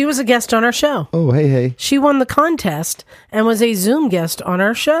 Oh, she was a guest on our show. Oh, hey. She won the contest and was a Zoom guest on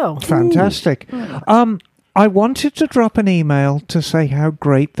our show. Fantastic. I wanted to drop an email to say how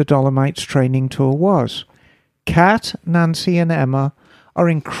great the Dolomites training tour was. Kat, Nancy, and Emma are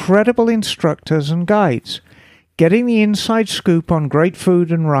incredible instructors and guides. Getting the inside scoop on great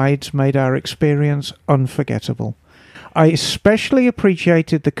food and rides made our experience unforgettable. I especially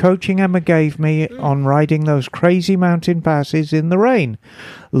appreciated the coaching Emma gave me on riding those crazy mountain passes in the rain.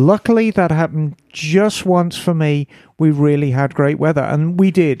 Luckily, that happened just once for me. We really had great weather, and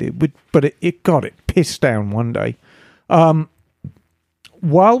we did, but it got it pissed down one day.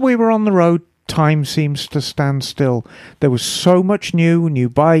 While we were on the road, time seems to stand still. There was so much new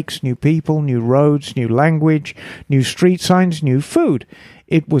bikes, new people, new roads, new language, new street signs, new food.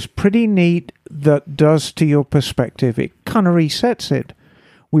 It was pretty neat. That does to your perspective. It kind of resets it.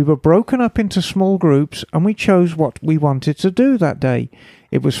 We were broken up into small groups and we chose what we wanted to do that day.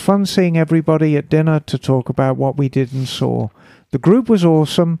 It was fun seeing everybody at dinner to talk about what we did and saw. The group was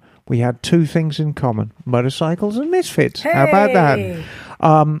awesome. We had two things in common, motorcycles and misfits. Hey! How about that?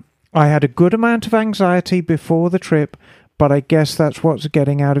 I had a good amount of anxiety before the trip, but I guess that's what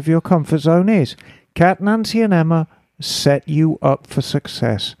getting out of your comfort zone is. Kat, Nancy, and Emma set you up for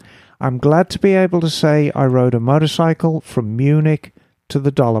success. I'm glad to be able to say I rode a motorcycle from Munich to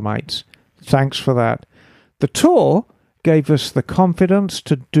the Dolomites. Thanks for that. The tour gave us the confidence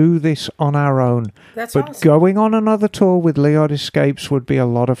to do this on our own. That's but awesome. Going on another tour with Leod Escapes would be a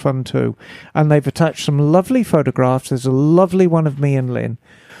lot of fun too. And they've attached some lovely photographs. There's a lovely one of me and Lynn.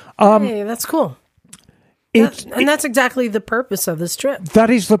 Hey, that's cool. That's exactly the purpose of this trip. That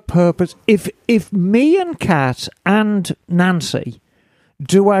is the purpose. If me and Kat and Nancy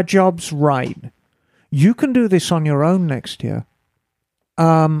do our jobs right, you can do this on your own next year.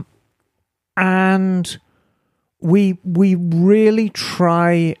 And we really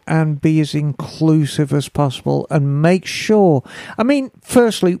try and be as inclusive as possible and make sure. I mean,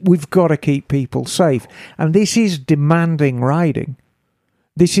 firstly, we've got to keep people safe. And this is demanding riding.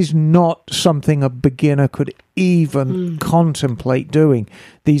 This is not something a beginner could even contemplate doing.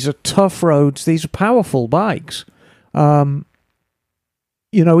 These are tough roads. These are powerful bikes. Even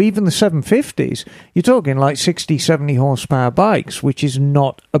the 750s, you're talking like 60, 70 horsepower bikes, which is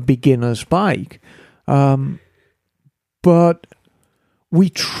not a beginner's bike. But we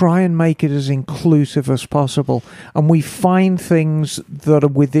try and make it as inclusive as possible. And we find things that are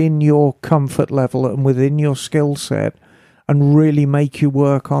within your comfort level and within your skill set and really make you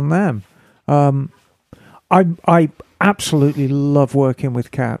work on them. I absolutely love working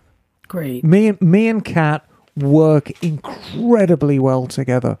with Kat. Great. Me and Kat work incredibly well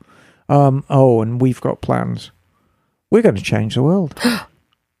together. And we've got plans. We're going to change the world.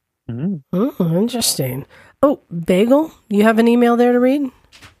 Oh, interesting. Oh, Bagel, you have an email there to read?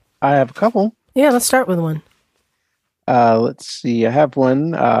 I have a couple. Yeah, let's start with one. Let's see. I have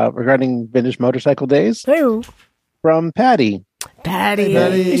one regarding Vintage Motorcycle Days. Hey, From Patty. Patty.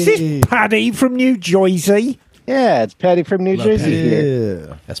 Is this Paddy from New Jersey? Yeah, it's Patty from New Jersey here.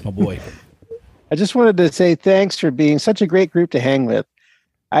 Yeah. That's my boy. I just wanted to say thanks for being such a great group to hang with.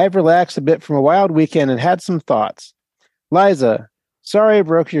 I have relaxed a bit from a wild weekend and had some thoughts. Liza, sorry I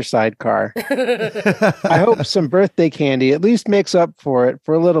broke your sidecar. I hope some birthday candy at least makes up for it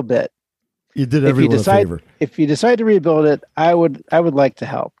for a little bit. You did everyone a favor. If you decide to rebuild it, I would like to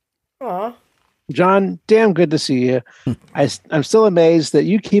help. Aw. John, damn good to see you. I'm still amazed that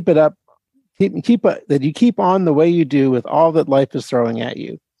you keep it up, that you keep on the way you do with all that life is throwing at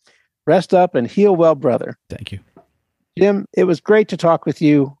you. Rest up and heal well, brother. Thank you. Jim, it was great to talk with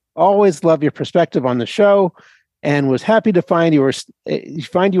you. Always love your perspective on the show, and was happy to find you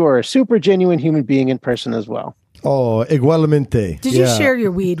are a super genuine human being in person as well. Oh, igualmente. Did you share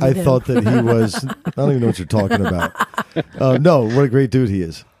your weed with him? I thought that he was. I don't even know what you're talking about. No, what a great dude he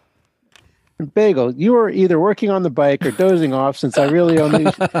is. Bagel, you were either working on the bike or dozing off, since I really only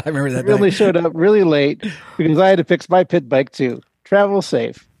I remember that. really Day. showed up really late because I had to fix my pit bike too. Travel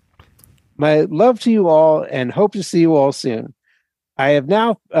safe. My love to you all, and hope to see you all soon. I have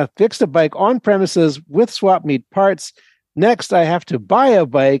now fixed a bike on premises with swap meet parts. Next, I have to buy a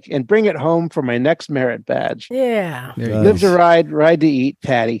bike and bring it home for my next merit badge. Yeah. Live to ride, ride to eat,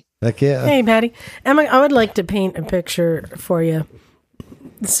 Patty. Heck yeah. Hey, Patty. Emma, I would like to paint a picture for you.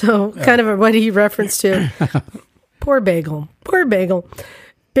 So, kind of what he referenced to. Poor Bagel. Poor Bagel.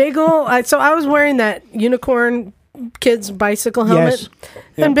 Bagel, so I was wearing that unicorn kid's bicycle helmet. Yes.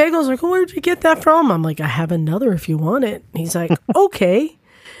 And Bagel's like, where'd you get that from? I'm like, I have another if you want it. He's like, okay.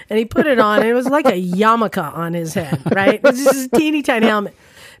 And he put it on, and it was like a yarmulke on his head, right? It's just a teeny tiny helmet.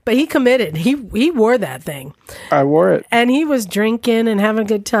 But he committed. He wore that thing. I wore it. And he was drinking and having a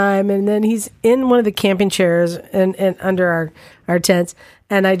good time. And then he's in one of the camping chairs and under our tents.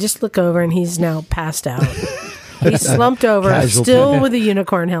 And I just look over, and he's now passed out. He's slumped over, Casualty. still with a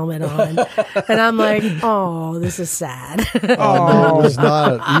unicorn helmet on. And I'm like, oh, this is sad. Oh, it was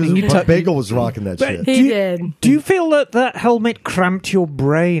not. Bagel was rocking that shit. He did. Do you feel that helmet cramped your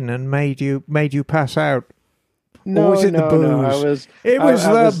brain and made you pass out? No, or was it the booze? No, It was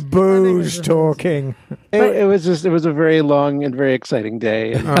the booze talking. It was a very long and very exciting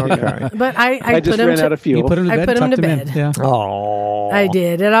day. And, Okay. But I I just put him ran out of fuel. You put him to I bed. put him tucked to in. bed. Yeah. Oh, I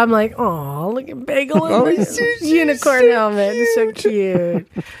did. And I'm like, oh, look at Bagel in his unicorn helmet. It's so cute.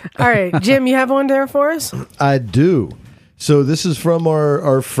 All right, Jim, you have one there for us? I do. So this is from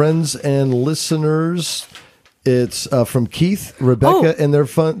our friends and listeners. It's from Keith, Rebecca, and their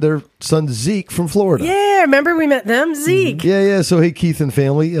son Zeke from Florida. Yeah, remember we met them? Zeke. Yeah. So, hey, Keith and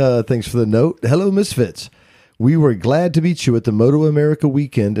family, thanks for the note. Hello, Misfits. We were glad to meet you at the Moto America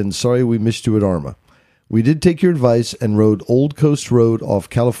weekend, and sorry we missed you at ARMA. We did take your advice and rode Old Coast Road off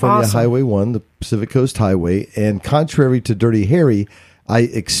California Awesome. Highway 1, the Pacific Coast Highway, and contrary to Dirty Harry, I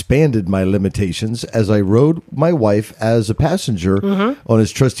expanded my limitations as I rode my wife as a passenger on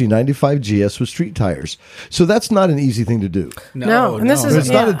his trusty 95 GS with street tires. So that's not an easy thing to do. No, and this is- It's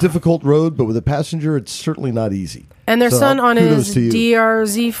not a Yeah. difficult road, but with a passenger, it's certainly not easy. And their So, son on kudos his to you.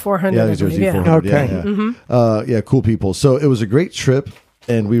 DRZ 400. Yeah, I these are believe. Z400. Yeah. Okay. Yeah, cool people. So it was a great trip,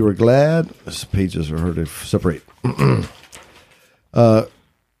 and we were glad. These pages are hard to separate.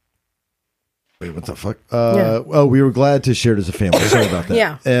 Wait, what the fuck? Oh, we were glad to share it as a family. Sorry about that.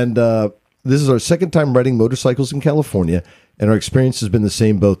 Yeah. And this is our second time riding motorcycles in California, and our experience has been the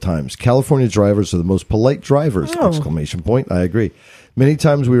same both times. California drivers are the most polite drivers! Oh. Exclamation point. I agree. Many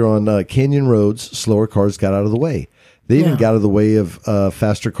times we were on canyon roads, slower cars got out of the way. They even Yeah. got out of the way of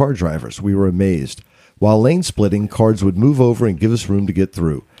faster car drivers. We were amazed. While lane splitting, cars would move over and give us room to get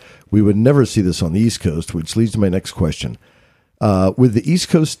through. We would never see this on the East Coast, which leads to my next question. With the East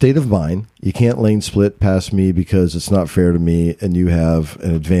Coast state of mind, you can't lane split past me because it's not fair to me, and you have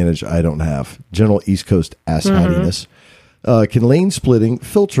an advantage I don't have. General East Coast asshattiness. Can lane splitting,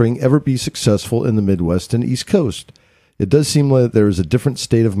 filtering ever be successful in the Midwest and East Coast? It does seem like there is a different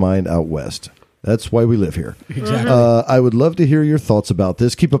state of mind out west. That's why we live here. Exactly. I would love to hear your thoughts about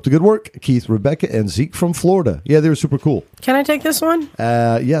this. Keep up the good work. Keith, Rebecca, and Zeke from Florida. Yeah, they were super cool. Can I take this one?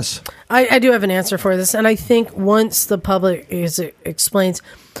 Yes. I do have an answer for this, and I think once the public explains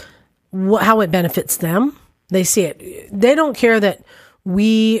how it benefits them, they see it. They don't care that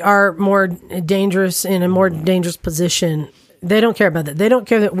we are more dangerous in a more dangerous position. They don't care about that. They don't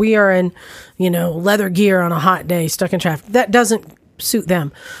care that we are in, leather gear on a hot day, stuck in traffic. That doesn't suit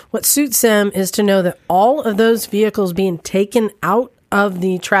them. What suits them is to know that all of those vehicles being taken out of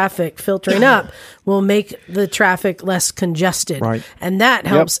the traffic, filtering up, will make the traffic less congested. Right. And that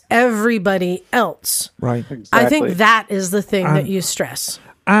helps everybody else. right. I think Exactly. that is the thing that you stress.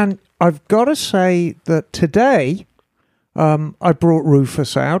 And I've got to say that today, I brought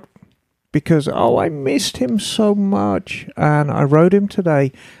Rufus out because, I missed him so much. And I rode him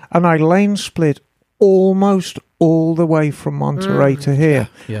today, and I lane split almost all the way from Monterey to here.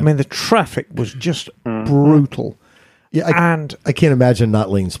 Yeah. I mean, the traffic was just brutal. Yeah, And I can't imagine not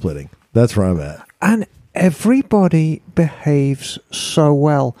lane splitting. That's where I'm at. And everybody behaves so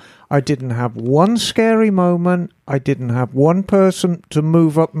well. I didn't have one scary moment. I didn't have one person to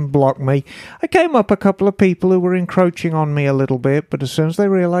move up and block me. I came up a couple of people who were encroaching on me a little bit, but as soon as they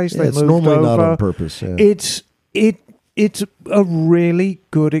realized Yeah, they it's moved normally over, not on purpose. Yeah. it's a really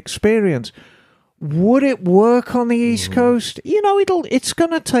good experience. Would it work on the East Coast? It's going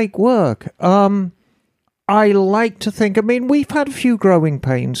to take work. I like to think, we've had a few growing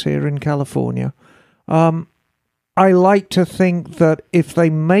pains here in California. I like to think that if they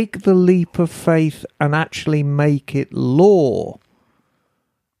make the leap of faith and actually make it law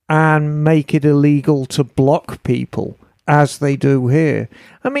and make it illegal to block people as they do here,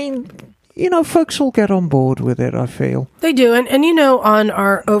 folks will get on board with it, I feel. They do. And on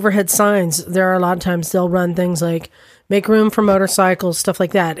our overhead signs, there are a lot of times they'll run things like make room for motorcycles, stuff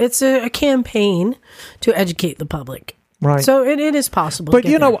like that. It's a campaign to educate the public. Right. So it is possible. But, to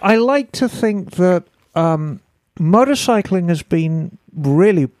get there. I like to think that motorcycling has been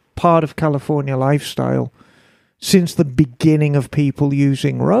really part of California lifestyle since the beginning of people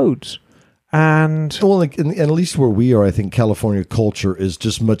using roads. And Well, and at least where we are, I think California culture is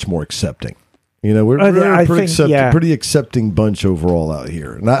just much more accepting. You know, we're I a think, pretty accepting bunch overall out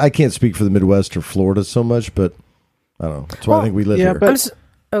here. And I can't speak for the Midwest or Florida so much, but I don't know. That's why I think we live here. But,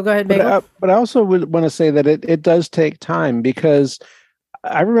 go ahead, Bagel. But I also would want to say that it does take time, because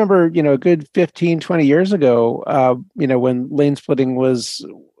I remember, a good 15, 20 years ago, when lane splitting was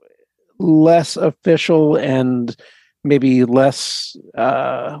less official and maybe less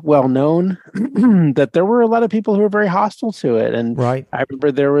well known, that there were a lot of people who were very hostile to it. And right. I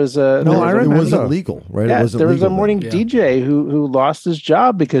remember there was it wasn't legal, right? Yeah, it wasn't there was legal a morning DJ who lost his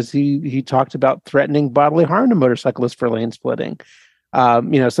job because he talked about threatening bodily harm to motorcyclists for lane splitting.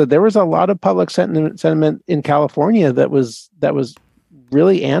 So there was a lot of public sentiment in California that was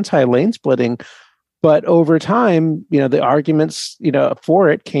really anti-lane splitting, but over time, the arguments, for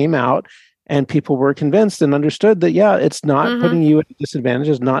it came out, and people were convinced and understood that, it's not putting you at a disadvantage,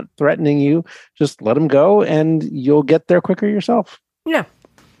 it's not threatening you. Just let them go, and you'll get there quicker yourself. Yeah.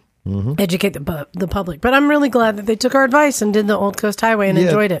 Educate the public. But I'm really glad that they took our advice and did the Old Coast Highway and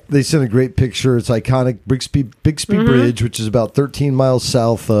enjoyed it. They sent a great picture. It's iconic Bixby Bridge, which is about 13 miles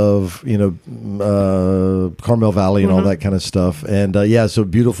south of Carmel Valley and all that kind of stuff. And so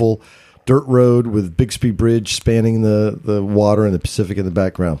beautiful dirt road with Bixby Bridge spanning the water and the Pacific in the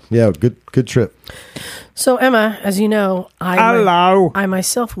background. Yeah, good trip. So Emma, as you know, Hello. I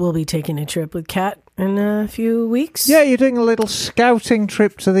myself will be taking a trip with Kat in a few weeks. Yeah, you're doing a little scouting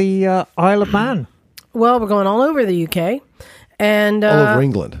trip to the Isle of Man. Well, we're going all over the UK and all over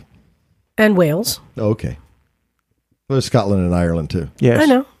England and Wales. Oh, okay. Well, there's Scotland and Ireland too. Yes, I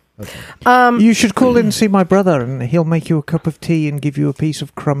know. Okay. You should call in and see my brother, and he'll make you a cup of tea and give you a piece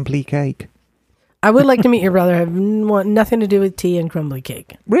of crumbly cake. I would like to meet your brother. I want nothing to do with tea and crumbly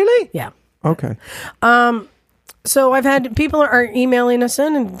cake. Really? Yeah. Okay. So I've had people are emailing us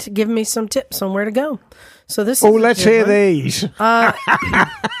in and giving me some tips on where to go. So this. Let's hear these.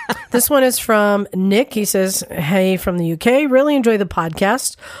 This one is from Nick. He says, "Hey, from the UK. Really enjoy the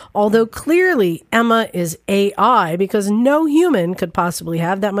podcast. Although clearly Emma is AI because no human could possibly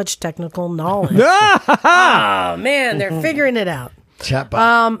have that much technical knowledge." Oh man, they're figuring it out.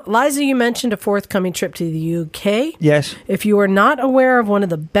 Chatbot. Liza, you mentioned a forthcoming trip to the UK. Yes. If you are not aware of one of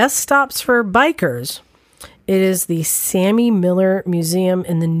the best stops for bikers, it is the Sammy Miller Museum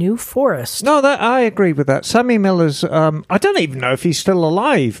in the New Forest. No, I agree with that. Sammy Miller's, I don't even know if he's still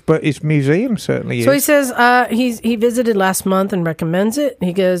alive, but his museum certainly is. So he says he visited last month and recommends it.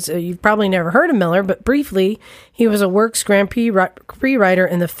 He goes, you've probably never heard of Miller, but briefly, he was a Works Grand Prix rider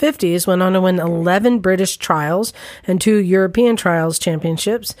in the 50s, went on to win 11 British trials and 2 European trials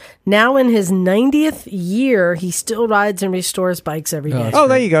championships. Now in his 90th year, he still rides and restores bikes every day. Oh,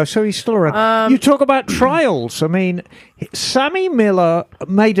 there you go. So he's still around. You talk about trials. I mean, Sammy Miller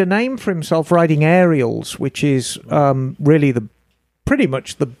made a name for himself riding aerials, which is really pretty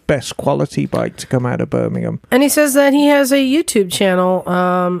much the best quality bike to come out of Birmingham. And he says that he has a YouTube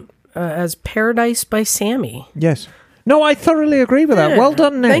channel as Paradise by Sammy. Yes. No, I thoroughly agree with that. Well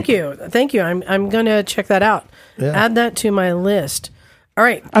done, Nick. Thank you. I'm going to check that out. Yeah. Add that to my list. All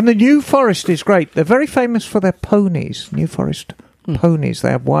right. And the New Forest is great. They're very famous for their ponies. New Forest ponies. They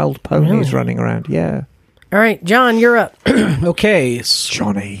have wild ponies running around. Yeah. All right, John, you're up. Okay.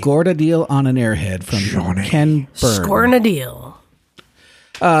 Johnny. Scored a deal on an airhead from Ken Byrne. Scoring a deal.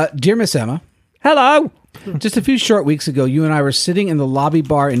 Dear Miss Emma. Hello. Just a few short weeks ago, you and I were sitting in the lobby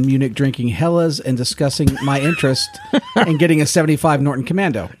bar in Munich drinking Hellas and discussing my interest in getting a 75 Norton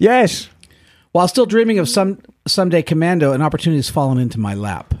Commando. Yes. While still dreaming of someday Commando, an opportunity has fallen into my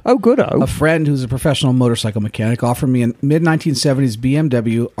lap. Oh, good-o. A friend who's a professional motorcycle mechanic offered me a mid-1970s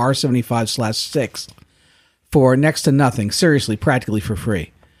BMW R75/6 for next to nothing, seriously, practically for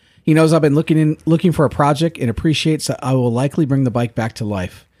free. He knows I've been looking for a project and appreciates that I will likely bring the bike back to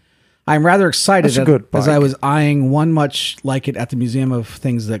life. I'm rather excited as I was eyeing one much like it at the Museum of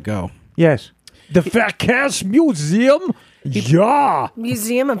Things That Go. Yes. The Verkehrsmuseum? Yeah.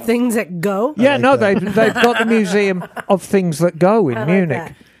 Museum of Things That Go? Yeah, they've got the Museum of Things That Go in Munich.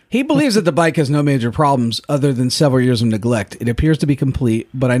 That. He believes that the bike has no major problems other than several years of neglect. It appears to be complete,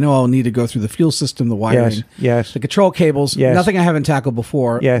 but I know I'll need to go through the fuel system, the wiring, yes. the control cables, nothing I haven't tackled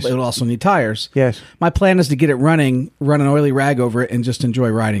before, yes. But it'll also need tires. Yes. My plan is to get it running, run an oily rag over it, and just enjoy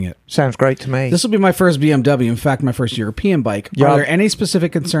riding it. Sounds great to me. This will be my first BMW, in fact, my first European bike. Yep. Are there any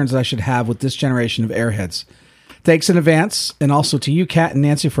specific concerns that I should have with this generation of airheads? Thanks in advance, and also to you, Kat and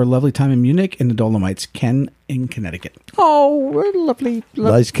Nancy, for a lovely time in Munich and the Dolomites. Ken in Connecticut. Oh, lovely.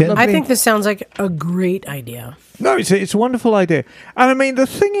 Nice, Ken. Lovely. I think this sounds like a great idea. No, it's a wonderful idea. And I mean, the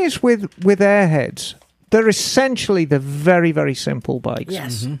thing is with airheads, they're essentially the very, very simple bikes.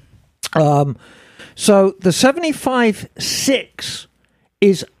 Yes. Mm-hmm. So the 75/6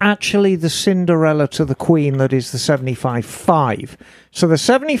 is actually the Cinderella to the Queen that is the 75.5. So the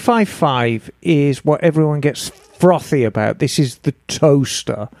 75.5 is what everyone gets frothy about. This is the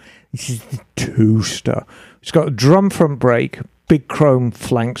toaster. This is the toaster. It's got a drum front brake, big chrome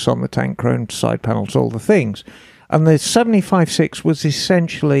flanks on the tank, chrome side panels, all the things. And the 75.6 was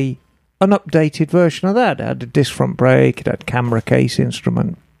essentially an updated version of that. It had a disc front brake, it had camera case,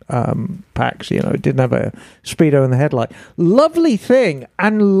 instrument packs, it didn't have a speedo in the headlight. Lovely thing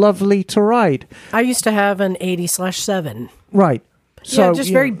and lovely to ride. I used to have an 80/7. Right. So,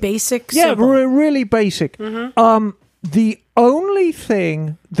 just very basic. Yeah, simple. really basic. Mm-hmm. The only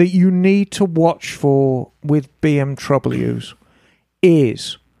thing that you need to watch for with BMWs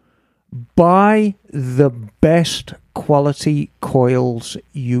is buy the best quality coils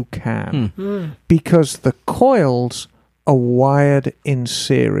you can, because the coils are wired in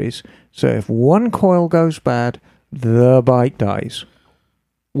series. So if one coil goes bad, the bike dies.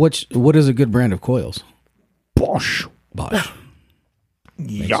 What is a good brand of coils? Bosch. Makes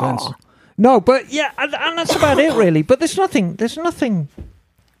Yeah. sense. No, but yeah, and that's about it really. But there's nothing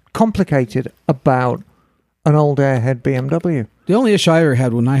complicated about an old airhead BMW. The only issue I ever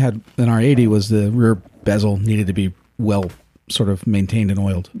had when I had an R80 was the rear bezel needed to be well sort of maintained and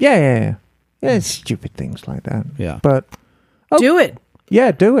oiled. Yeah, it's stupid things like that. Yeah. But Do it.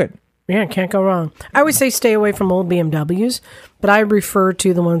 yeah, do it. Yeah, can't go wrong. I always say stay away from old BMWs, but I refer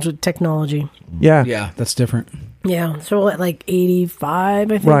to the ones with technology. Yeah. Yeah, that's different. Yeah, so at like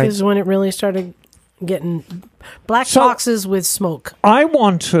 85, I think, Right. is when it really started getting black So- boxes with smoke. I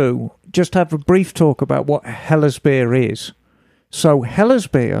want to just have a brief talk about what Hellersbeer is. So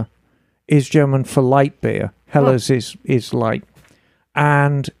Hellersbeer is German for light beer. Helles is light.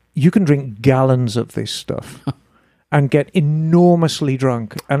 And you can drink gallons of this stuff and get enormously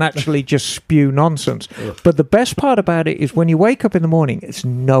drunk and actually just spew nonsense. But the best part about it is when you wake up in the morning, it's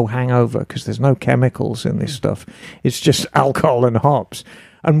no hangover because there's no chemicals in this stuff. It's just alcohol and hops.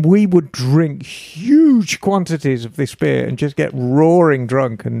 And we would drink huge quantities of this beer and just get roaring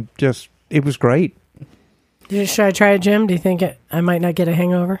drunk, and it was great. Should I try it, Jim? Do you think I might not get a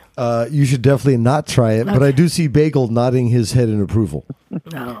hangover? You should definitely not try it, but I do see Bagel nodding his head in approval.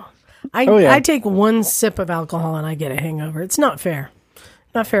 No. yeah. I take one sip of alcohol and I get a hangover. It's not fair.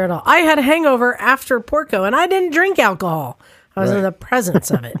 Not fair at all. I had a hangover after Porco and I didn't drink alcohol. I was in the presence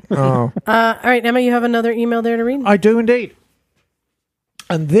of it. Oh, All right, Emma, you have another email there to read? I do indeed.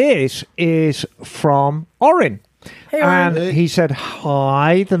 And this is from Orin. Hey, Orin. And he said,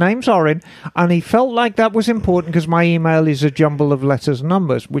 hi, the name's Orin. And he felt like that was important because my email is a jumble of letters and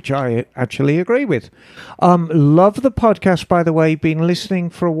numbers, which I actually agree with. Love the podcast, by the way. Been listening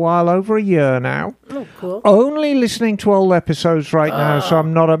for a while, over a year now. Oh, cool. Only listening to old episodes right now, so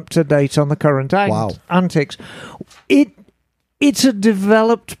I'm not up to date on the current antics. It's a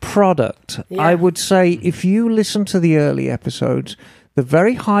developed product. Yeah. I would say if you listen to the early episodes, they're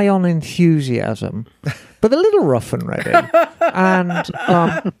very high on enthusiasm, but a little rough and ready.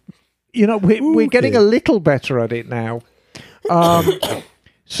 And, we're getting a little better at it now.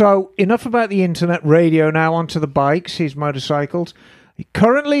 So enough about the internet radio, now onto the bikes, his motorcycles.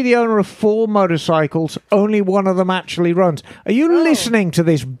 Currently the owner of 4 motorcycles, only one of them actually runs. Are you listening to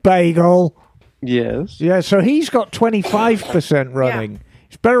this, Bagel? Yes. Yeah, so he's got 25% running. Yeah.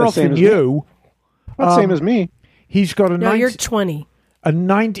 He's better The off same than as you. Well, same as me. He's got a No, 90. you're 20. A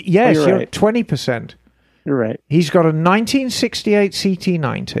 90. Yes, you're you're right. 20%. You're right. He's got a 1968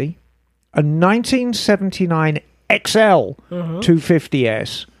 CT90, a 1979 XL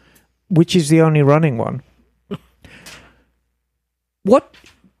 250S, which is the only running one.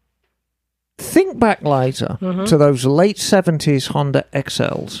 Think back, Liza, to those late 70s Honda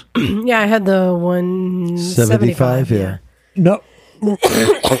XLs. Yeah, I had the 175. 75, yeah. No,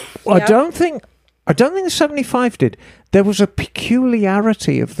 I don't think the 75 did. There was a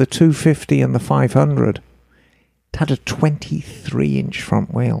peculiarity of the 250 and the 500. It had a 23-inch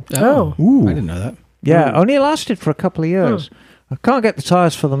front wheel. Oh. I didn't know that. Yeah, only lasted for a couple of years. I can't get the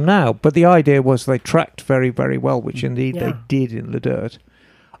tyres for them now, but the idea was they tracked very, very well, which indeed they did in the dirt.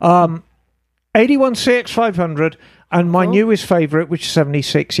 81 CX500, and my newest favourite, which is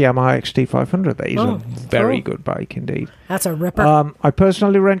 76 Yamaha XT500. That is a very good bike indeed. That's a ripper. I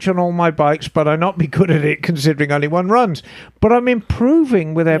personally wrench on all my bikes, but I not be good at it considering only one runs. But I'm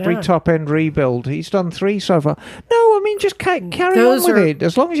improving with every top-end rebuild. He's done 3 so far. No, I mean, just carry Those on with are- it,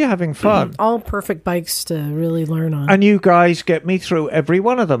 as long as you're having fun. All perfect bikes to really learn on. And you guys get me through every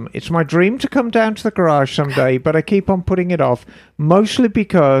one of them. It's my dream to come down to the garage someday, but I keep on putting it off, mostly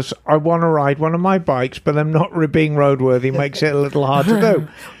because I want to ride one of my bikes, but them not being roadworthy makes it a little hard to do.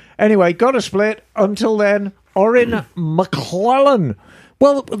 Anyway, got a split. Until then, Orin McClellan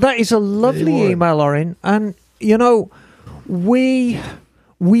Well, that is a lovely email, Lauren. And, you know, we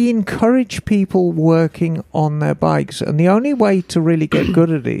encourage people working on their bikes. And the only way to really get good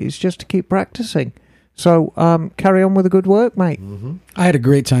at it is just to keep practicing. So carry on with the good work, mate. Mm-hmm. I had a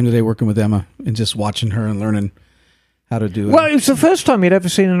great time today working with Emma and just watching her and learning how to do it. Well, it was the first time you'd ever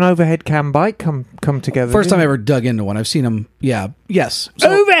seen an overhead cam bike come together. First time I ever dug into one. I've seen them, yes. So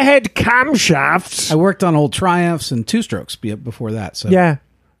overhead camshafts! I worked on old Triumphs and two-strokes before that. So. Yeah.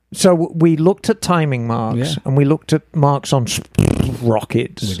 So we looked at timing marks, and we looked at marks on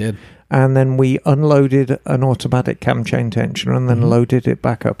rockets. We did. And then we unloaded an automatic cam chain tensioner and then loaded it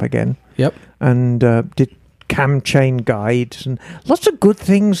back up again. Yep. And did cam chain guides and lots of good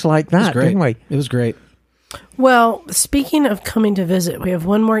things like that, didn't we? It was great. Well, speaking of coming to visit, we have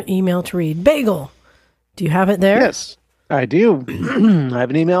one more email to read. Bagel, do you have it there? Yes, I do. I have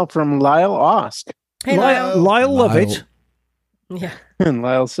an email from Lyle Osk. Hey, Lyle. Lyle Lovett. Yeah. And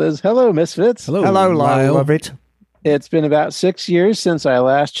Lyle says, hello, Misfits. Hello, Lyle Lovett. It's been about 6 years since I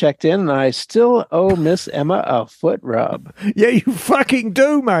last checked in, and I still owe Miss Emma a foot rub. Yeah, you fucking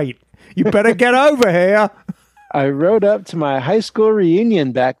do, mate. You better get over here. I rode up to my high school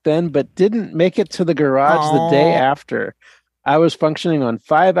reunion back then, but didn't make it to the garage the day after. I was functioning on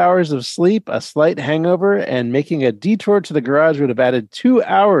 5 hours of sleep, a slight hangover, and making a detour to the garage would have added 2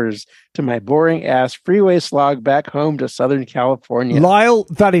 hours to my boring-ass freeway slog back home to Southern California. Lyle,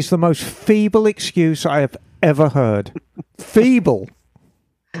 that is the most feeble excuse I have ever heard. Feeble.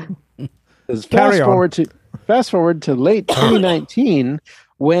 Fast forward to late 2019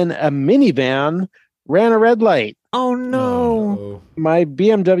 when a minivan ran a red light. Oh, no. My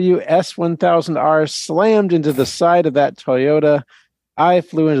BMW S1000R slammed into the side of that Toyota. I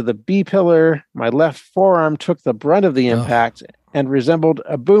flew into the B-pillar. My left forearm took the brunt of the impact and resembled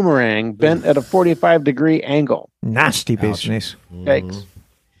a boomerang bent at a 45-degree angle. Nasty business. Yikes.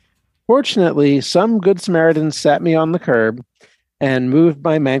 Fortunately, some good Samaritans sat me on the curb and moved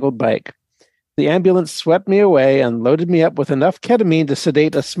my mangled bike. The ambulance swept me away and loaded me up with enough ketamine to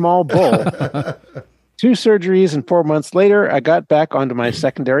sedate a small bull. 2 surgeries and 4 months later, I got back onto my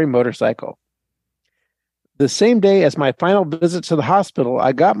secondary motorcycle. The same day as my final visit to the hospital,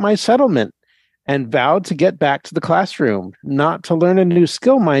 I got my settlement and vowed to get back to the classroom, not to learn a new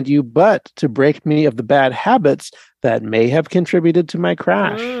skill, mind you, but to break me of the bad habits that may have contributed to my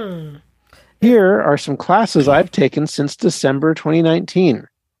crash. Here are some classes I've taken since December 2019.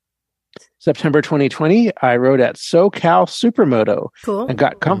 September 2020, I rode at SoCal Supermoto and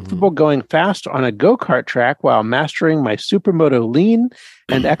got comfortable going fast on a go-kart track while mastering my Supermoto lean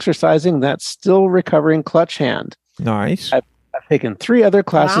and exercising that still recovering clutch hand. Nice. I've taken 3 other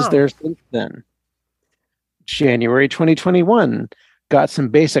classes there since then. January 2021, got some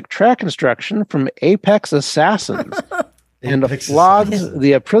basic track instruction from Apex Assassins and flogged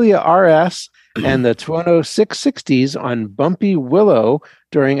the Aprilia RS and the Tuono 660s on Bumpy Willow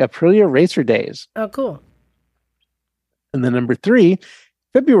during Aprilia Racer Days. Oh, cool. And then number 3,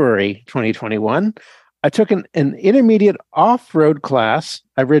 February 2021, I took an intermediate off-road class.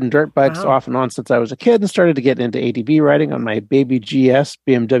 I've ridden dirt bikes off and on since I was a kid and started to get into ATV riding on my baby GS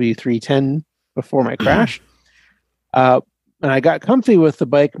BMW 310 before my crash. And I got comfy with the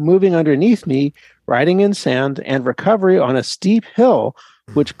bike moving underneath me, riding in sand, and recovery on a steep hill,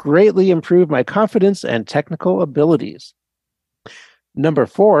 which greatly improved my confidence and technical abilities. Number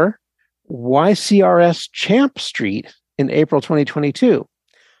 4, YCRS Champ Street in April 2022.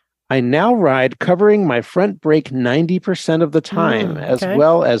 I now ride covering my front brake 90% of the time, as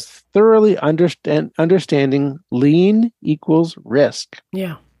well as thoroughly understanding lean equals risk.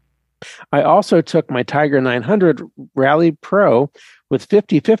 Yeah. I also took my Tiger 900 Rally Pro with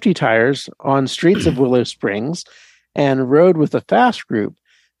 50/50 tires on streets of Willow Springs and rode with a fast group.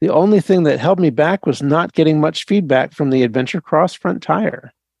 The only thing that held me back was not getting much feedback from the Adventure Cross front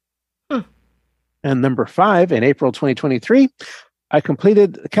tire. And number 5, in April 2023, I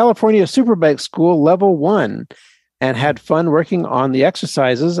completed California Superbike School Level 1 and had fun working on the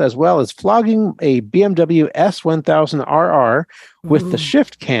exercises as well as flogging a BMW S1000RR with the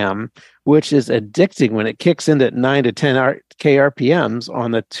shift cam, which is addicting when it kicks in at 9 to 10 KRPMs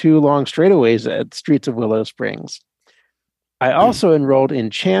on the 2 long straightaways at Streets of Willow Springs. I also enrolled in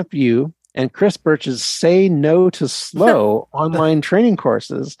Champ U and Chris Birch's Say No to Slow online training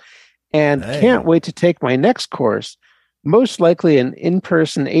courses and can't wait to take my next course, most likely an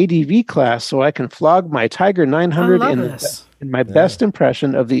in-person ADV class, so I can flog my Tiger 900 in my best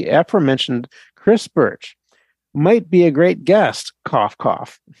impression of the aforementioned Chris Birch. Might be a great guest, cough,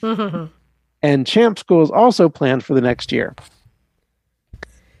 cough. And Champ School is also planned for the next year.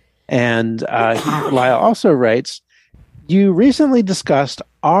 And Lyle also writes, You recently discussed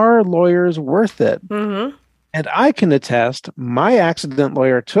Are Lawyers Worth It? Mm-hmm. And I can attest, my accident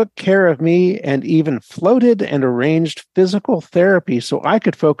lawyer took care of me and even floated and arranged physical therapy so I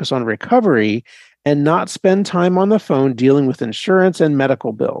could focus on recovery and not spend time on the phone dealing with insurance and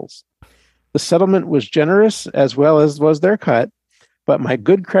medical bills. The settlement was generous as well as was their cut, but my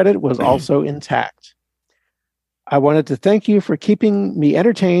good credit was also intact. I wanted to thank you for keeping me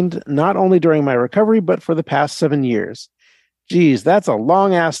entertained, not only during my recovery, but for the past 7 years. Geez, that's a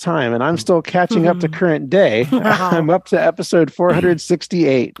long ass time, and I'm still catching up to current day. Wow. I'm up to episode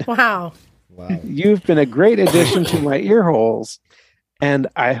 468. Wow. You've been a great addition to my ear holes, and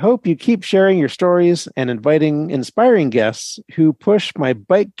I hope you keep sharing your stories and inviting inspiring guests who push my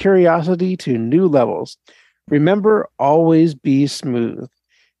bike curiosity to new levels. Remember, always be smooth.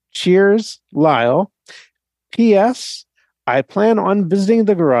 Cheers, Lyle. P.S. I plan on visiting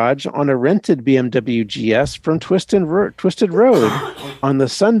the garage on a rented BMW GS from Twisted Road on the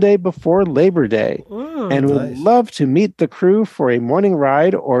Sunday before Labor Day, and would love to meet the crew for a morning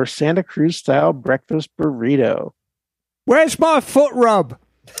ride or Santa Cruz style breakfast burrito. Where's my foot rub?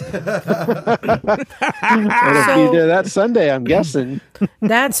 It'll be there that Sunday, I'm guessing.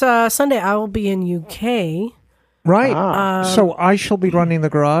 That's Sunday. I will be in UK. Right. So I shall be running the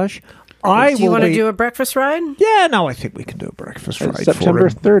garage. Do you want to do a breakfast ride? Yeah, no, I think we can do a breakfast ride September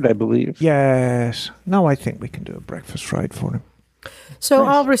for him. 3rd, I believe. Yes. No, I think we can do a breakfast ride for him. So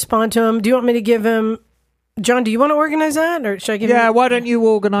I'll respond to him. Do you want me to give him... John, do you want to organize that? Or should I give him... why don't you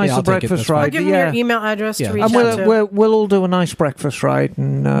organize the I'll take it. breakfast That's fine. ride? I'll give him your email address to reach And out to. we'll all do a nice breakfast ride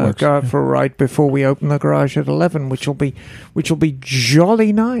and go out for a ride before we open the garage at 11, which will be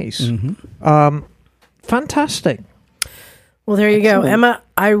jolly nice. Mm-hmm. Fantastic. Well, there you go. Emma,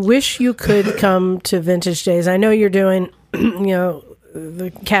 I wish you could come to Vintage Days. I know you're doing,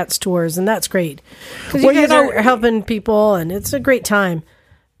 the Cats tours, and that's great. Because you guys are helping people, and it's a great time.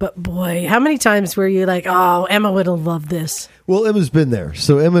 But boy, how many times were you like, oh, Emma would have loved this? Well, Emma's been there,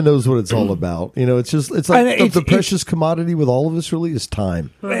 so Emma knows what it's all about. It's like the precious commodity with all of us really is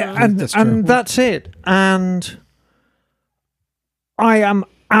time. And that's it. And I am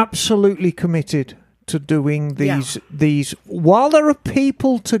absolutely committed to doing these while there are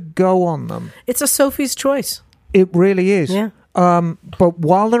people to go on them. It's a Sophie's choice. It really is. Yeah. But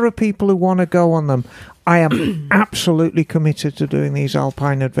while there are people who want to go on them, I am absolutely committed to doing these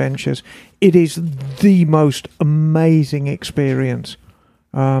alpine adventures. It is the most amazing experience.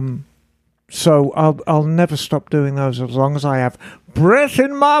 So I'll never stop doing those as long as I have breath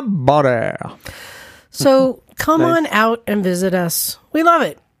in my body. So come on out and visit us. We love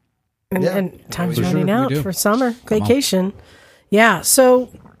it. And time's running out for summer vacation. Yeah. So,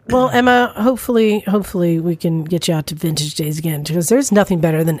 well, Emma, hopefully we can get you out to Vintage Days again, because there's nothing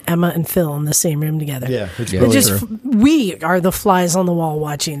better than Emma and Phil in the same room together. Yeah, it's we are the flies on the wall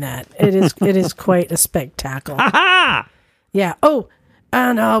watching that. It is quite a spectacle. Yeah. Oh,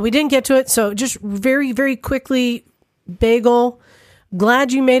 and we didn't get to it. So just very, very quickly, Bagel,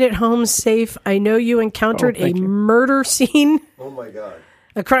 glad you made it home safe. I know you encountered a murder scene. Oh my God.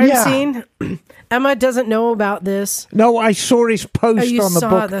 A crime scene. Emma doesn't know about this. No, I saw his post on the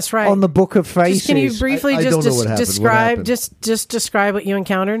book. That's right. On the Book of Faces. Can you briefly describe describe what you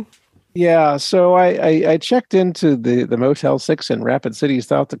encountered? Yeah, so I checked into the Motel 6 in Rapid City,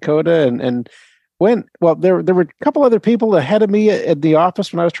 South Dakota, and went. Well, there were a couple other people ahead of me at the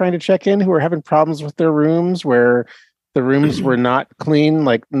office when I was trying to check in who were having problems with their rooms, where the rooms were not clean,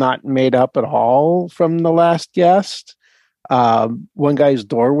 like not made up at all from the last guest. One guy's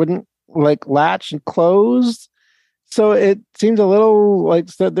door wouldn't latch and close. So it seemed a little like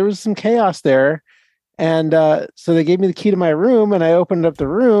there was some chaos there. And so they gave me the key to my room, and I opened up the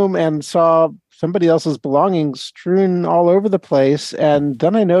room and saw somebody else's belongings strewn all over the place. And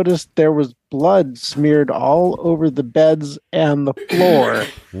then I noticed there was blood smeared all over the beds and the floor.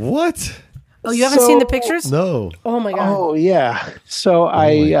 What? Oh, you haven't seen the pictures? No. Oh my God. Oh yeah. So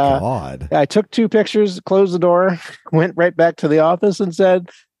I took 2 pictures, closed the door, went right back to the office and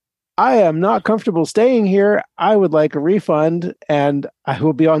said, I am not comfortable staying here. I would like a refund, and I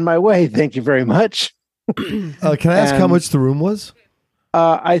will be on my way. Thank you very much. Can I ask how much the room was?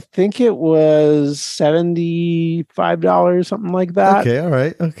 I think it was $75, something like that. Okay. All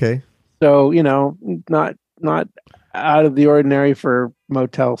right. Okay. So, not out of the ordinary for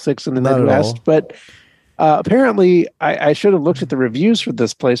Motel 6 in the Midwest, but apparently I should have looked at the reviews for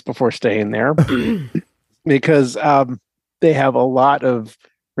this place before staying there because they have a lot of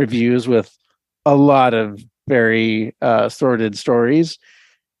reviews with a lot of very sordid stories.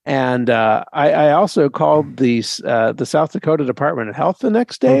 And I also called the South Dakota Department of Health the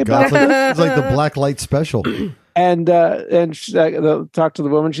next day. It's like the black light special. And she, talked to the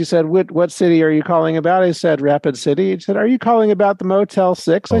woman. She said, "What city are you calling about?" I said, "Rapid City." She said, "Are you calling about the Motel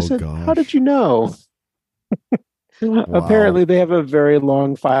 6?" I said, gosh. "How did you know?" Apparently, they have a very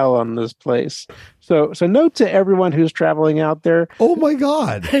long file on this place. So note to everyone who's traveling out there. Oh my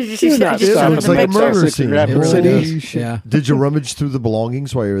God! It's like a murder scene. Rapid City. Yeah. Did you rummage through the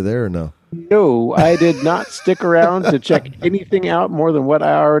belongings while you were there or no? No, I did not stick around to check anything out more than what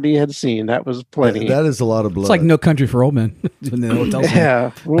I already had seen. That was plenty. That is a lot of blood. It's like No Country for Old Men. In the hotel scene.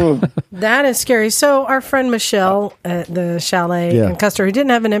 Yeah. Ooh. That is scary. So our friend Michelle at the chalet in Custer, who didn't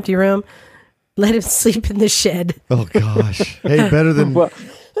have an empty room, let him sleep in the shed. Oh gosh! Hey, better than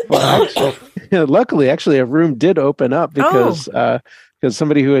Luckily, actually, a room did open up because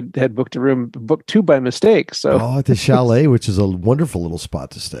somebody who had booked a room booked two by mistake. So at the chalet, which is a wonderful little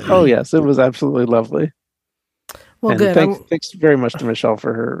spot to stay. Oh yes, it was absolutely lovely. Well, and good. Thanks very much to Michelle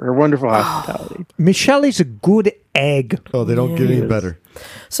for her wonderful hospitality. Michelle is a good egg. Oh, they don't get any better.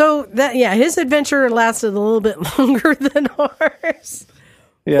 So his adventure lasted a little bit longer than ours.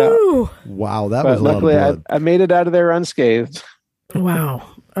 Yeah. Ooh. Wow, that But was a lot of luckily, blood. I made it out of there unscathed. Wow.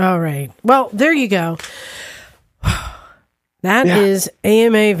 All right. Well, there you go. That is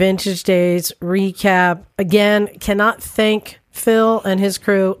AMA Vintage Days recap. Again, cannot thank Phil and his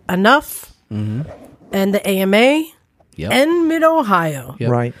crew enough. Mm-hmm. And the AMA and Mid-Ohio.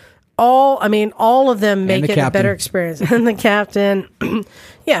 Yep. Right. All of them make it a better experience. And the captain.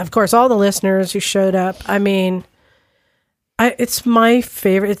 Yeah, of course, all the listeners who showed up. I mean, it's my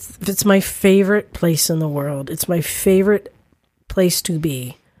favorite. It's my favorite place in the world. It's my favorite place to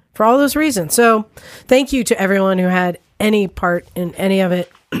be for all those reasons. So thank you to everyone who had any part in any of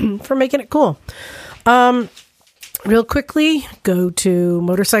it for making it cool. Real quickly, go to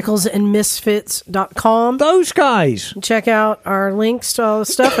motorcyclesandmisfits.com. Those guys. Check out our links to all the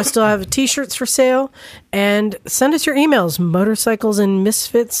stuff. I still have t-shirts for sale. And send us your emails,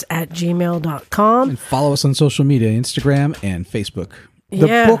 motorcyclesandmisfits@gmail.com. And follow us on social media, Instagram and Facebook.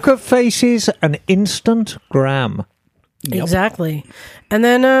 The Book of Faces, an instant gram. Yep. Exactly. And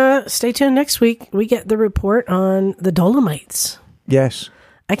then stay tuned next week. We get the report on the Dolomites. Yes.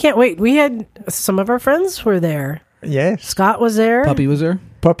 I can't wait. We had some of our friends were there. Yes. Scott was there. Puppy was there.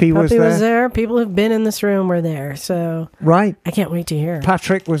 Puppy was there. People who've been in this room were there. So right. I can't wait to hear.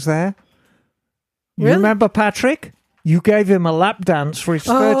 Patrick was there. Really? You remember Patrick? You gave him a lap dance for his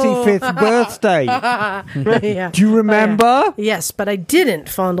 35th birthday. Yeah. Do you remember? Yes, but I didn't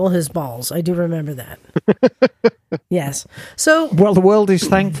fondle his balls. I do remember that. Yes. So well, the world is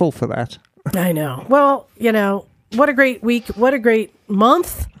thankful for that. I know. Well, what a great week. What a great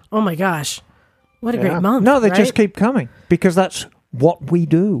month. Oh my gosh. What a great month. No, they right? just keep coming because that's what we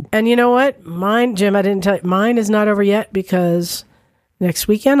do. And you know what? Mine, Jim, I didn't tell you. Mine is not over yet because next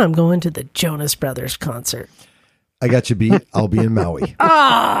weekend I'm going to the Jonas Brothers concert. I got you beat. I'll be in Maui.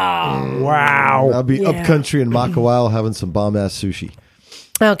 Wow. I'll be up country in Makawao having some bomb-ass sushi.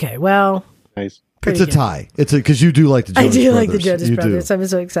 Okay, well. Nice. It's a tie. Because you do like the Jonas Brothers. I do like the Jonas You Brothers. do. I'm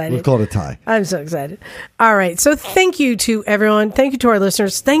so excited. We'll call it a tie. I'm so excited. All right. So thank you to everyone. Thank you to our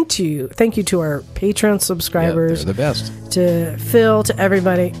listeners. Thank you to our Patreon subscribers. Yeah, they're the best. To Phil, to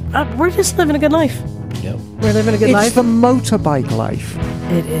everybody. We're just living a good life. Yep. We're living a good life. It's the motorbike life.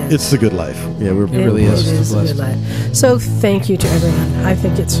 It is. It's the good life. Yeah, It really is. It is a good life. So thank you to everyone. I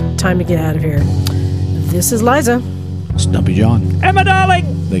think it's time to get out of here. This is Liza. Stumpy John. Emma,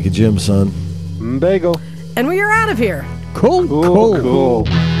 darling. Make a Jim, son. Bagel. And we are out of here. Cool. Cool.